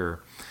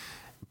quicker.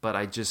 But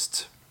I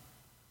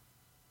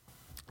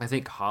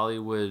think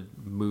Hollywood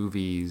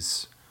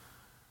movies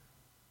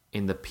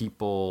and the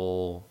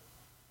people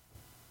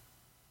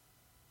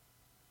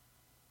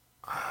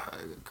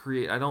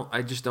create. I don't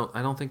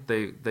think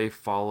they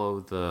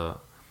follow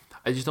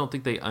I just don't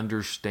think they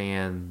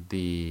understand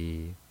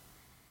the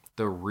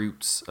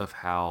roots of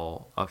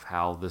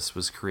how this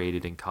was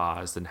created and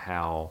caused, and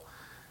how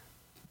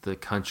the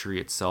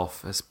country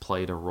itself has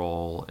played a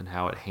role, and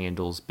how it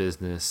handles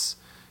business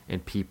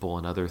and people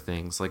and other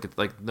things. Like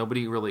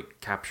nobody really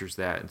captures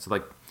that. And so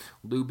like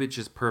Lubitsch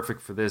is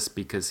perfect for this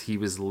because he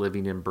was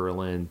living in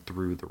Berlin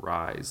through the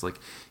rise. Like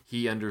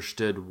he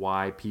understood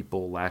why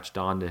people latched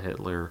on to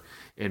Hitler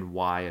and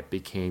why it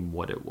became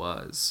what it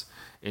was.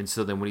 And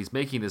so then when he's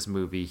making this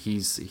movie,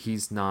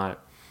 he's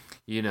not,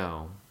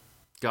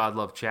 God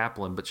loved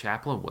Chaplin, but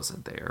Chaplin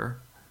wasn't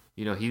there.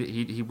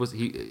 He was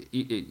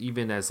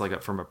even as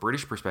like from a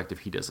British perspective,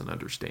 he doesn't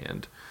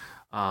understand.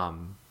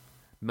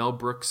 Mel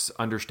Brooks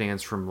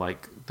understands from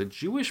like the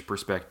Jewish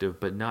perspective,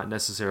 but not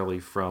necessarily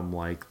from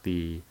like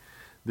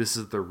this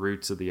is the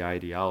roots of the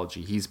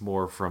ideology. He's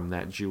more from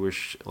that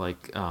Jewish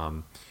like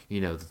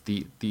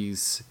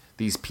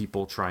these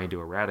people trying to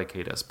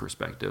eradicate us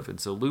perspective. And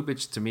so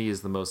Lubitsch to me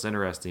is the most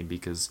interesting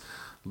because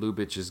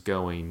Lubitsch is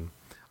going,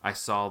 I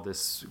saw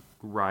this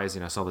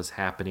rising, I saw this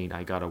happening,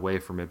 I got away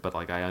from it, but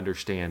like I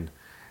understand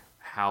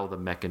how the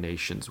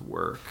machinations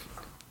work.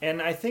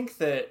 And I think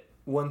that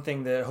one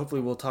thing that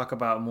hopefully we'll talk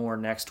about more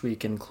next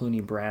week in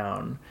Clooney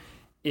Brown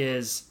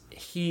is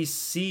he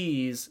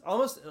sees,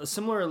 almost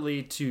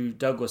similarly to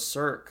Douglas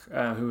Sirk,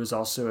 who is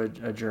also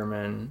a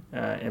German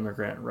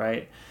immigrant,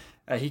 right?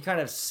 He kind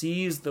of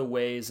sees the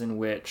ways in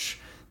which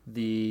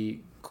the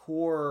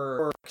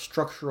core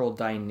structural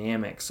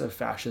dynamics of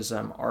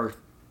fascism are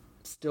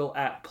still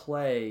at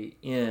play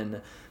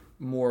in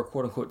more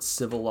quote-unquote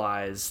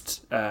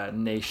civilized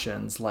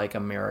nations like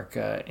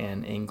America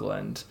and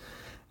England.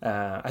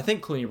 I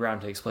think Clooney Brown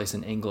takes place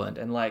in England,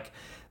 and like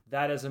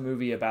that is a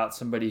movie about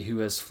somebody who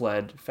has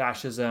fled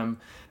fascism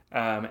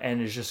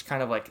and is just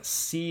kind of like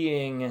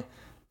seeing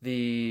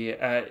the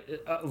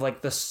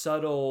like the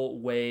subtle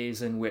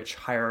ways in which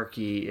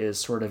hierarchy is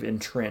sort of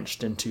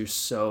entrenched into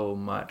so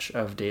much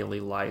of daily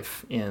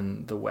life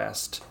in the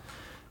West.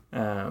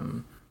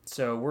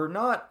 So we're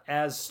not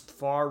as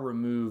far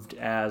removed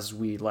as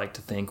we like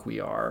to think we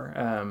are.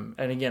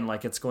 And again,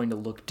 like it's going to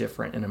look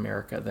different in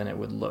America than it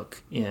would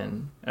look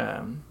in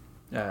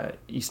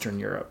Eastern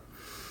Europe.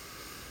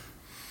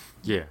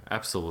 Yeah,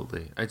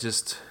 absolutely. I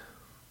don't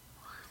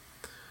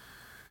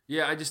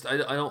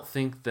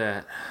think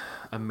that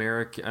I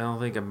don't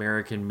think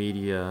American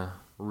media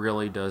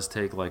really does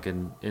take like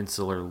an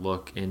insular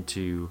look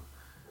into,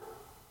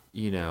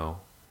 you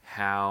know,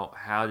 how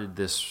did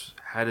this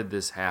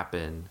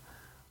happen?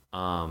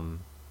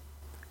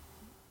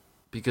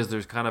 Because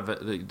there's kind of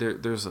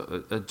there's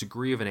a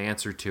degree of an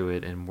answer to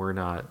it, and we're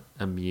not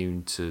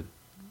immune to.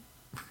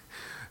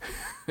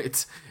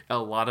 It's a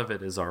lot of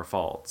it is our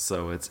fault,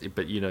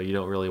 but you know you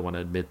don't really want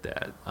to admit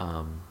that.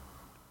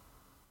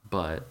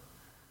 But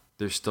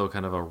there's still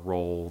kind of a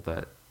role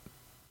that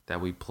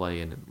we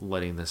play in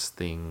letting this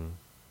thing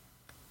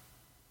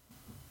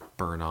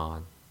burn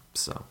on.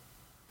 So,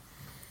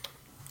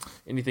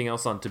 anything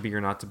else on To Be or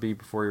Not to Be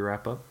before we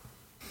wrap up?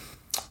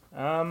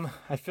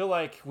 I feel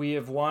like we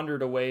have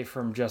wandered away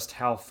from just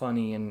how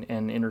funny and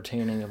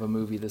entertaining of a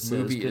movie this is.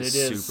 Movie is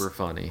super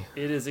funny.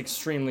 It is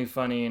extremely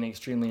funny and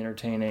extremely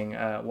entertaining,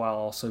 while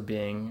also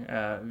being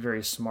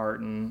very smart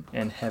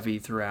and heavy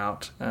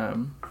throughout.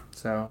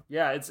 So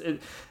yeah, it's a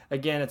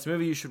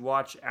movie you should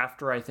watch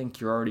after I think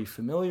you're already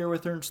familiar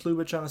with Ernst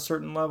Lubitsch on a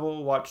certain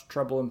level. Watch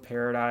Trouble in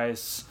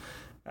Paradise.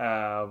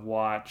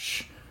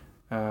 Watch.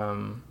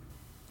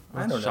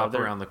 I don't know. Shop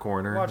Around the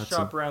Corner. Watch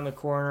Shop Around the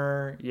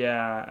Corner.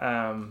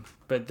 Yeah.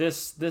 But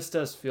this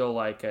does feel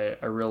like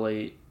a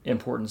really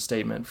important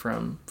statement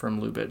from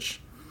Lubitsch.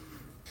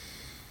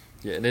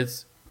 Yeah, and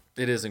it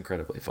is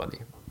incredibly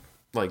funny.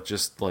 Like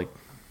just like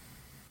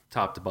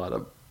top to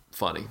bottom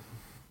funny.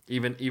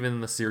 Even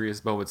in the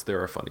serious moments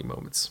there are funny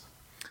moments.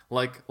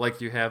 Like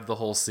you have the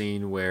whole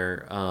scene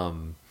where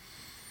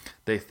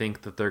they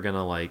think that they're going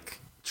to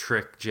like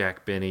trick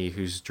Jack Benny,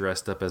 who's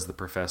dressed up as the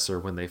professor,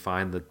 when they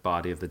find the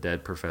body of the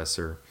dead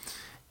professor,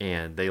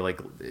 and they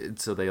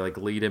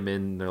lead him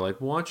in. They're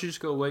like, why don't you just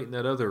go wait in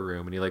that other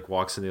room? And he like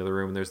walks in the other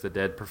room, and there's the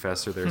dead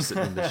professor there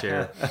sitting in the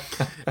chair.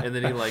 And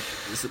then he like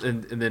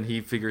and then he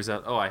figures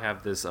out, oh, I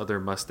have this other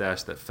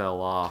mustache that fell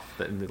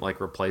off, and it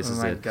like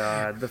replaces it. Oh my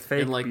god, the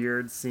fake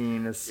beard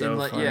scene is so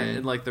funny. Yeah,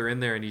 and like they're in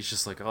there, and he's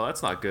just like, oh,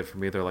 that's not good for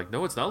me. They're like,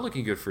 no, it's not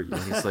looking good for you.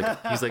 And he's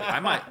like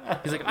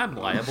I'm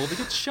liable to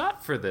get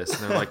shot for this.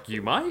 And they're like,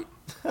 you might.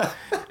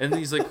 And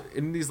he's like,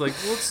 well,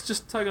 let's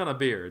just tug on a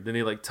beard. Then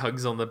he like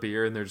tugs on the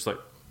beard, and they're just like.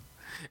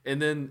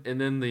 And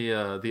then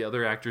the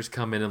other actors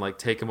come in and like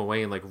take him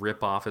away and like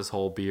rip off his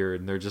whole beard,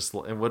 and they're just,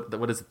 and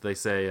what is it they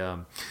say?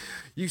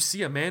 You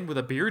see a man with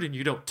a beard and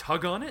you don't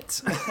tug on it.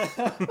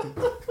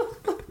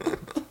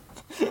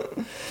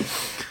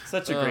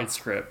 Such a great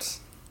script.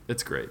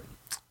 It's great.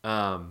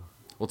 Well,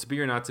 To Be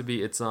or Not to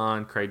Be, it's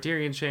on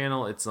Criterion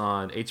Channel. It's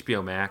on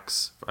HBO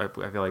Max. I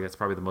feel like that's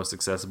probably the most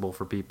accessible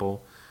for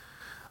people.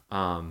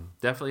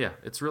 Definitely, yeah,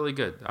 it's really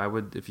good. I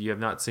would, if you have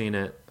not seen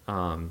it,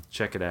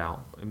 check it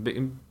out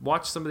and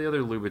watch some of the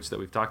other Lubitsch that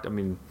we've talked. I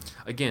mean,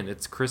 again,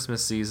 it's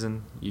Christmas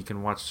season. You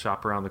can watch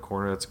Shop Around the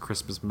Corner. That's a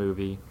Christmas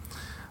movie.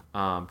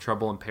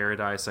 Trouble in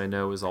Paradise, I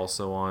know, is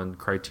also on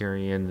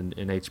Criterion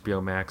and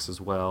HBO Max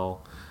as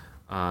well.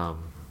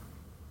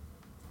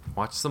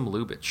 Watch some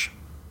Lubitsch,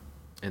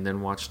 and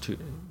then watch To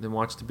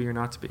Be or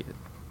Not to Be.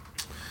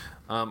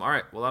 All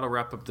right, well, that'll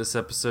wrap up this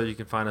episode. You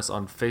can find us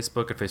on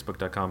Facebook at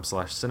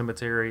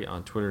facebook.com/Cinematary,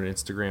 on Twitter and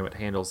Instagram at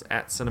handles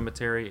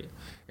 @Cinematary,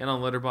 and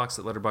on Letterboxd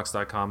at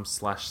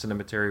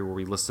letterboxd.com/Cinematary, where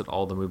we listed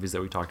all the movies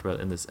that we talked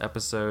about in this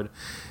episode.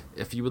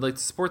 If you would like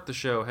to support the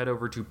show, head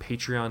over to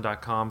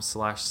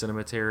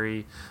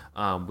patreon.com/Cinematary.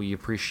 We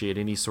appreciate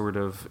any sort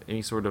of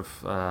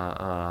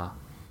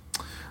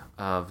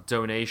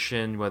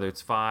donation, whether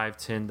it's $5,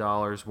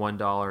 $10,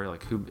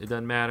 $1, it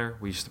doesn't matter.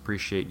 We just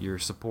appreciate your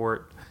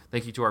support.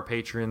 Thank you to our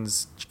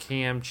patrons,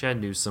 Cam, Chad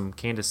Newsom,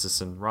 Candace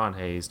Sisson, Ron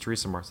Hayes,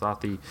 Teresa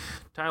Marsathi,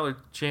 Tyler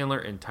Chandler,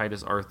 and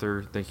Titus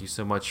Arthur. Thank you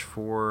so much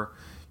for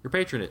your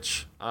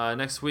patronage.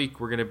 Next week,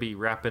 we're going to be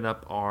wrapping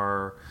up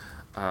our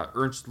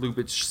Ernst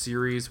Lubitsch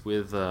series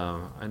with,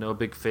 I know, a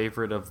big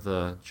favorite of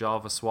the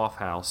Java Swaff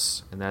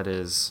House, and that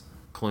is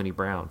Clooney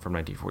Brown from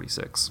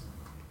 1946.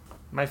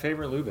 My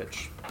favorite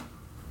Lubitsch.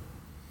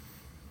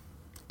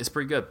 It's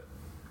pretty good.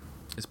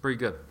 It's pretty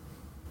good.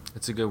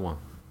 It's a good one.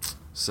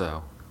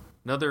 So,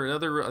 another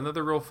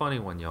real funny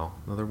one, y'all.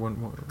 Another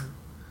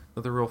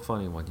real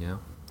funny one, yeah.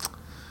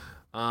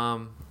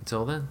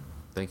 Until then,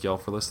 thank y'all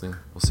for listening.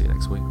 We'll see you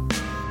next week.